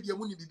because if you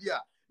money be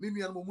there,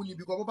 maybe I'm money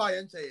because buy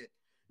and say it.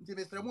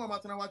 Mr.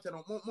 Muhammad watch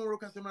more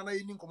request Blah, I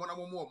didn't come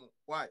on more.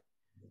 Why?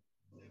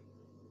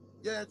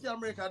 Yeah,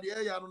 America, the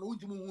area, I don't know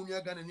who you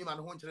are going to name and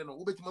Honchero,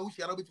 who bet my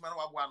wish, I bet my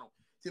one.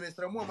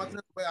 Mr.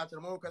 Muhammad,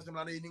 more request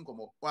Blah, I didn't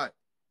come. Why?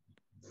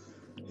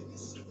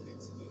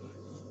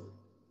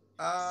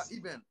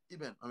 Even,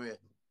 I'm here.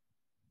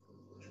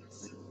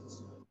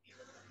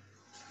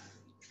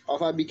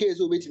 Of a BK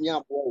so wait me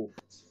up.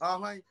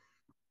 Hi.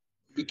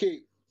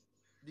 BK.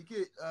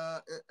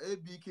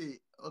 ABK.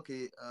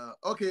 Okay.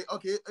 Okay.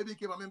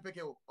 ABK, my main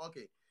peke.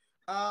 Okay.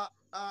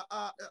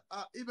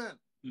 Even.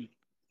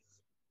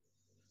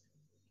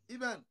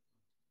 Even.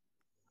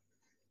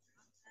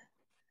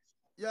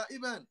 Yeah,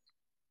 even.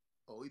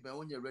 Oh, even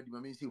when you're ready, my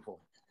main see for.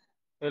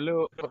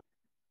 Hello.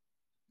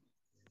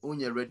 When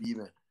you're ready,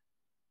 even.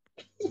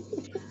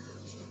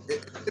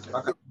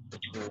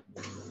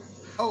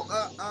 Oh,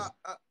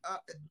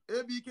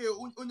 ABK,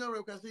 when you're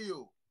ready, can see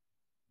you.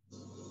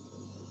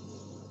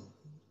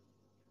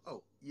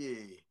 Oh, yeah.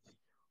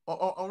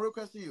 On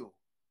request you.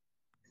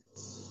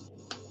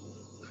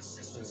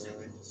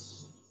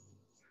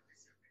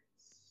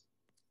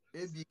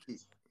 ABK.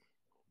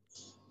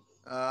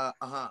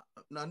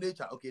 Now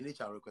nature. Okay,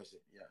 nature request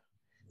it. Yeah.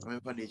 I mean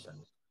for nature.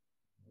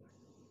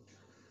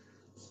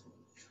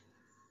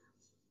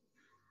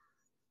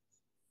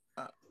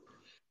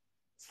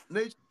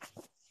 Nature.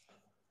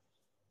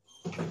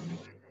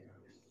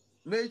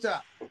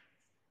 Nature.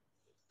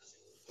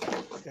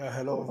 Yeah,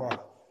 hello, Ova.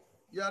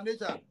 Yeah,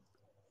 nature.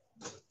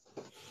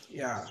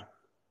 Yeah.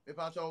 If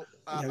I show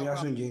Yeah, we are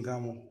soon doing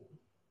come.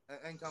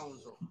 and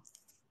council.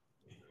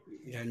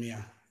 Yeah,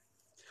 yeah.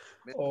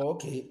 Oh,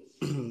 okay.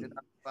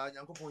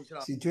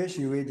 Situation.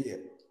 Situation where the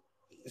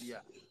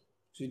Yeah.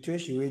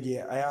 situation where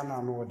the I am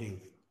not nodding.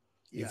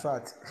 In Yeah.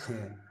 fact,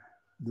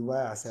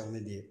 Dubai are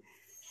 70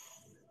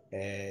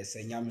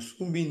 sɛ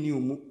nyamesom bi nni wo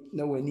mu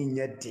na w'ani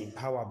nyɛ den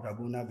ha wɔ abrabɔ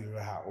no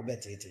abɛwura ha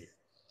wobɛtete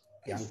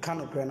yɛnka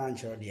nokorɛ no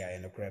ankyerɛ deɛ ɛyɛ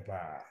nokorɛ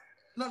paa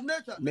No,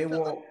 nature.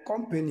 mewɔ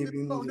company bi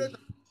mu bi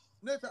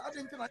Nature. I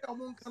didn't think I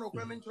am kind of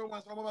cramming through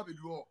once. I'm about to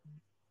do.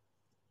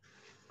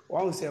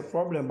 wahu sɛ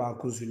problem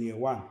baako nso nie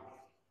one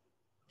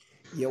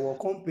yɛwɔ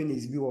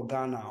companies bi wɔ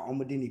Ghana a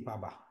ɔmode nnipa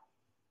ba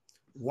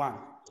one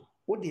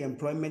wode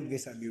employment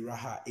visa bi wura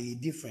ha ɛyɛ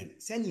different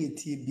sɛneɛ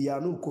tie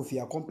biara na wokɔ fie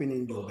a company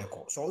no deɛ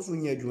wobɛkɔ sɛ wo so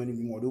wonyɛ adwuma no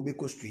bi mu ɔde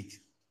wobɛkɔ straight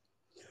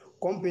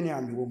company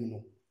a mewɔ mu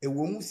no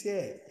ɛwɔ mu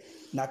sɛ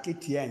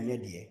n'akatua nyɛ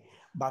deɛ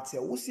but sɛ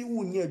wo se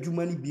wonyɛ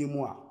adwuma no bi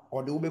mu a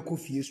ɔde wobɛkɔ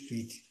fie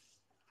straight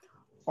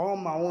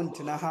ɔma wo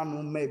ntena ha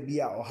no ma bi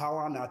a ɔhaw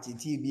ana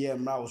atete bi a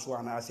mmra wo so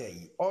anaasɛ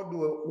yi ɔde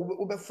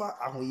wobɛfa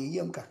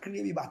ahoyɛyam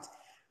kakra bi but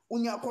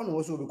wonya kɔ na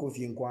wɔ sɛ wobɛkɔ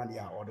fie nko adeɛ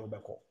a ɔde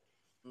wobɛkɔ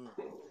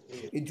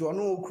nti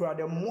ɔno okura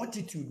the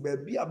multitude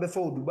baabi a bɛfa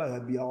wo dubai ha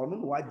bia ɔno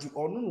na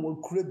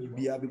wakura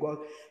bibia because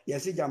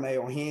yɛse gyama ɛyɛ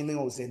ɔhen ne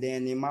ɔsɛ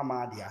dɛn ne mama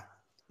adea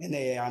ɛna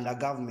ɛyɛ under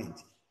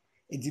government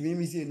nti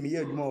mimi sɛ meyɛ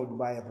adwuma wɔ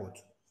dubai airport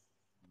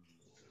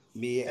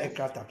meyɛ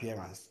aircraft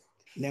appearance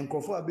na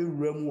nkurɔfoɔ a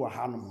bɛwura mu wɔ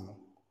hanom no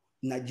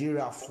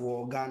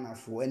nigeriafoɔ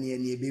ghanafoɔ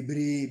ɛne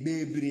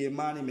bebree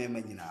maa ne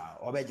mmarima nyinaa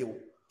ɔbɛgye wo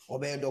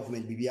ɔbɛyɛ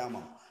document biribi ama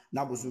wo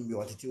na bosom bi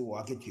ɔtete wɔ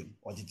aketuam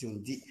ɔtete wo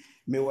nti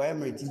mewɔ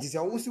emirate nti sɛ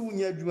wo sɛ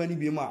wonya adwuma no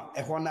bi mu a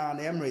ɛhɔ naa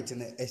na emirate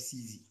no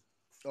asizi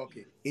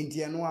Okay. nti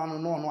ɛno ano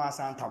na ɔno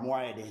asa ntam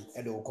wayɛ den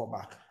ɛde wokɔ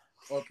back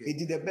Okay.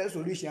 nti the best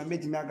solution a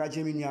mɛtumi aka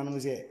kyerɛ me nuanom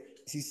sɛ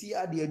sisi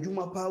adeɛ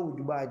adwuma paa wɔ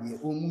dubai deɛ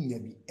ɔmu nya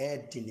bi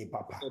ɛɛte ne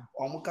papa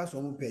ɔmo ka sɛ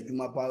ɔmo pɛ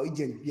adwuma paa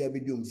agent bia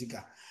bɛdi ɔmo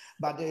sika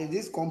but there is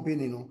this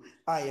company no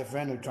a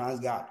yɛfrɛ no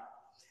transguard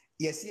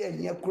yɛsi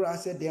ɛnyɛ koraa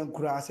sɛ dɛn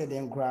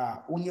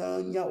koraa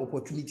wonya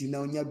opportunity na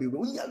wonya bewura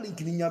wonya link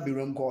ni nya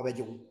bewura mu kɔ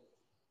ɔbɛgye wo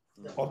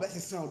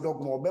ɔbɛsesa wo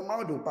document ɔbɛma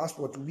wo de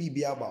passport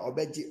biribi aba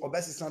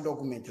ɔbɛsesa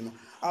document no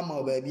ama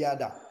wo baabi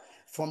ada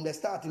from the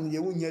start no deɛ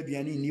wonya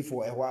aduane nni fo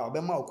ɛhɔ a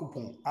ɔbɛma wo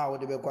coupon a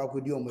wode bɛkɔ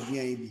akɔdi ɔmo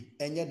aduane bi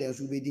ɛnyɛ dɛn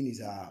so wobɛdi ni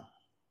saa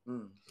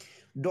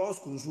dɔs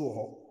ko nso wɔ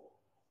hɔ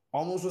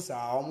ɔmo nso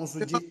saa ɔmo nso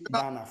gye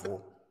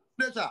ghanafoɔ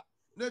nature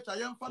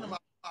yɛmfa no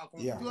maako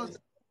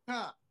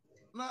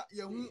na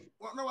yɛhu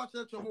na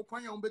wakyerɛkyerɛ mu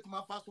kwan a wobɛtumi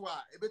afa so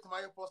a ɛbɛtumi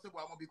ayɛ possible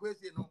ama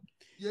because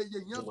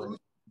yɛhia solution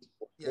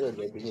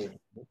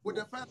with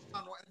the first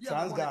one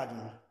transguard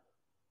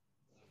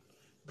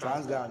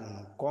no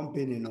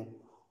company no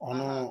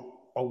ɔno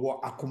ɔwɔ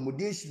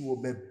accommodation wɔ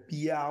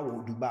baabiaa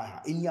wɔ dubai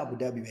ha ɛni abu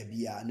dhabi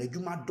baabiaa na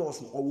adwuma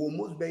dɔs no ɔwɔ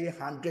almost bɛyɛ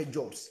 100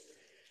 jobs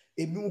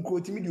ebi mu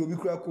kuro timi deɛ obi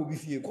kura kɔ obi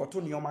fie kɔto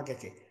nneɛma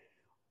kɛkɛ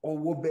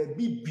ɔwɔ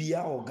baabi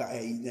bia ɔga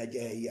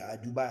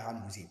dubai ha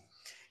no sɛ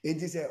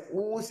nti sɛ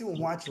wo si wo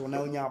ho akyew na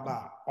wonya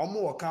aba a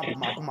ɔmo wɔ camp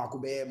mako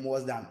bɛyɛ more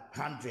than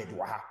 100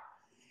 wɔ ha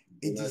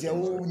nti sɛ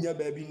wonya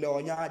baabi na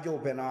ɔnya agye wo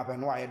pɛ na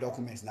wayɛ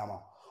documents na ma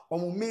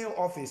ɔmo main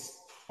office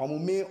no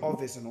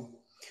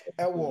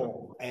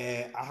ɛwɔ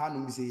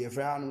ahanom sɛ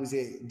yɛfrɛ hanom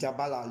sɛ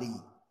Jabal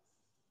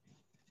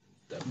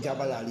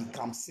Ali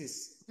camp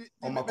 6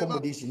 ɔmo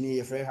accommodation ni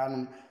yɛfrɛ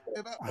hanom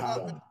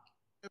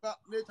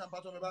nature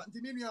mpato meba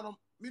nti me nuanom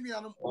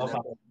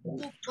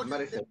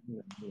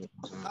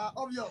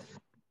obvious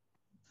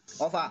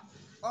Offer.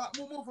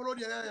 Move follow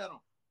the area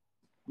no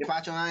The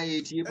patron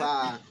I tie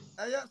pa.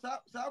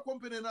 Sa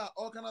company na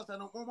all kana say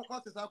no mo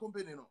what is sa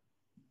company no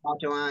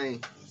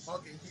Patron.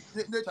 Okay,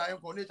 nature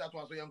yanko nature to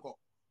aso yanko.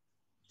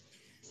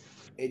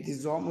 It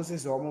is almost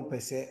as almost per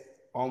se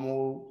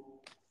almost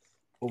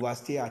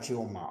overstay at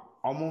your ma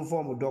almost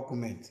form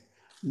document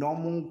no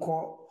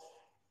monko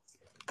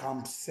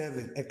Camp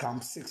 7,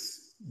 Camp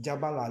 6,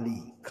 Jabal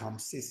Ali,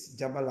 Camp 6,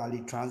 Jabal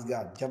Ali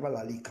Transguard, Jabal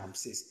Ali Camp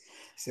 6.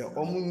 So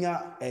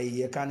omunya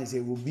ye kan say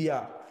obi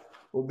a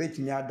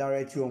obetumi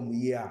direct omu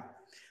yi a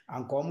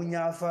anka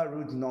omunya afa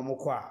route no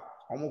omukọ a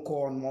omukọ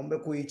on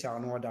ombeko each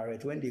no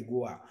direct when they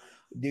go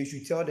they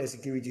should tell the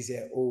security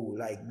say oh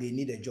like they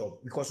need a job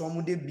because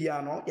omude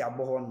bia no ya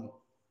boho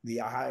we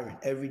are hiring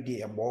every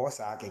day abo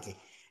sa keke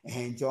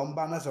and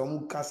omba na so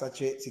omu kasa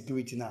che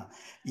security na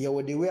ye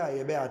wo the way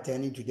I be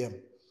attending to them.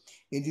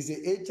 It is a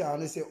HR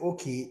and say,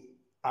 okay,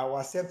 I will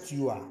accept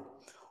you.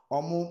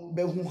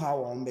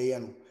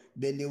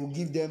 Then they will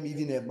give them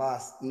even a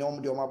bus,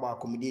 normal about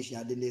accommodation,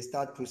 and then they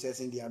start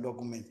processing their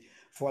document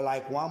for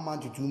like 1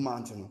 month to 2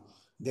 months.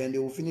 Then they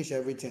will finish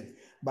everything.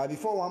 But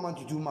before 1 month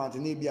to 2 months,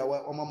 maybe I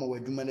will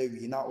do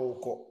now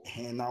all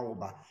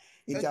now.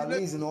 It at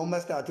least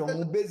almost start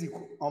basic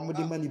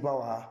the money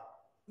power.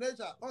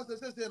 Nature,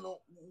 say no,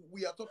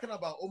 we are talking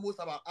about almost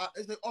about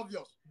it's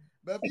obvious.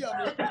 But be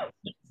a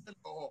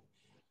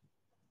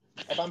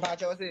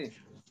Pampacho say.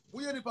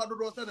 We are the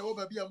Padro Sen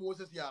over be a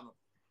Moses Yano.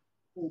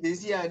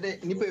 This year,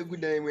 Nipa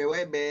good name,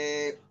 we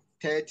be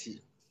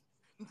 30.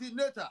 Nti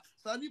nature,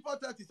 Sanipa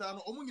 30 San,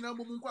 Omuna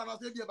Mumuka,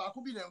 say,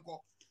 Bakubi Nenko.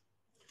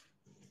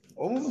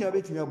 Omunya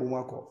betumi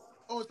abomako.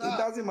 It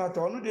doesn't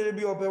matter. No dey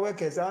be ope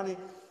workers ani.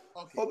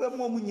 Obe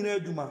mo mu nyina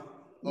adwuma.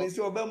 Me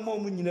say obe mo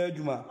mu nyina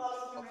adwuma.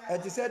 E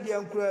ti say de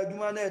nkura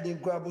adwuma na e de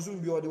nkura bosom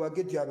bi o de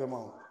waketi abema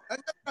o.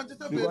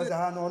 Because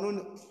no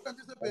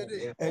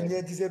and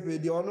ti say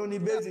pay ono ni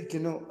basic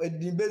no,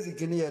 the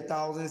basic ni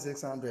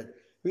 1,600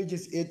 which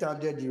is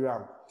 800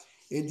 dirham.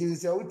 It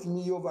is say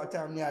utimi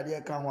overtime ni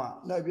ade ka ho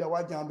a na bia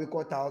wajan be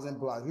 1,000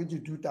 plus which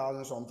is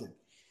 2,000 something.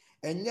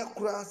 And yet,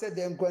 crass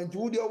them going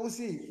to the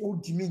oversee,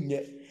 would you mean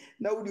yet?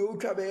 Now, the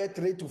ultra be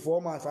 3 to 4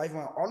 months, 5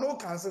 months, or no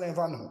cancel and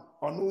fan,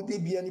 or no, they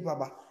be any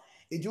papa.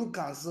 If you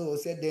cancel,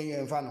 said then you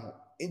and fan.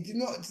 It did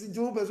not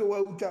do person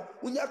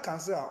when you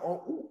cancel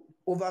or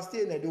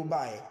overstay in a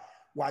Dubai,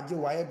 what you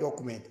wire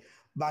document.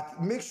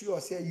 But make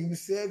sure say you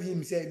serve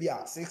him, say,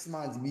 yeah, 6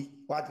 months be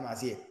what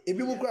must say. If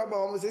you grab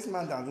almost 6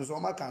 months and so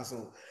my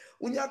cancel.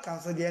 When you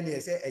cancel, then you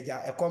say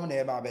a common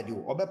air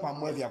barbedo or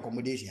bepam with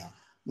accommodation.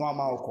 No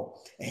amount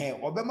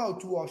obema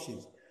 2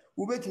 options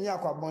ubetumi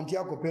akwabonti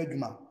akopɛ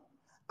adwuma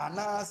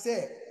ana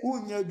sɛ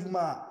unya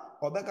adwuma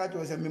obeka to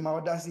sɛ mema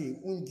oda se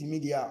untimi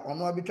dia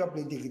ono abetwa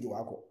plane ticket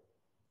wako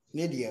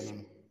ne dia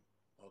no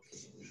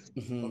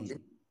okay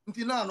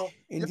nti na no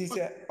nti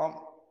sɛ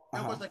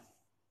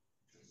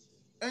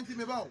nti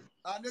me bawo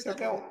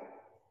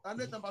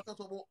ande tambata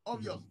to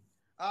obvious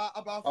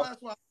about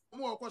first one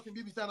mo question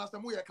bibi sana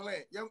sɛ mo yɛ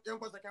clear yen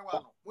ko second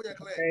one no mo yɛ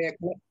clear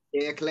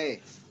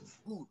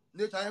good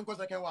later yen ko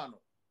second one no.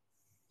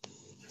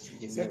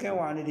 Second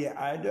one,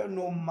 I don't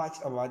know much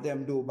about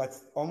them though, but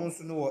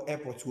almost know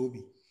airport will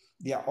be.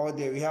 They are all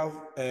there. We have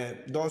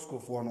Dosco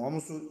for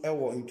almost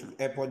into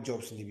airport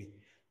jobs.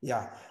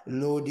 Yeah,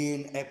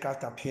 loading,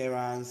 aircraft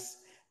appearance,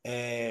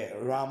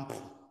 ramp.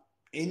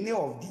 Any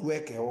of the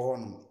work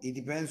it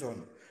depends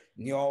on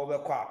your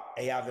work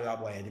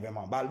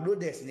available. But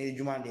loaders need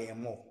to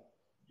more.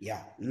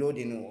 Yeah,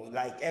 loading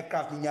like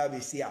aircraft in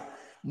Yabisia,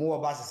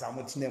 more buses are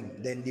much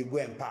them, then they go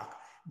and park.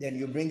 Then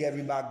you bring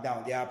every bag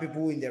down. There are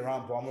people in the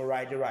ramp, I'm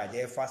ride.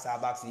 They're fast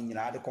bags in,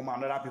 they come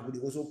out. Other people, they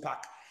also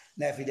pack.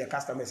 Now, feed their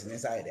customers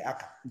inside the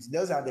car.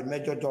 Those are the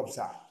major jobs,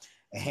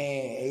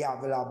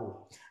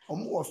 available.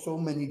 So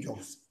many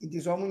jobs. It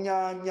is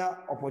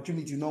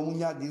opportunity.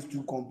 No, these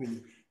two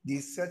companies. They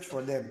search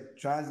for them,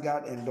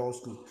 Transguard and Law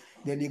School.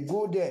 Then they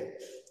go there.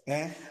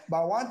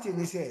 But one thing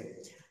they say,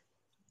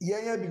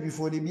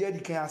 before they be the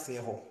can say,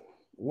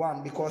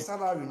 one because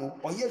salary no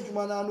or yes you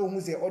man no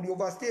who say or the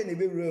overstay na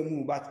be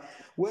move but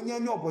when you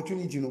any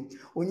opportunity no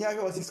onya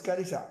hwe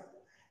osiskalisa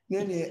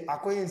na ne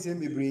akoye nsem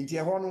bebre nti e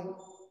ho no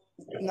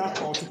na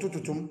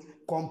ototototom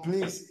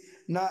complaints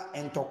na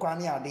entokwa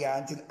ne ade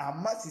anti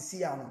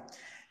amasisi ano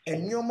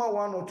enyoma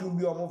 1 or 2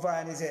 bi o mo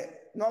fa ne say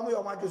no mo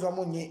yo ma just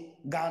mo nyi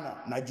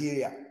Ghana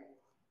Nigeria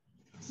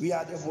we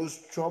are the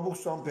most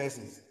troublesome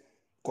persons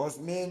cause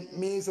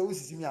me so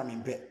usisi mi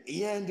amempe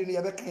ye ndi no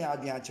ye be kan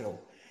ade a kire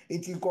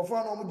iti nkɔfo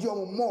na ɔmo di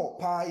ɔmo more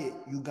paa yɛ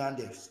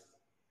Ugandans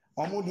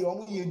ɔmo di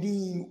ɔmo yɛ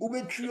din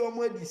ubetwi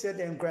ɔmo adi sɛ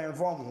de nkran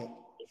fɔm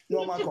ho na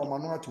ɔmo aka ɔmo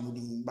ano ato mo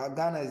din but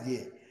Ghana is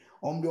there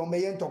ɔmo di ɔmo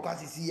yɛ ntɔkwa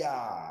sisi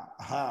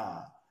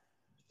ha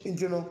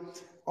nti no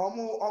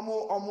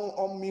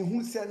ɔmo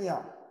mihu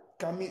sɛnea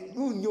kame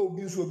unye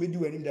obi nso obedi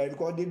wani da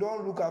because they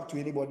don't look up to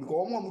anybody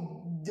because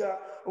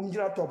ɔmo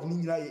gyina top ni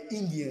nyina yɛ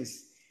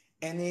Indians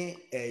ɛne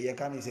yɛ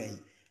ka ne sɛn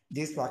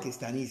this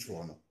Pakistanis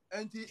for no.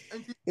 Enti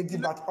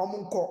but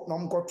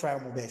omko try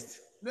my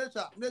best.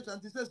 Nature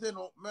nti say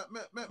no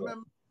me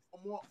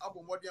omo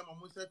abomodi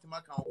am set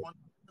ma kan o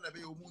na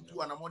be o mu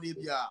tu ana mo na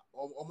bia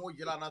omo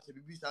yela na se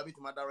bibi sa bit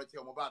ma direct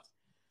omo but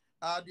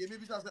the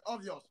bibi say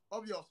obvious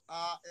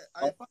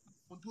I fa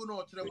untu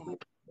no kire mu no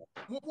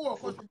mo ko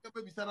question ke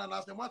bibi sa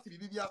na se mo ati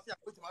bibi ase a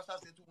bit ma sha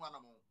se tu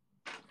ana mo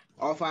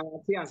Ofa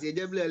ate ase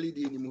jebla lead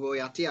ni mu ho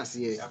ya ate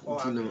ase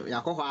no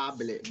yakọ ho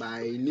abele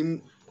by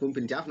nim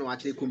company have no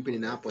actually company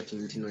na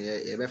opportunity no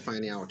you be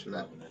find out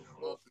na.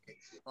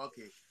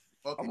 Okay.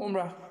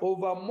 Amomra,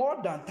 over more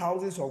than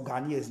thousands of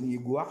Ghanaians ni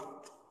Igua.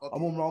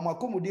 Amomra, oma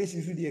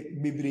accommodation so de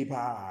bebre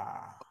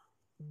pa.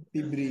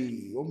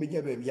 Bebre, o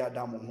meja baby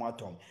adam ho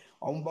atom.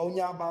 Omba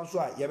onya aba so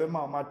a ye be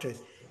ma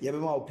mattress, ye be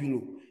ma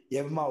pillow,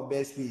 ye be ma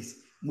bed space.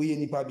 Mu ye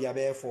nipa bia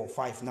be 4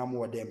 5 na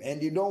more them. And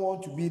they don't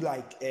want to be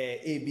like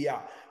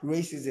ABR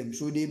racism.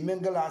 So they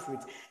mingle us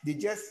with they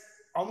just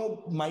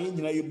omo my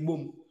nyina ye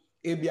boom.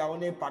 ABR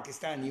on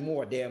Pakistan ni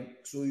more them.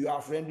 So you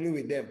are friendly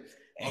with them.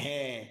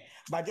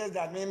 But just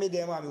that maybe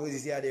them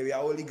because here we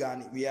are only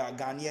we are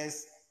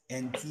Ghanaians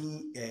and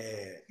 2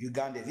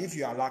 Ugandans. If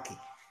you are lucky,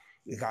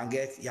 we can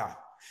get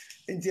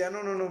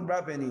no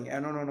bra penny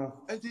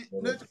no. Enti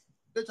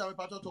nature me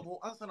pato tobo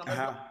answer na me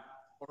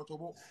bla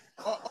tobo.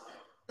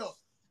 Yes.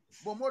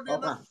 But more than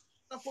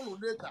na follow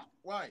nature.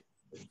 Why?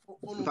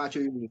 Follow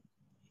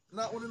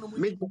na oni no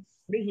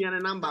me here na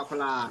number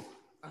kola.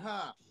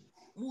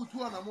 Mutu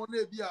na mo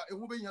na bia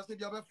ehu be nya se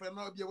bia be frɛ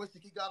na bia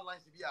wasiki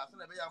guidelines bia se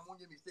na be ya mo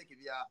nye mistake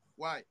bia.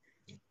 Why?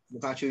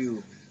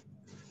 You.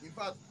 In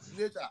fact,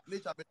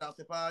 nature better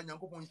se pa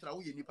Nyankopɔn Isra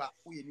wo ye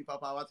nipa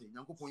pa wate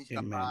Nyankopɔn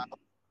Isra pa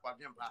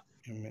wadwen pa.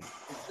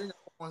 Enti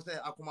Nyankopɔn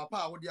sɛ akoma pa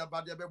a wo dia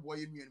ba dia bɛboa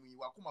ye nuanu yi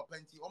wakoma pa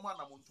nti ɔma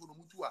na monto no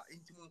mutu a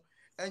enti mu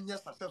enye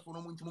successful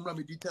no enti mu na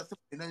medi test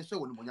na nhyɛ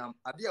wo no monyam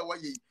ade a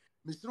waye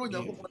misiro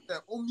Nyankopɔn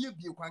sɛ ɔmie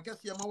bie kwan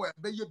kɛse ma wa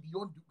bɛyɛ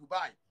beyond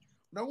Dubai.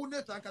 Na wo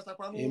nature nkasa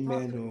kwa no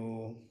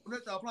wo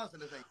nature plans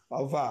ne sɛ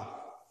Ova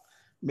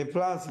me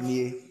plans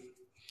me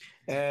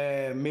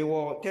me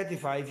wɔ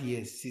 35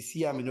 years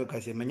sisi a me no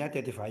kase menya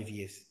 35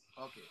 years.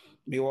 Okay.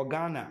 Me wɔ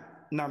Ghana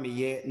na me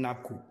ye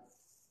NAPCO.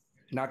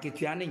 Na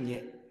ketua ne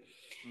nye.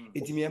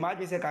 Etimi e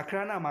madwe se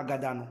kakra na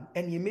magada no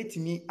ene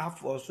metimi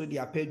afo so de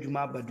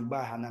apadwuma aba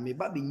Dubai ha na me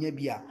ba benya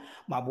bia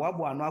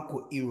maboaboa no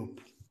akɔ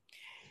Europe.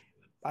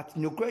 But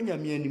nokra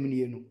nyame anim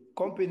ne no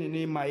company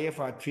ne ma ye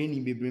for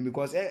training bebre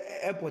because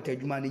airport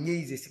adwuma ne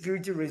nye is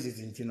security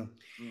reasons no.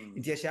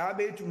 Nti e sha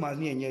ba etu ma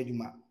ne enye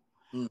adwuma.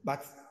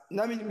 But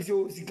na me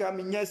so sika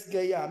me nya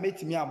sika ya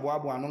metimi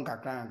aboaboa no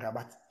kakra nkra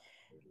but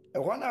e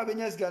ho na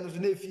benya sika no so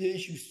na efie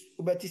issues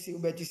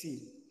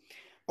ubetisi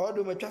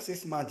although me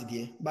 6 months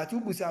there but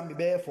ubusa me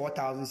be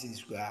 4,000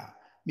 cedis kwa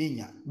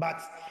menya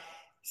but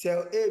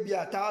so e bi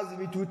 1,000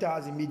 bi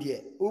 2,000 bi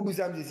there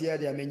ubusa me say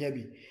there menya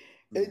bi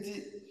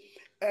enti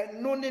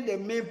no need the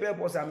main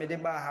purpose am de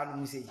ba ha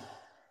no say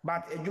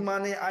but adwuma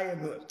ne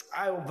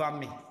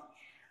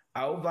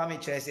I over me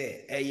kyerɛ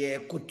sɛ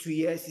ɛyɛ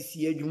kotoyɛ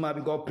sisi adwuma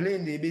because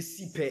plane de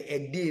bɛsi pɛ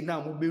ɛde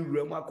na mo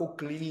bɛwura mu akɔ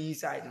cleaning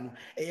inside no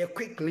ɛyɛ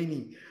quick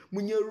cleaning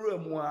munyɛ wura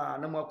mu a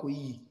na mo akɔ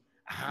yi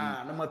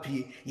na mo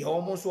apie yɛ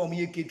ɔmo nso ɔmo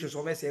yɛ caterers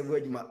ɔmo ɛsɛ ɛgu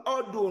adwuma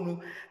ɔdo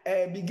no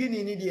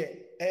beginning ni deɛ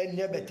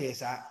ɛnyɛ bɛtɛ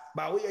saa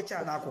ba woyɛ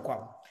kyɛ na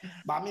akokɔ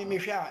ba me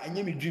hwɛ a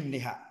ɛnyɛ me dream ne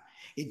ha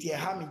eti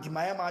ɛha me nti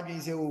ma yɛ ma adwene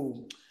sɛ o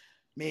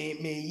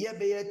me yɛ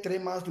bɛyɛ 3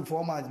 months to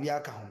 4 months bi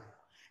aka ho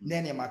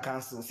na ne ma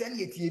cancel sɛ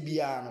ne yɛtie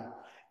biara no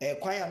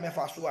kwan a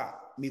mefa so a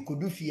me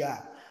kodu fie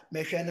a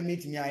mehwɛ na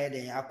metimi ayɛ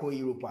den akɔ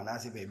Europe and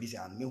ase baby say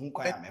an mehu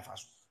kwan a mefa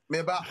so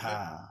me ba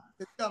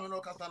me no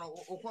kasa no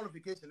o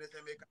qualification is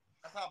make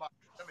kasa ba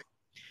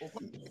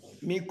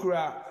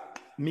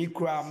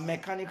mikra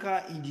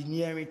mechanical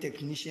engineering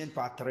technician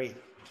part 3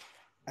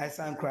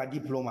 asan kra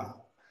diploma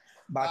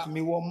but me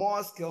were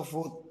more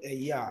skillful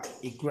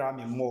ikra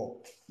me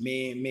more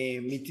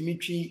me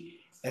timitri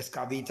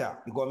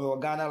excavator because me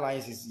Ghana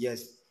licenses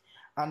yes.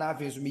 And I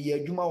feel me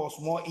adwuma was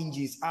small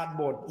engines,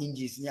 hardboard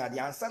engines near the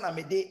answer na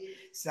me de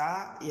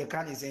sa ye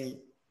can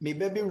say me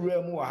baby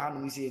room wa ha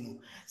no say no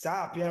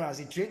sa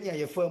appearance training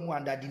ye firm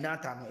under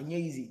dinata no enye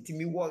easy to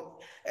me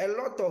work a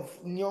lot of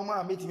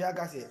nyoma meet me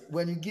aka say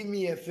when you give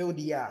me a field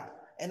year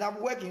and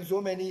I'm working in so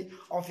many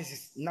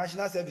offices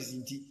national service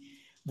inti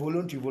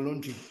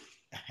voluntary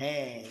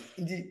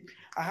indeed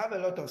I have a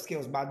lot of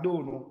skills but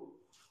don't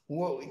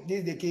know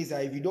this is the case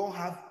if you don't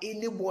have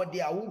anybody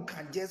who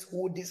can just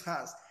hold these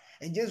hands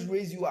and just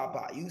raise you up,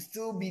 you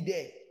still be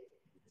there.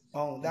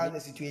 Oh, that's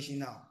the situation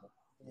now.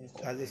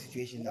 That's the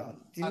situation now.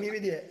 Maybe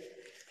there.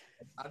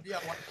 Adia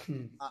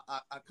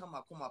I come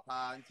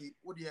pa anti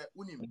udia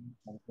unim.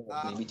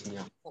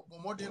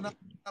 Modena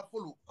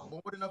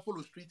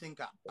follow street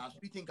thinker.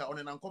 Street thinker on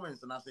an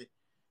comments and I say,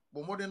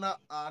 but modena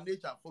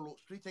nature follow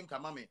street thinker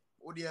mame.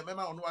 Udia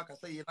mema on waka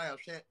say na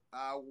share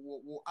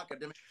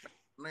academic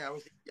na ya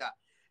yeah.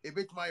 A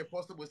bit my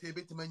possible say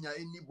bit mania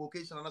any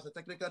vocational as a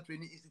technical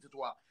training institute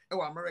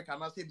America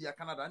na say bia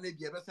Canada na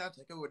bia be say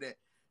check with the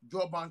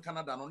job bank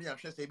Canada no ya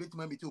say bit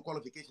me to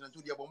qualification and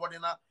to the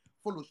modern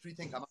follow street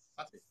and come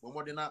but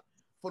modern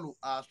follow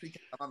street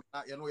and come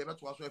you know you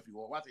better also if you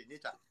what in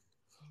nature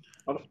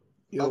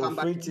you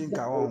free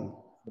thinker on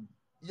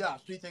yeah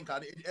street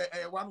thinker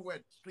one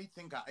word street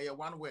thinker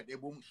one word a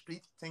boom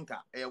street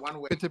thinker one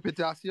word pete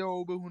asia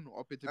obehu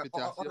no pete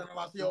asia on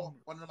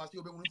na asia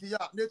obehu nti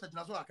yeah nature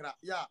na so akra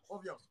yeah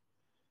obvious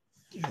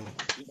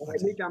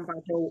ni kampa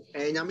to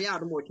nyame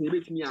adom o tini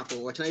betimi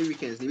akọ o chana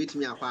weekends ni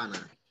betimi akọ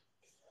ana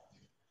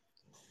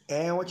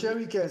Ɔkyerɛ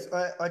weekends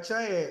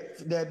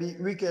ɔkyerɛ dɛbi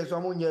weekends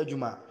ɔmo nyɛ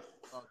adwuma.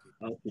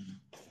 Okay.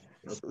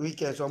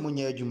 Weekends ɔmo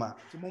nyɛ adwuma.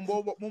 Ti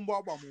mumbo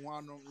aba mu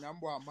ano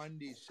nyambo a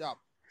Monday sharp.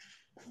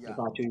 Yeah.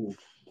 Mpacho.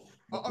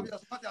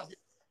 Obvious matters.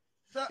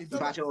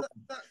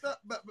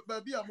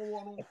 Baby a mo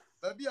wono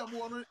baby a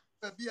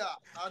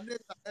ane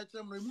ta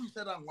echem no mu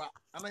ise da nwa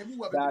ana mu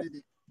wa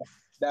bebrebe.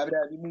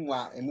 Dabi mu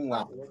wa.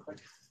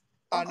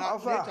 Ana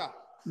Ɔfa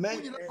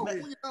Unyina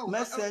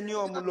mɛsɛni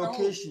ɔmo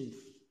location.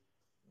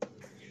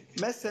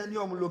 Mɛsɛni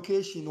ɔmo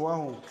location wɔ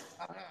ho.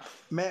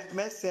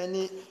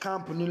 Mɛsɛni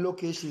camp ni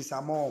locations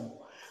ama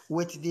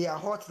with their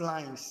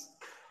hotlines.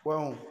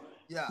 Well,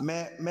 yeah.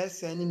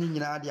 Mɛsɛni ni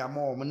nyinaa de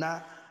ama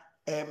na.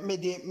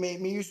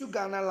 Me use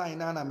Ghana line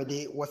na me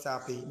de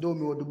WhatsApp. Do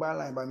me Dubai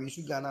line but me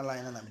use Ghana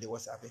line na me de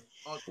WhatsApp.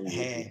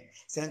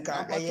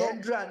 Senka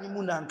eyendra ni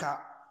mu nanka.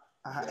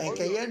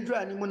 Enka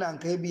yendra ni mu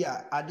nanka bi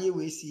a ade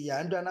we si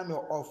ya ndra na me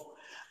off.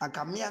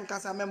 Anka me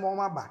ankasa me mo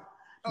maba.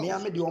 Me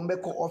ame de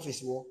ombeko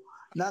office wo.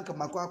 Na nka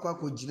makwa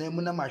ko gina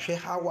mu na mahwe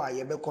how a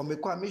ye beko me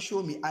kwa me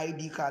show me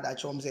ID card a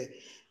chom say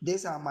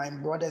these are my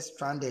brothers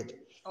stranded.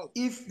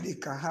 If they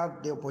can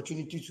have the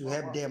opportunity to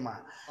help them,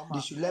 they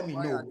should let me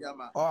know.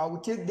 Or I will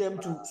take them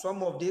to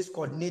some of these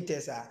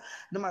coordinators.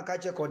 No my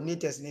catch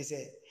coordinators and they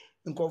say,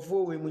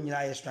 "Nkofo we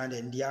munyina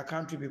stranded. They are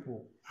country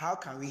people. How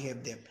can we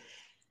help them?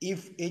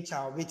 If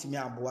HR wait me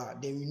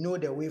abua, then we know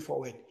the way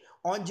forward.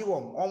 Onji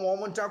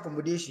on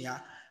accommodation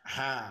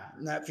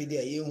na fi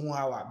there ye hu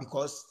hawa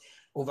because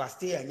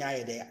overstay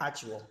anya there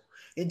actual.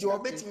 Into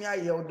obetimi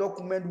aye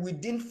document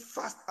within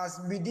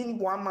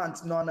 1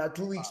 month no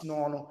 2 weeks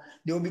no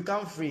they will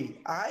become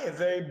free. I have a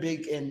very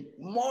big and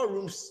more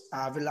rooms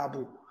are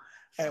available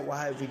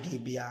every day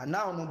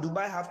now no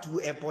Dubai have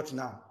 2 airports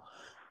now.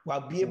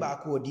 While be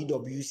back with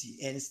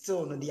DWC and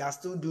still no, they are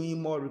still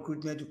doing more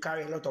recruitment to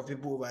carry a lot of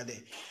people over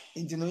there.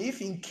 And you know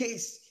if in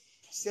case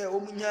say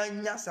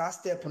nya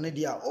step on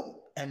there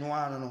and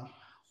one no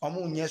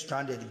omo nya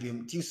stranded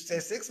bim ti say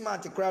 6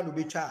 months crowd will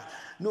be cha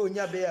no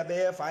nya be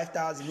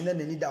 5,000 na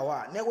nani da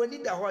wa na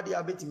wani da ho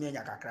dia betimi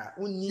anya kakra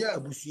unni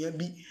abusua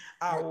bi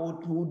a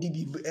wo di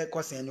bi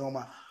ekosen ne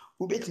oma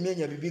wo betimi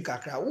anya bibi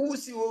kakra wo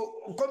si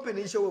wo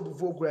company she wo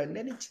bufo kura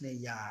na ne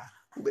kine ya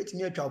wo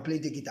betimi atwa play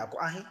ticket akọ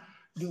ahe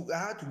you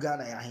have to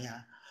Ghana ya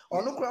here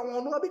ono kura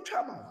won no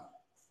betwa ma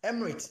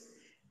Emirates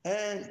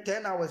and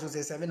 10 hours or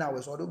 7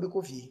 hours or do be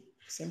coffee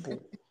simple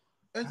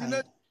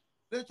and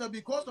later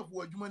because of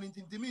what human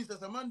inti means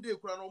as a Monday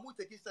kura no mu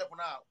take step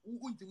now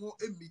untimo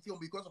meeting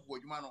because of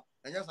what human no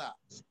and yes sir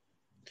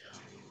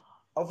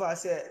of I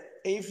say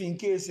if in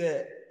case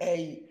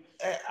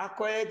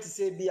acquired to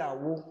say be a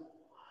wo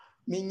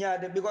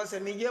minya because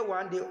me get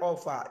 1 day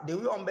offer the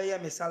way on be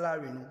my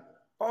salary no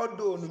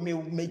although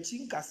me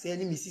chinka say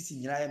ni me sisi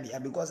nyina me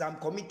because I'm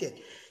committed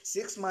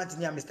 6 months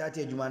ni am start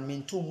adwuma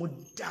me to mu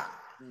da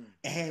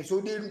so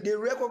they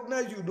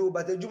recognize you though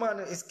but the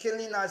adwuma is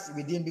killing us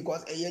within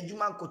because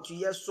adwuma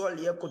kotuye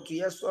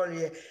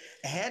sorry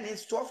and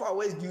it's 12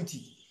 hours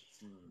duty.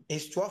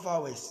 It's 12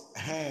 hours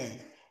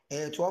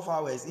 12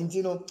 hours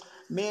you know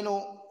me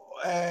no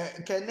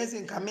can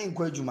nothing come in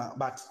adwuma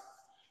but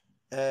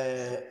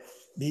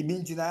bibi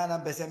ntina na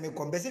pese me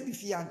ko pese bi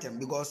fi antem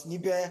because ni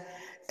be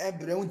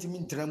ebre untimi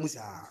ntra mu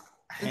sa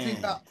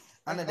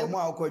ana demo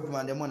akọ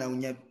adwuma demo na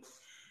unya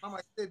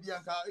ama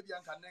ebianka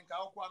nenka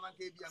akọ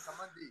ananka ebianka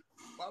Monday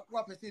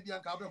wa pese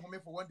ebianka abe home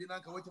for 1 day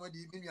nanka wetima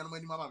di mi nuanum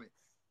ani mama me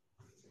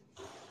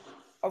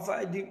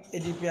ofa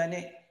edi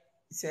piane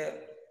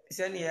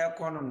se ne ya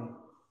kono no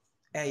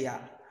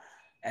eya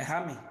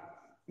ehame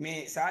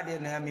me saade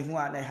na me hu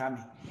ana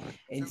ehame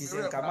enti se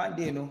nka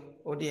Monday no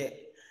o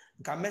de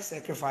nka me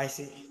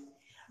sacrifice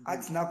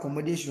atina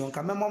accommodation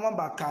nka me mama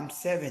ba camp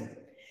 7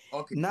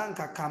 na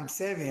nka camp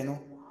 7 no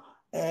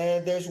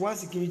there's one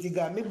security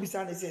guard maybe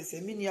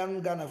say me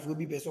nianu Ghana for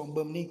bi person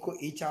bam ni ko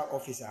HR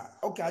officer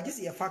okay I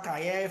just your faka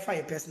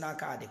your personal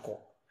card ko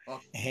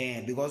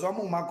because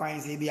omo ma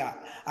kwan say bia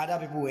other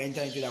people will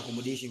enter into the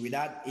accommodation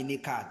without any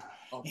card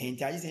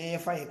and I just say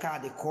your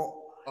card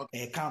ko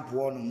camp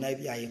one na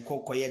bia ye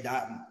ko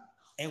that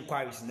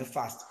inquiries in the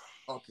fast.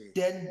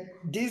 Then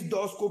these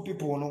DOSCO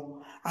people,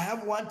 no, I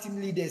have one team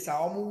leaders. I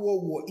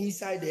almost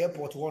inside the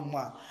airport one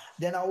man.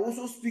 Then I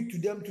also speak to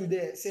them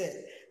today.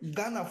 Say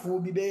Ghana for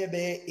be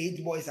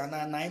 8 boys and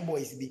 9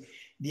 boys.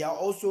 They are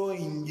also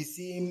in the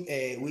same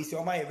way. So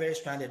am very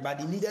stranded, but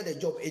they needed a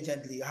job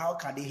urgently. How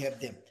can they help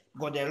them?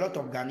 Because there are a lot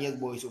of Ghanaian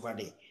boys over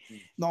there.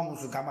 No,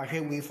 Musu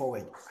come way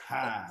forward.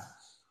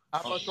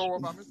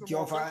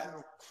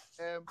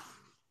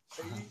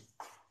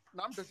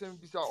 Na mpese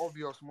bisa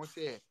obvious mo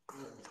say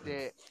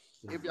the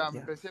ebi am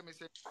mpese me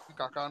say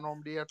kakra no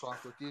mde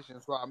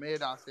transportation so I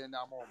made and send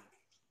am home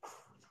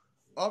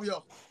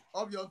obvious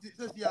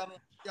say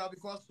yeah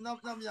because na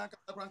me yanka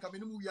kranka me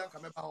no mu yanka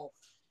me ba ho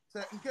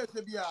say in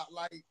case be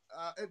like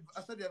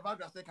I said the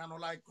Vagra say kind of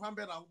like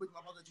kwambe na obi ma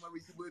pass to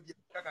receive be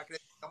kakra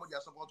come dey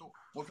support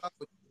mo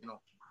transport you know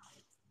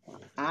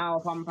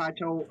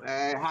pampacho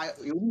ha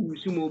you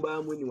use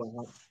mobile money wa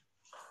ha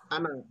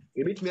ana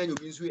ebetimi anyo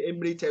bi nso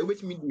Emirates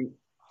ebetimi di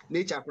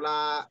nature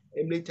kura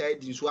every time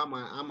di so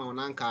ama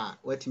onanka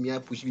watimi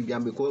push bibia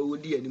because we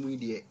di animu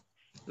die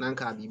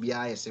nanka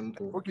bibia is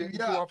simple. Okay, into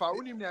Yeah. of our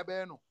unim ne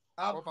be no.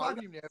 Of our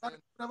unim ne be.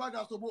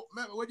 Vaga so bo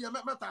we dey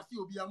meta see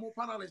obi am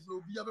panelists no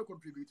obi am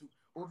contribute.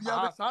 Obi am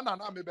Ah, sana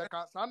na me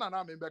beka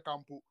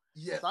mpo.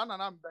 yes. Sana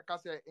na me beka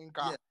say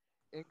Yes.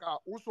 nka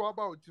uso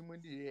aba otimu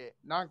ndi ye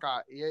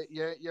nanka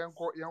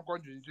yenko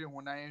dwindwin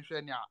ho na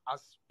yenhwe ne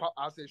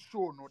as a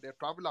show no, the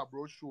travel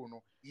abroad show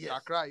no. Yes.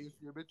 Kakra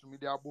yesu yebetumi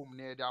de abom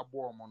na de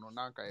abo mo no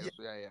nanka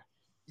yeso ya.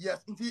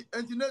 Yes,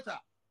 into nature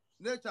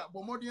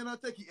but more than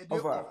take a day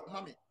off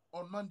mommy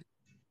on Monday.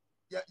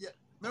 Yeah.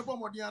 Me bo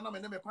modern na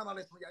me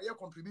panelist ya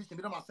contribution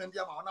be na send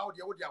ya ma now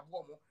dey wo dey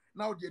abo mo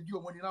now dey di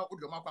money now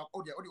odi o makwa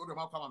odi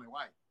makwa me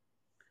why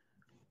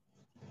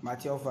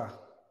Mate offer.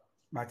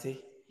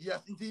 Mate.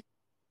 yes into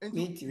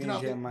Meet me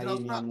here my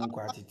name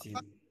quantity.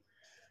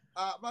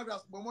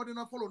 Bagas but more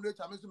than follow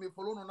nature me so me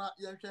follow no na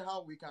yen share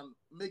how we can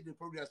make the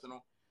progress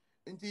no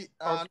into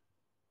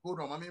hold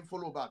on I mean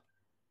follow back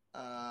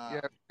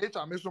yeah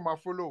nature me so ma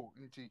follow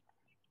into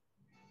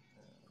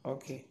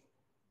okay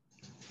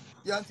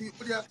yeah into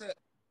what you say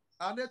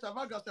and nature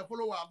Bagas the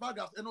follower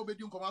Bagas and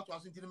nobody come out to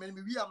us into me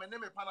we are my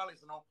name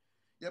panelist no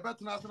you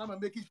better na say na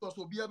make it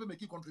so be able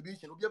make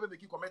contribution be able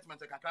make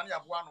commitment kakra na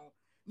aboa no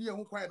ni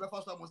ehun kwan e be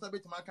fa so mo say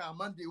betima kan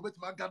Monday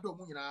betima gado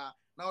mu nyina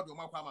na odi o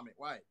makwa ma me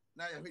why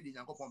na ya hwedi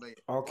nyankopon be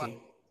okay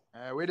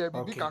we dey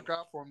be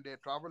kakra from the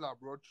travel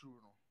abroad through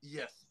no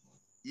yes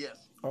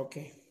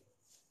okay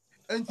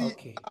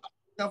enti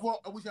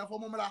abusia for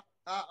momra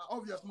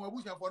obvious mo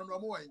abusia for no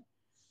mo wan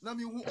na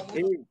mi hu omo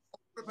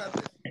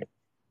preparedness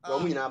mo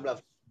nyina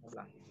bla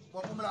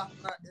momra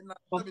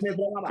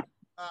na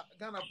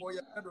Ghana for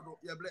ya dodo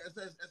ya ble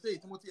say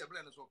Timothy ya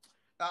ble no so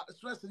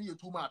stress ni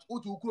too much o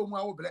tu kuro mu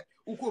a wo ble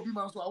u ko bi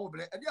man so a wo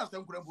ble e dey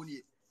asem kura mpo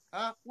ni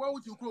wa wo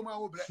tu kuro mu a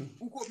wo ble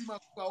u ko bi man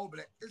so a wo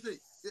ble e say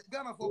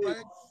Ghana for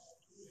by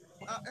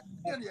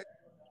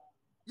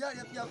ya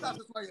sa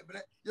so ya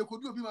ble ya ko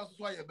du obi man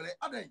so ya ble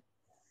adan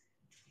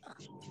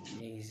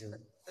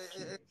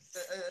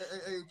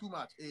too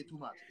much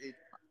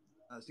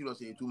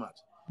seriously too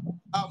much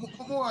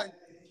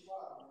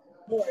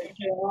mo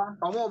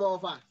omo ba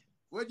ofa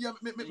we dia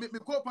me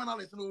co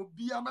panelist no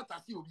obi a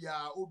metase obi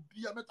a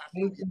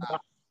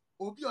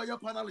obi a ya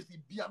panelist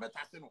bi a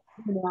metase no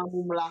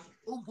mumla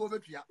ompo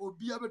betua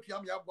obi a betua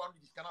me aboa no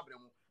disika na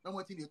bremu na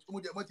mo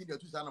tin de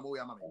tu sa na mo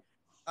ya mame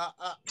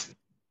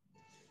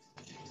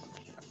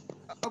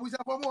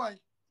abuja for mo wai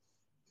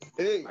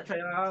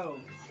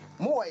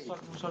mo wai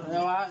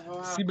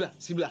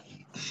sibla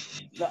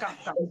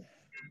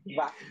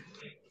va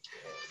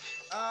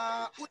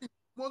uni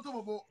monto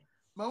bobo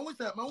ma who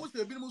say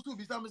bi musu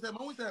bi say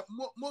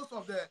most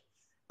of the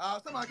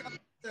some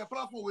the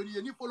platform where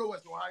you need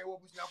followers or high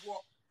obusiafo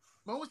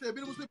ma who say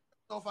bi musu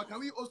of can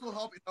we also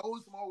help in our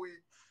own small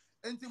way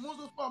enti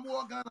musu for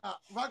mo Ghana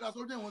vaga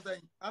so den won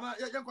say ana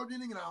yan ko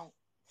dwini ngina ho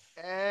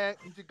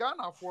nti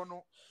Ghana for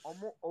no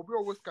obi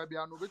owo ska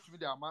bia no betumi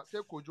de ama say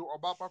kojo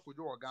obapa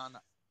kojo o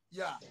Ghana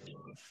yeah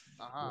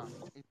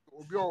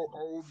obi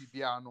o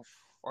bibia no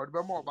o de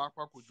be mo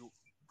obapa kojo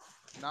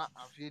na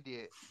afie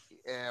de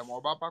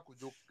obapa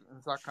kojo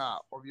nsaka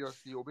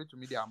obviously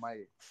obetumi de ama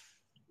ye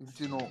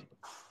nti no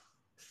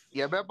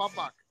ye be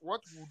back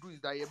what we'll do is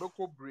that ye be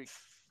ko break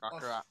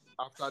kakra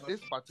after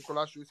this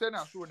particular show say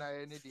na show na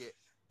any de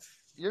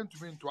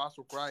yentumi nto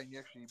aso kra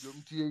nye hwe bi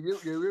nti ye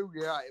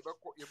a ye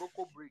be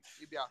ko break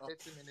e be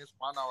 30 minutes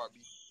 1 hour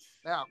bi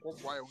na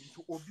akọbọ ya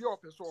nti obi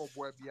opese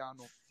obo bia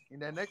no in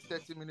the next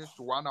 30 minutes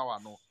to 1 hour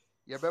no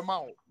ye be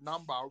ma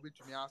number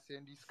obetumi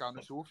asend this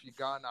can so ofi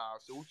Ghana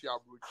so ofi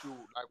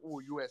abrochu like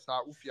US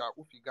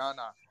ofi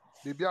Ghana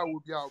baby a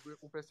obi a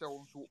opese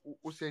won so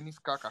o send this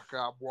car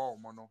kakra abo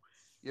omo no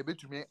ye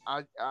betumi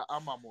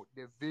amamo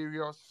the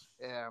various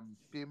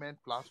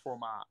payment platform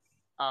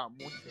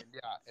mo send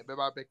ya e be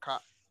ba beka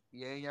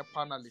ye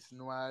panelists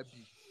no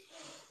abi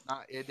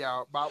na e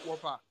dia ba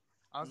wofa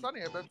ansa na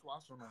ye beto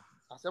aso no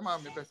asema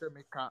me pese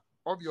me ka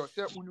obvious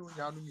say unu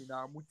nya no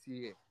nyina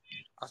mutie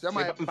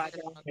asema ye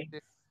pese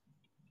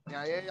ne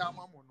aye ya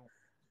amamo no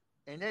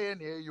enye ye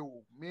na ye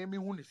o me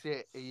hu ni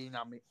say eye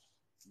nyame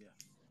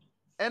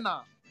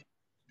ena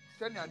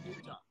senior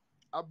nature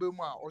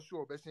abemu a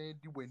osho obesen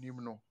di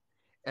wanim no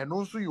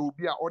eno nso ye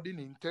obi a odi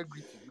ne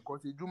integrity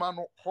because edwuma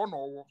no ho na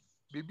owo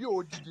bebi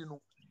odidi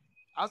no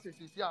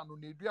asesisi ano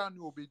na eduane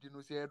obedi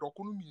no se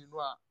edokunu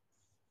mienu a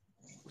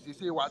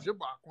osisi waje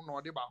baako na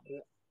odi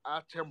baako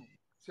achem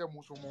se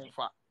muso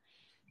monfa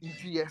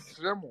nti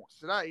yesremo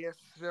sra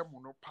yesremo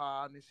no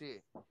pa ne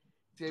se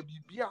te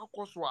bibia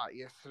akoso a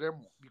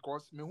yesremo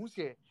because me hu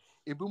se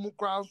ebi mu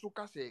kra so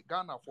ka se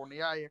Ghana for no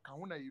ya ye ka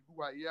ho na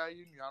yedu a ya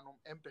ye nuanom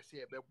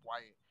empese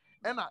ebeboaye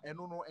ena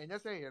eno no enye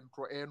se ye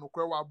ntro no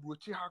kra wa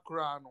brochi ha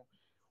kra no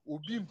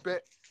obi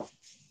mpe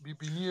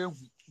bibini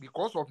ehu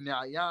because of ne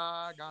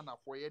aya Ghana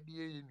for ye de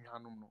ye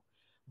nuanom no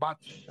but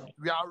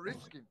we are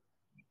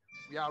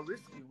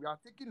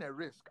taking a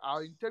risk.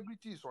 Our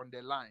integrity is on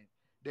the line.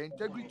 The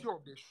integrity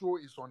of the show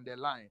is on the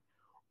line.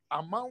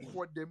 Among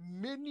for the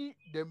many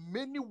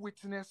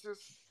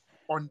witnesses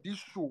on this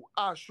show,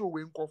 our show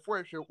when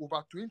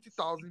over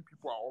 20,000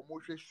 people are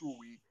almost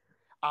showing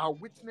are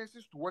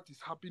witnesses to what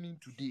is happening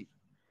today.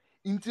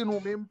 Inti no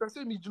me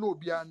mpese mi jino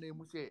bia na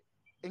mu se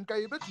enka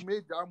yebetumi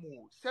agya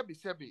mu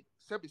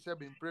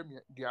sebi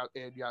premier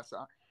dia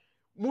asa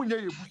munye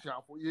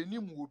yebusiafo yeni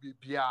mu obi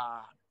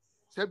bia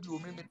sebi o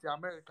me mete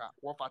America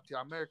wo fati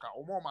America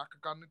o mo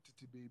makaka no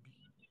titi baby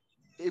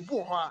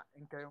ebu ho a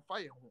enka enfa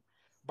ye ho,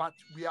 but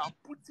we are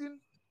putting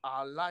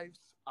our lives,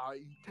 our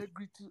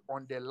integrity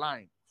on the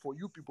line for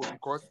you people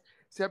because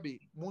sebi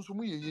munso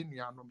mu ye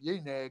nuanom ye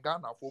na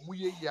Ghana for mu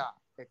ye ya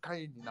e kan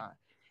nyina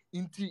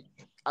inti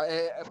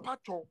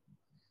patcho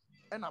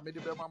ena me de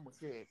be ma mo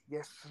say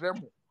yesre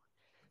mo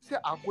se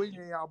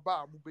akwenye ya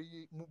ba mu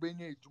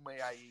benye eduma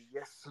ya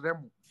yesre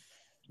mo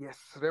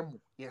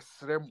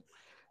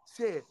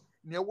se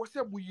ne wo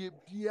se mu ye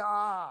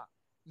bia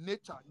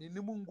nature ne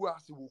nimu ngu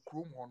ase wo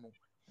krom ho no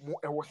mo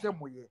e wo se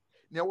mo ye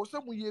ne wo se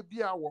mu ye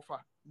bia wo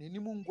fa ne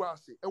nimu ngu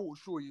ase e wo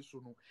show yi so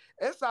no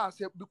esa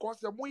ase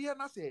because mo ye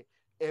na se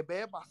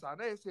ebe basa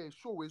na say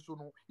show we so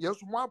no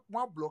yes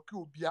mo block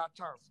obi a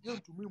chance ye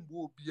ntumi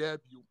mbo obi a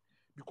bio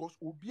because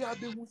obi a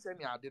be hu se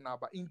ne ade na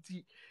ba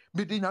nti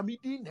mede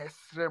nyamidi na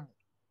esrem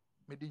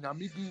mede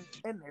nyamidi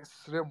na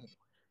esrem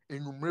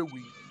enumre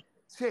we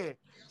se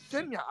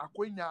senya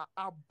akwenya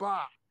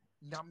aba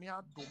nyame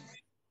adom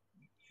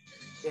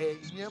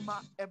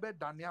nyema ebe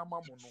dane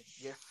ama mo no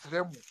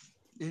yesrem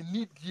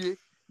enidie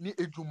ni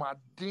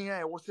edwumaden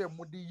a wo se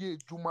mode ye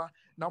edwuma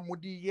na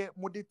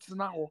mode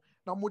tena ho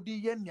na mode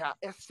ye nya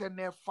ese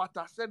na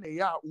fata se na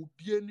ya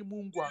obi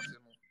animu ngwase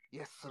no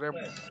yesrem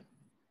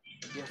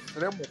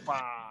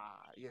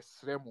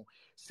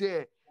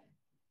se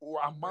o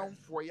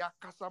amanfo ya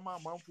kasama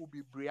amanfo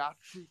bebre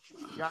ate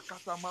ya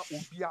kasama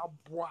obi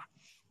aboa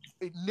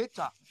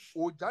nature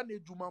oja na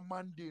edwuma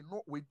Monday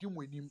no wedi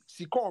mwenim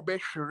sika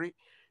obehwere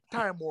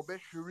time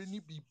obehwere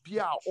ni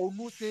bibia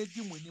onu se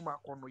di mwenim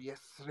akono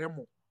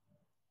yesrem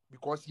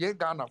because ye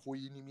Ghana for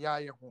yinim ya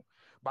ye ho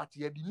but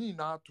ye di ni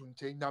na ato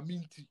nchen na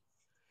minti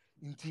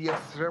nti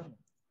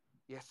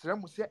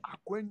yesrem se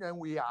akwanya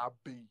we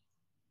abai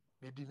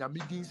me di na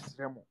midin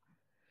srem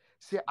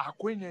se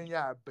akwanya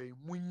ya abai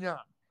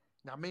munya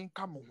na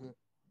menka mo ho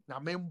na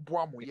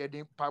memboa mo ye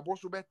den pabo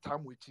so beta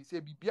mo echi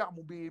se bibia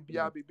mo be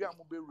bibia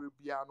mo be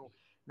rebia no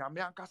na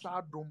me ankasa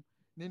adom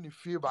ne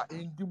favor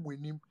endi mo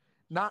anim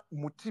na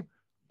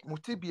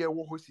muti bia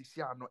wo ho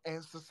sisi ano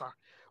ensesa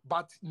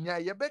but nya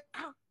ye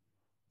beka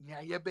nya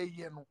ye be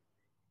ye no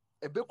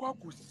ebekwa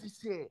akosi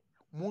se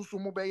mo nso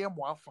mo be ye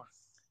mo afa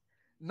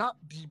na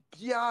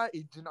bibia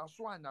ejina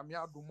so anyame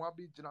adom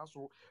abegina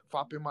so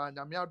fapema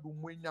anyame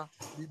adom anya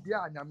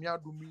bibia anyame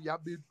adom ya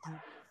bedu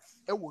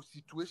ewo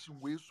situation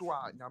we so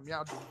a nyame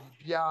adom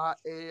bibia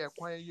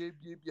kwan ye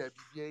bibia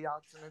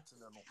ya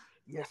tenetene no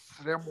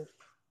yesrem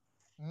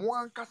mo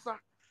ankasa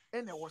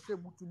ene wo se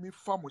mutumi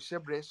fa mo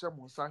hyebre hye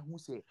mo nsa hu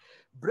se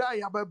bra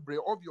ya bebre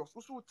obvious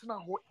so tena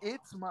ho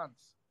 8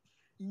 months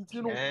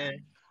intino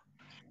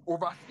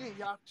overstay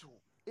ya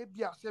to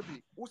ebia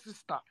sebe wo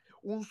sister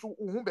unso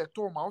wo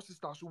beto ma wo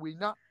sister so we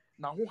na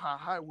ho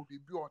ha wo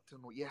bibi ote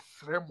no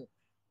yesrem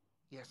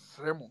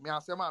me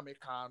asema me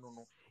kan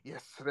no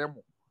yesrem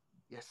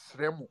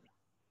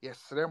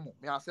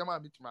me asema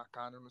mitimi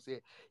aka no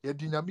se ye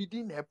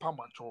dinamidi na epa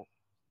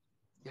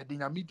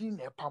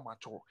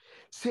macho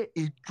se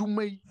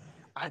edwuma yi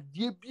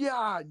ade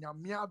bia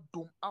nyame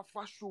adom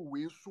afa show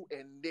we so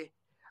ende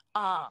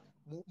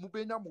mu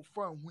benya mo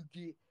fa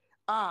ahudie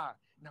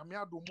nyame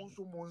adom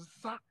nso mo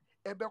nsa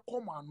ebe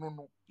koma ano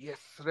no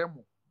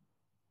yesrem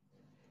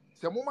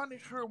se mo ma ne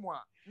hwere mu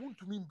a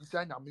muntumi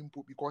mbisa nyame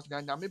mpo because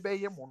nyame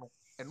beye mo no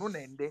eno na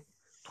ende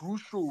true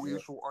show we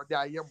so ode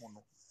aye mo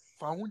no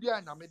fa ahudie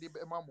a nyame de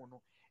be ma mo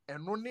no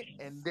eno ne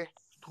ende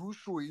true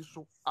show yi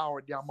so a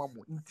ode ama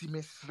mo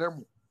intime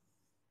srem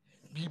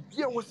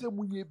bibia wo se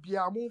mu ye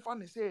bia mo fa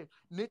ne se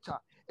nature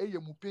eye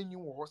mu panyin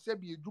wo ho se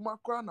bi edwuma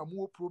kra na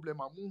mo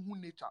problem a mo hu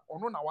nature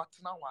ono na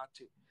watena ho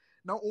ache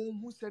na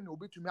onhu se ne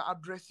obetumi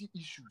address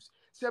issues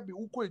se bi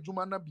ukọ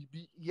edwuma na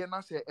bibi ye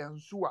na se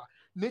enso a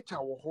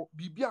nature wo ho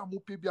bibia mo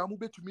pe bia mo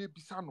betumi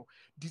ebisa no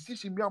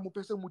decision bia mo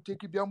pese mo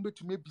take bia mo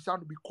betumi ebisa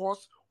no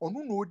because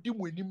ono na odi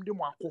mo anim de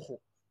mo akọ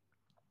ho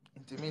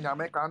ntimi na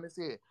meka ne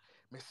se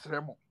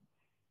mesremo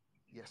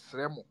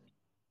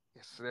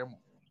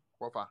yesremo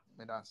wofa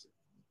me dance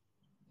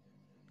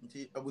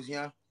nti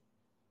abusia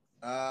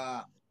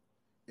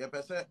ye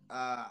pese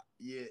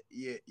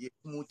ye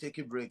mu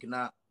take a break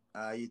na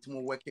ye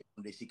tumu work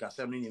on the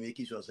sikasem ni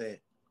make sure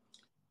say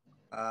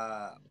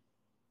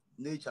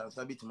nature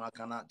sabi tuma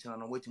kana chana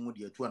no wetimu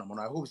de atu na mo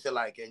I hope say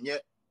like enye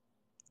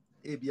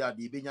ebia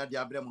de benya de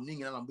abrem ni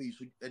nyina na mba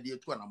yisu de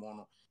atu na mo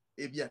no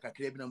ebia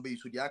kakra bi na mba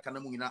yisu de aka na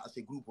mu nyina as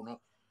a group no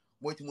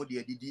wetimu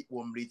de didi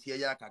wo mretie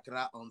ya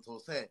kakra until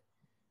say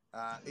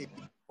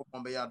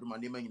come be aduma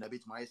ne ma nyina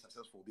betuma ay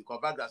successful because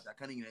background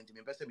aka ni nyina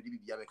ntime pese me de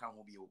bibia be ka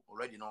ho bi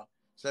already no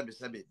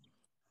sebe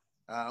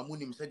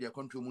amunim said your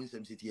country mun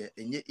sem sitie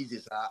enye easy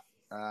sa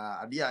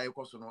ade a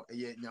ekoso no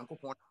eye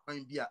nyankopon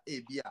kwan bia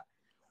bia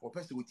o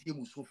pese wotie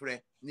mu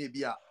sofre na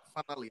bia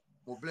finally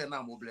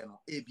mobile no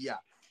ebia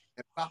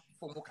eba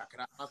for mo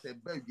kakra na se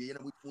ba wie na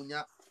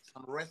munya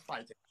some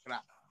respite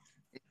kakra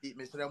enti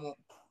mesrɛ mo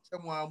sɛ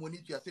mo a mo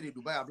ni tua sɛ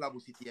Dubai abla bo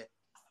sitie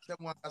sɛ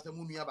mo aka sɛ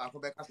mo nua ba ko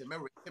bɛka sɛ me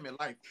risk me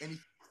life any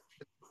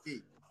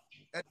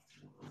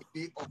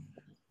day of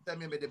sɛ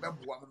me de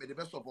bɛboa mo de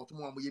bɛ support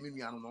mo a mo yɛ me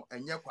nua no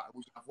ɛnyɛ kwa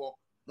abusuafo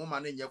mo ma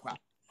no nyɛ kwa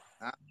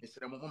ha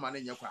mesrɛ mo ma no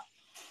nyɛ kwa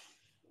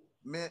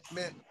me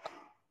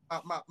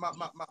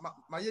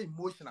yɛ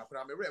emotional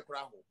kora me rɛ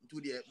kora ho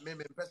ntu deɛ me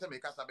mpɛ sɛ me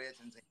kasa bɛyɛ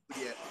tenten ntu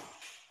deɛ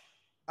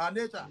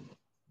nature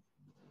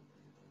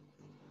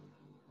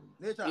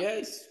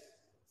Yes.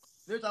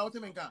 nature what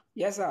me nka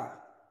Yes, sir.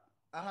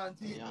 aha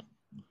nti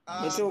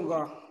Mete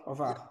unga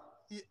ofa.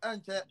 ti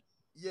anche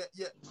ye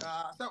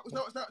so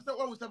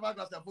what we say back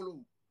as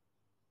follow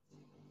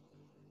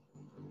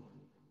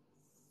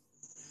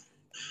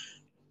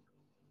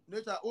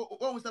nature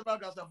what we say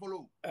back as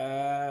follow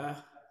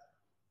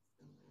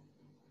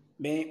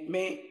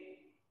Me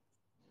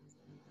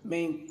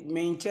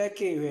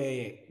check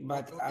it,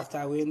 but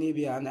after we need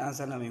be an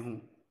answer na me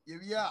hu.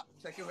 we are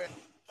check it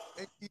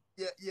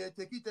ye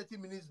take 30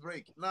 minutes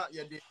break now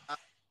ye dey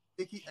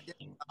take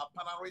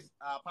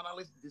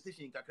panelist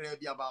decision kakra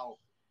bi about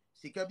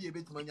sika bi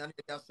ebetima nya na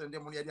dey send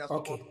them na dey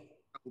support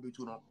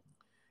obetu no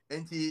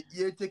enti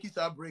ye take it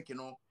a break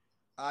no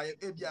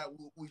ebia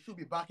we should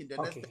be back in the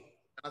next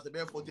as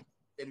a 40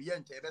 and ye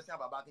nche be say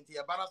back enti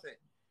ye bara say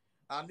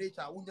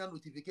nature unya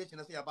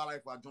notification say your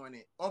life for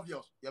joining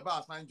obvious your ba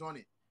assign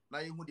joining na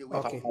you hu the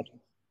way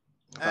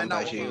na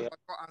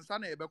ansa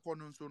na yɛbɛkɔ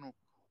no nso no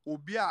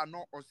obi a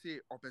no ɔse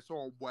ɔpɛ sɛ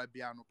ɔboa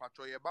bia no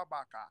patro yɛba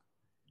back a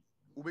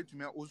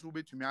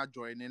wobɛtumi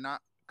ajoin na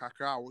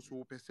kakra a wo so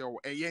wopɛ sɛ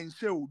ɛyɛ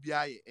nhyɛ obi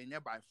ayɛ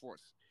ɛnyɛ by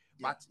force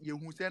but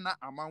yɛhu sɛ na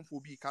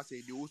amanfo bi ka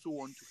sɛ they also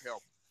want to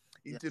help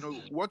nti no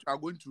what we are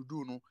going to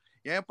do no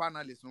yɛn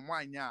panelists no mo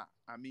anya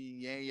I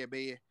mean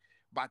yɛbɛyɛ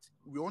but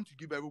we want to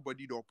give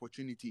everybody the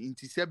opportunity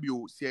nti sɛ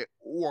bio sɛ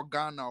wowɔ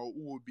Ghana o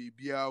wowɔ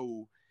biribiara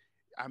o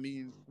I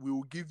mean we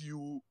will give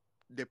you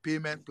the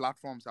payment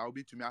platforms I will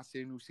be to me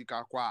asenu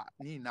sika kwa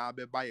ni na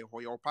be buy ho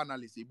your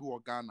panelists ebi wo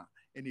Ghana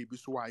and ebi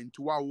so wa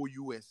into wa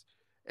US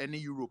any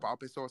Europe I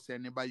person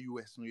send by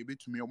US no ebi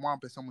to me one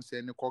person mo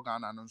send ko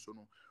Ghana no so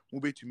no mo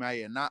be to me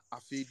aye na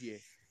afi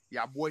de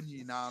ya boy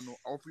ni na no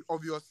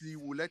obviously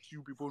we'll let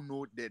you people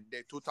know the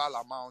total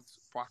amount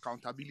for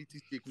accountability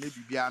sake na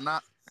bibia na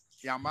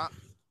yama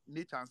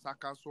nature and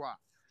saka so a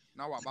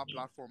na waba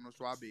platform no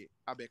so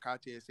abe ka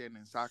TSN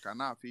and saka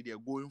na afi de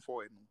going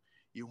forward no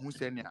you hu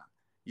senia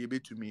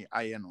yebetumi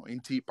ayeno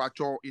inti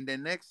pacho in the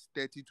next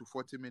 30 to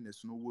 40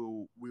 minutes no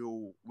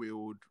we'll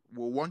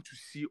want to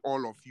see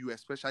all of you,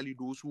 especially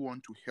those who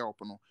want to help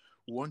no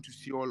we want to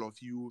see all of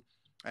you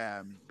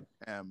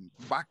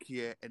back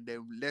here, and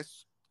then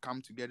let's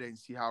come together and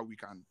see how we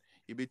can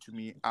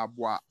yebetumi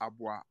abwa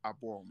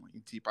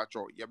inti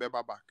pacho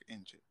yebeba back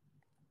enche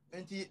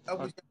inti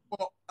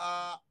abusiafo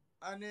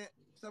ane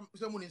some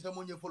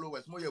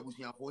followers mo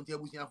abusiafo inti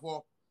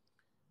abusiafo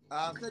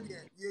said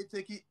ye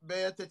take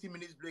bear 30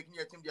 minutes break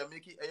near team they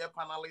make a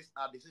panelist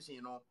decision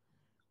you know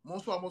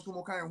most of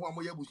mo kan ho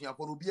am ye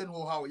busiafo no bia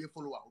no how ye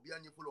follower obi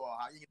anye follower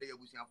ha ye dey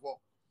busiafo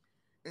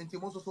enti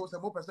mo so say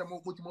mo person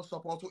mo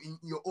support in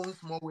your own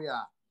small way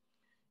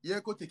ye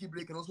go take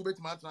break no so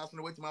betima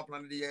transfer wetima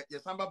plan dey ye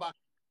samba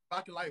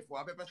back life for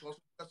abebe so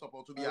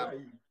support to bia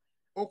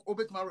o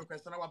betima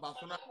request na wa ba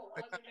so na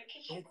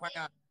ho kwan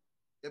a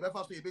ye be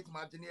fa so ye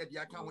betima gene e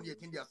dia kan ho ye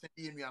tin dia send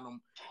ye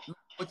nuanom na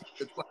o ti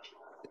etu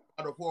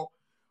adofo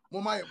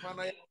mama ye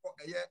kwana ye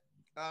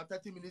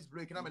 30 minutes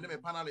break na me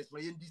panelist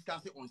we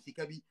discuss on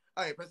sika bi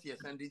a person ye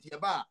send it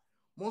ba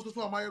mo so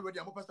so am ready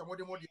am person mo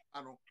de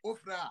ano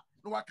ofra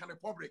no wa kan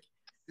public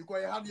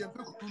because you have the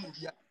kululu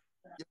bia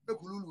ye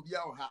kululu bia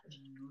o ha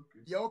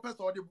ye o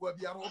person o de boa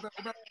bia no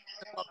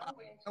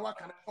na wa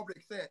kan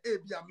public say e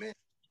bia me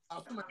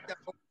asuma bia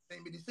o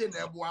me di say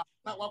na eboa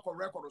na wa ko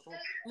record so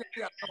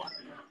ya wa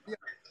ya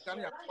kan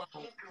ya kwa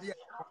no ya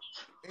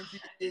enti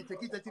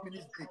take 30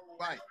 minutes break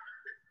bye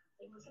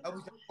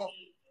abusiafo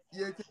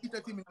ye take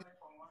 30 minutes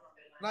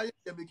na ye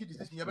make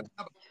decision ye be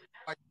na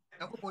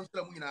yankopon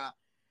shira mu nyina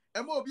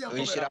e ma obi anko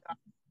be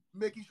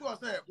make sure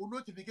say o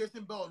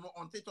notification bell no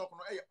on TikTok no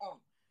on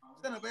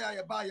say na be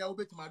ya ba ya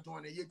obetima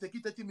join ye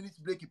take 30 minutes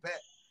break pe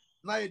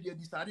na ye dey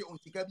decide on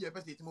sika bi e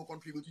person timo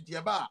contribute to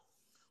ye ba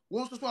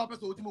won so a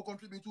person timo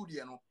contribute to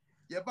dey no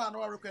ye ba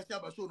na request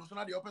aba so no so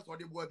na dey person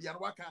dey boa bia na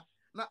waka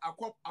na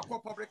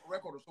akọ public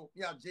record so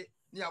ni age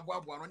ni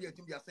aboabo no na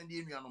yatim dia send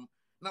ye nuanom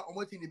na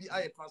omoti ne bi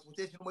aye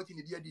transportation omoti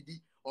ne bi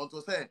adidi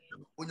onto say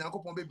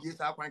onyankopon be bie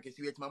sa kwan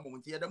kesi wetima mo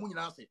nti ye da mu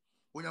nyina ase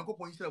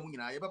onyankopon shira mu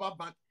nyina ye baba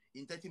back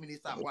in 30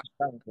 minutes akwa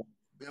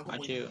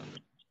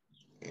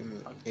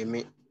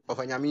emi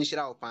ofa nyame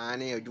nhyira wo paa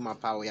ne adwuma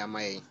pa wo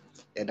yama ye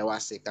yɛda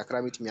wase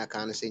kakra metumi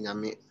aka no sɛ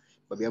nyame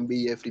baabi am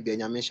bɛyi afiri bia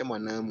nyame hyɛ mo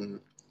anaa mu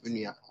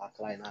nua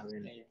akra na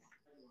amen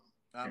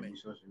amen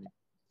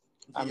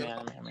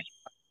amen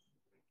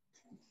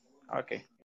okay